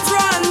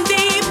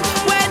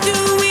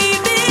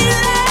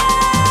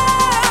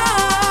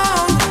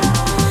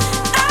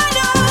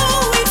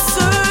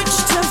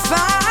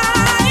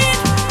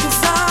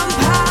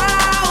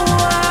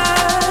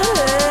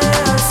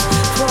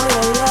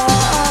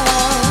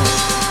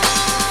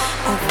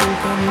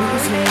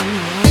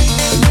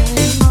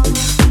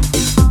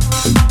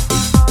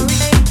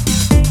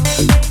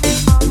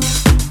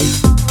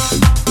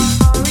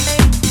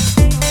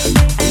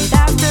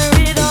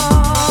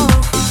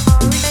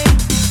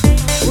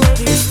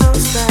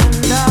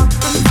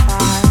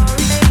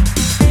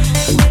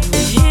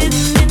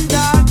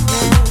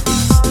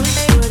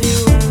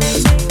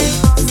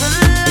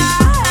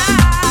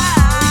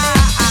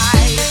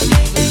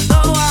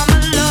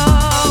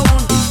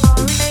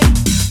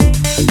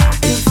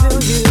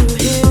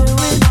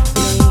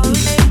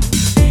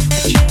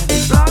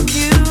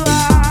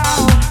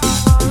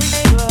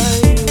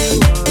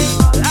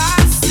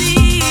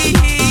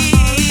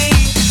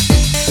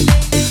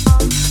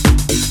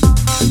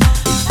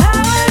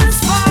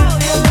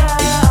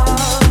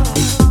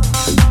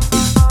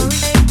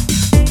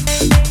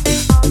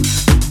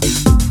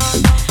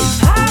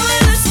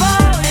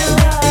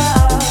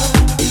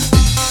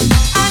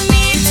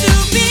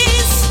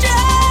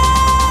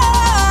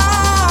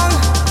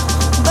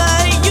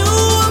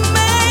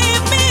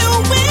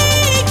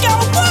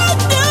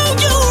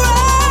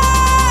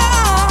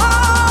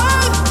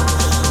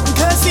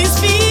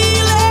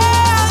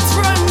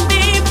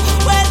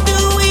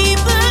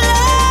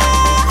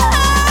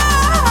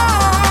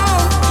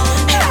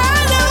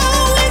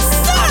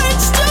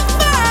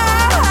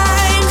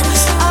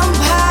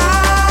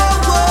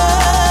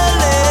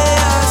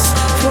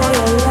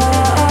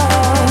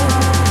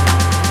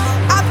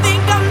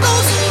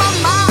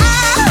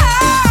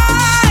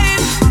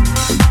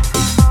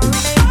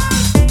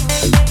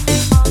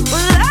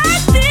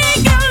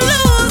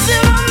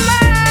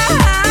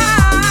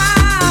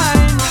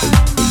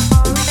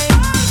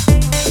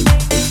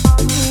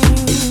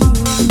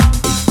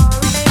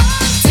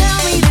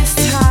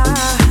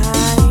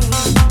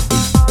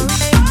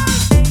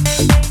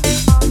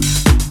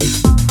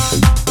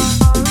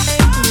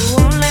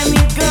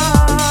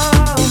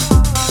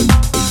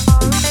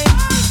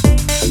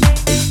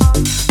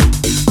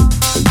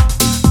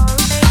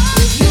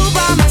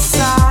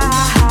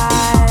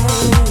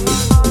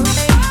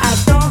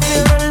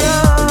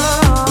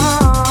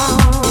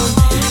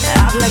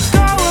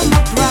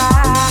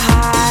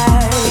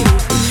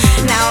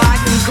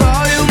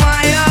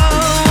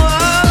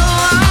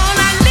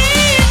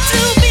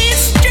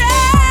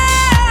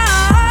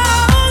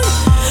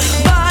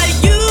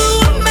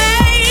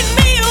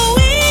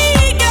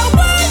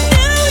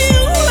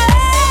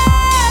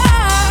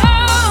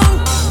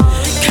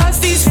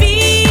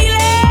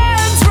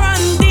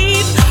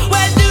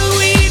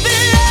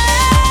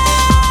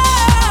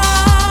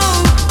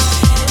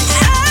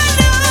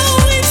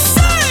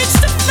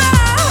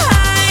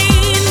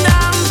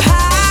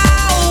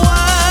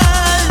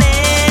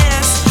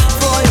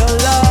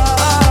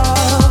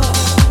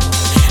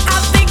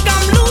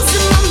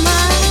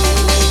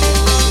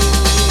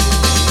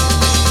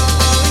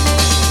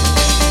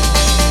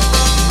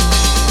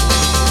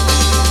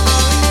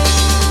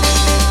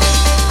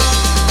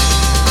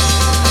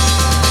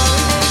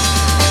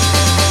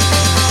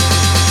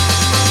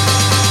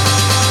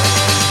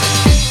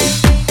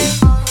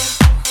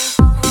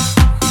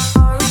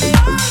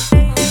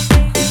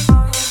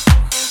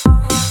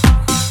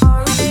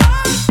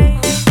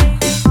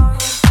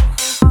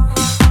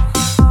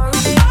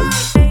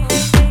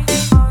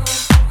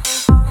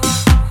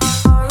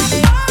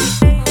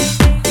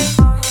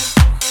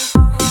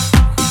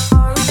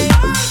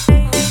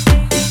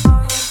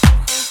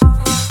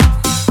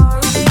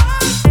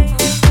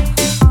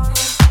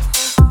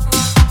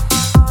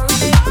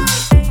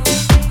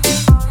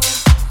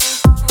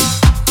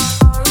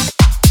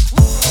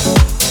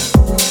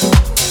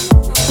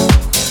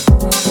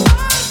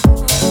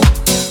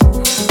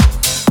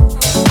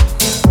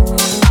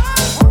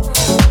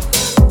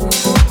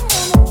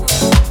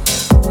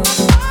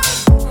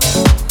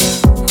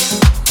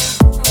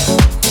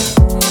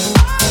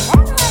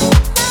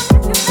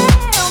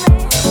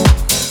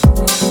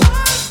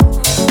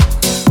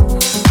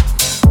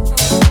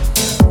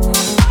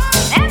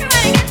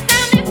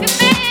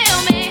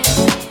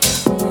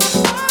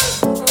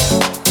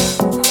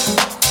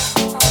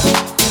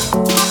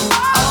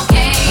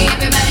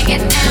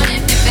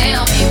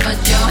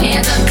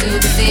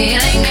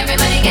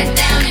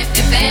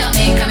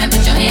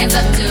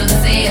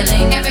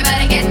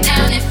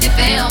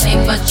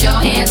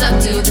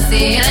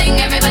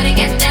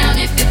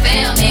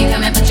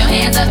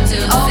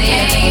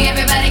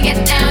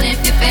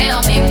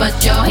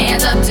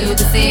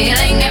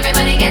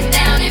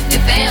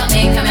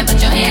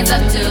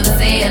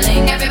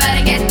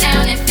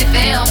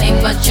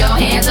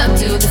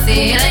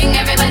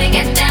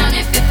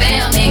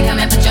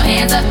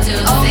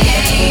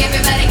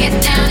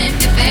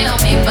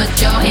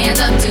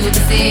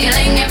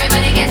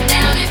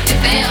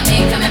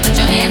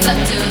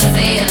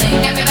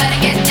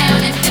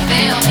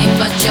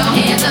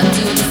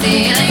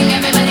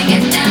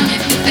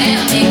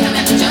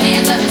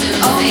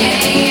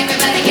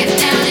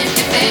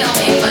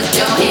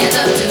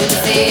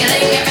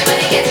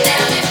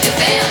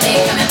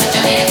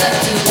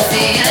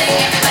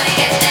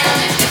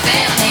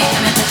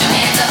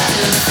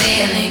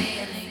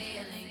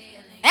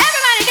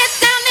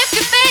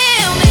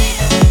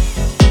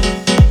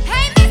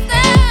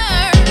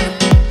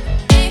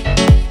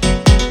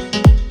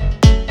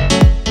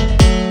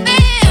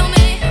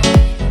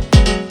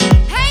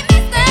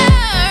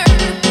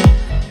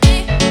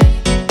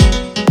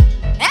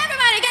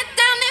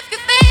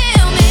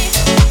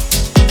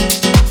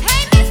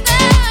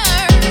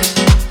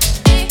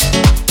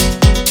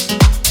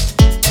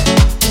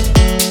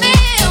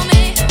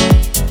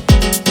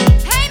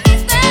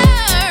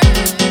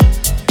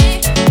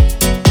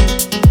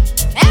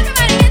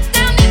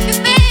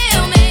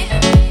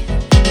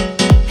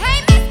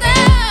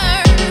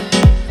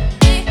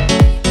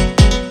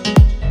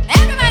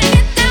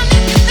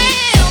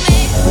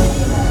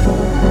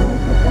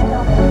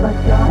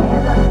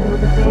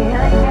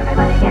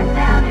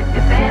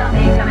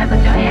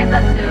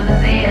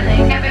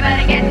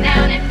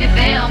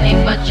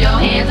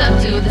hands up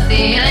to the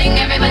ceiling.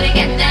 Everybody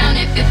get down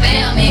if you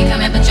feel me.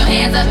 Come and put your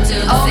hands up to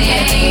the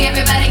ceiling.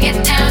 Everybody get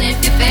down if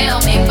you feel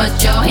me. Put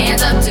your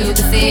hands up to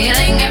the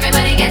ceiling.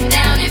 Everybody get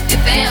down if you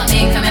feel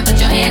me. Come and put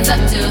your hands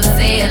up to the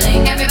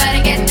ceiling.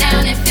 Everybody get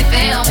down if you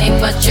feel me.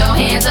 Put your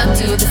hands up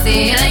to the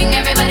ceiling.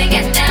 Everybody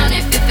get down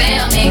if you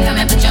feel me. Come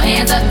and put your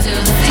hands up to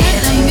the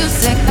ceiling. Turn the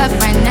music up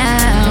right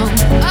now.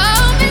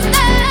 Oh,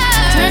 mister.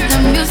 Turn the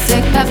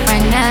music up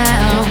right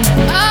now.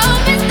 Oh,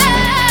 mister.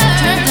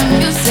 Turn the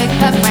music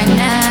up right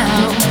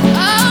now.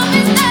 Oh,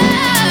 mister.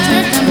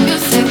 Turn the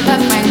music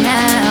up right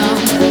now.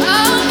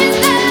 Oh,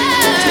 mister.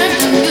 Turn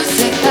the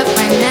music up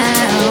right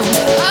now.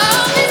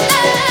 Oh,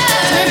 mister.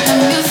 Turn the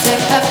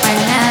music up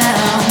right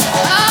now.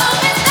 Oh,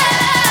 mister.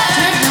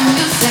 Turn the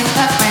music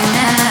up right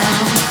now.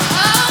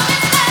 Oh,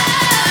 mister.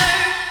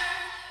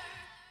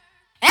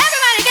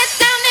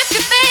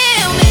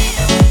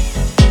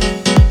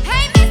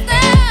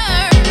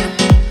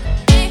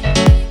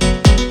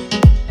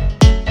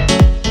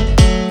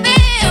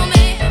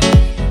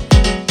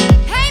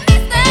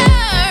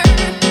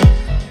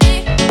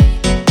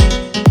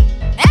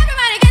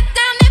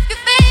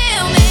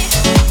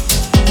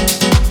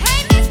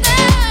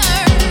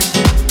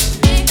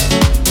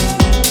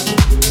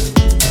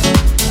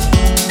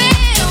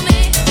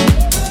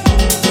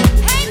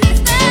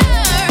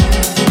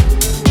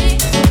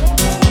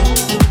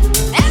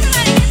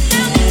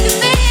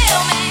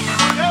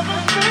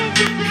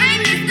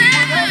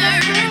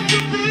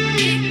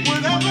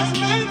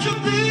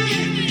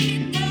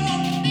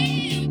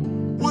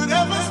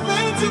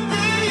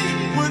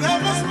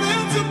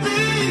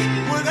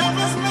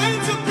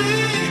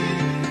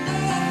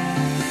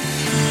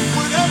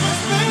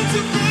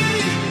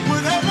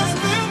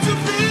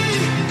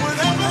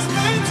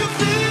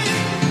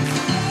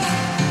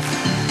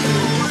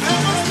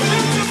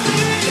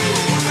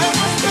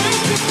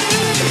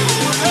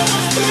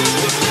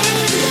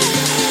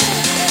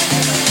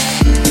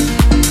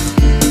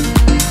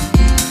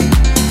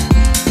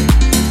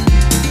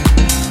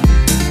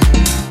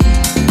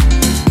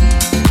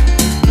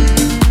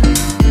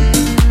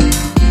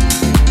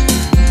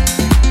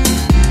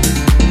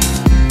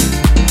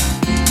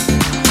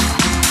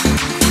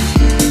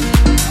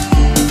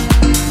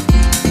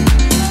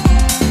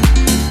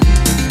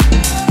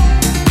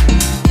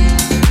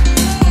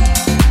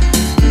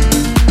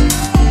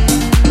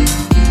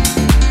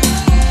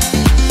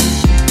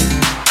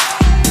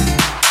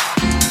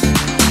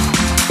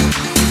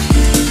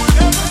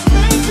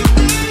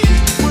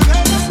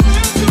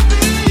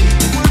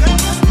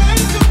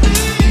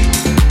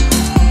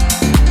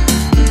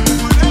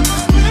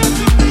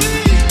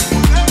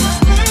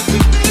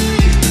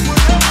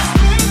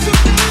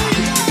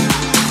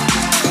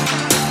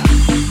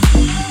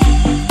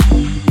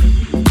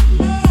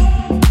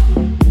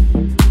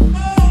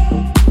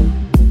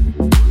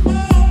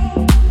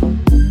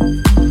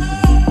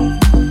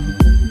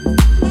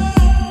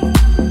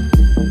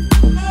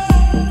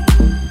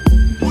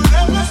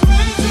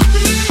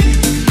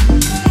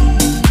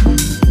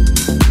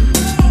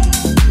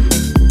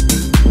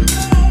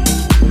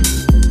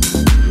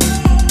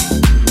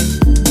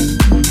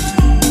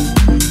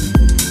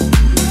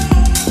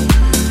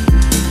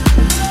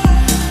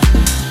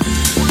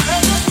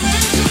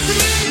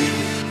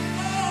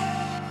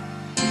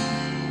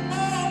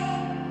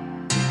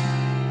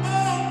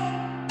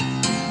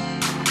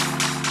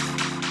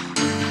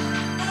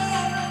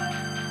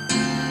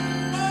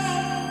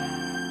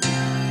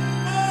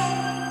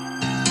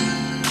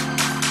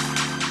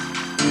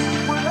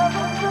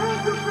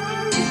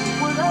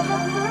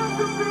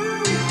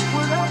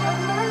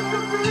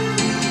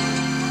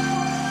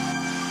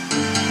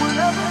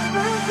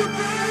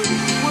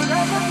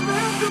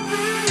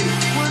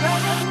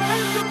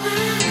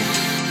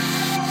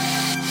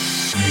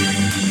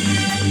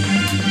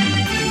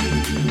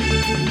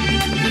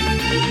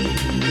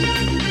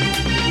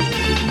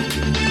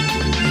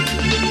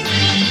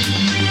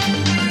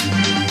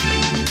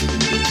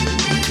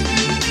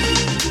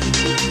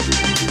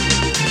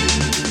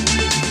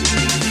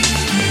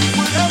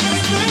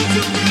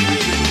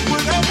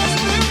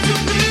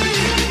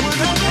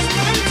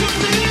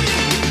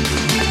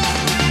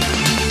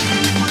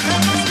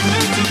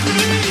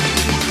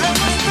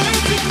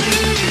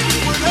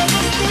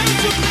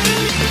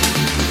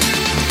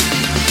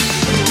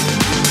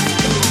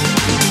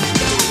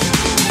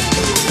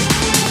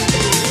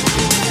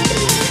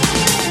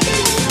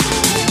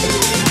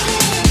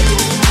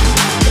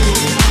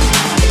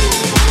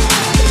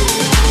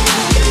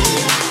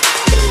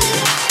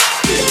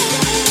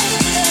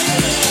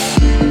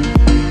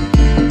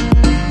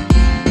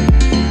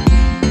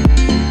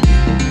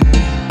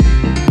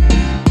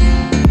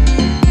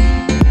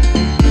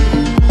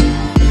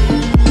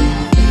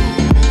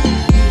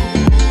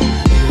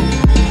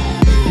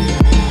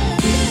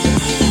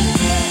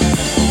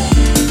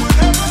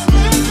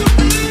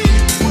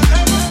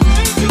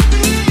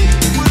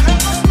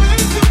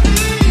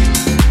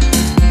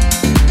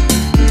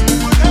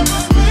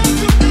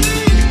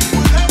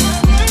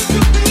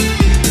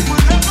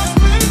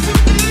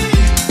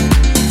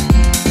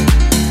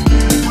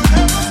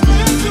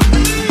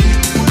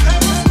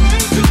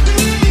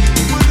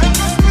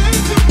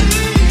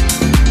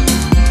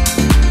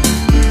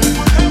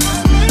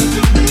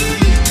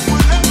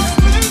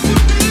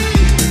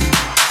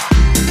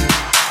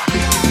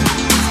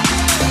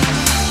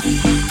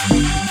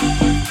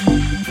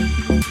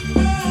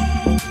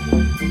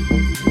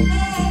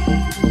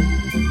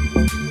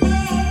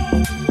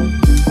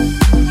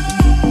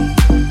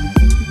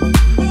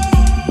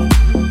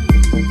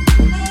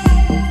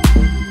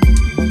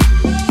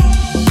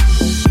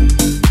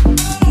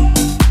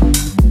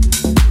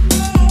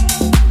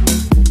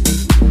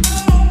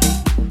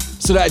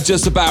 So that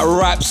just about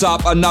wraps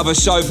up another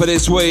show for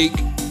this week.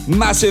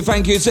 Massive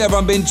thank you to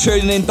everyone been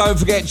tuning in. Don't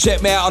forget,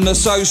 check me out on the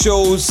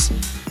socials.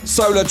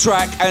 Solar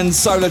Track and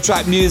Solar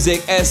Track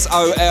Music,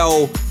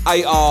 SOLARTRAK.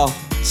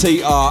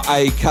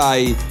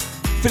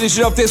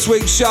 Finishing off this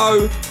week's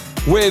show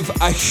with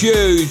a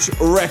huge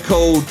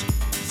record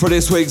for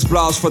this week's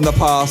Blast from the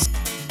Past.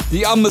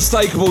 The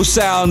unmistakable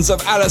sounds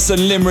of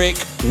Alison Limerick,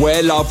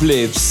 Where Love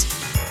Lives.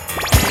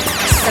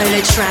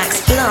 Solar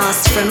Track's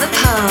Blast from the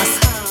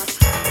Past.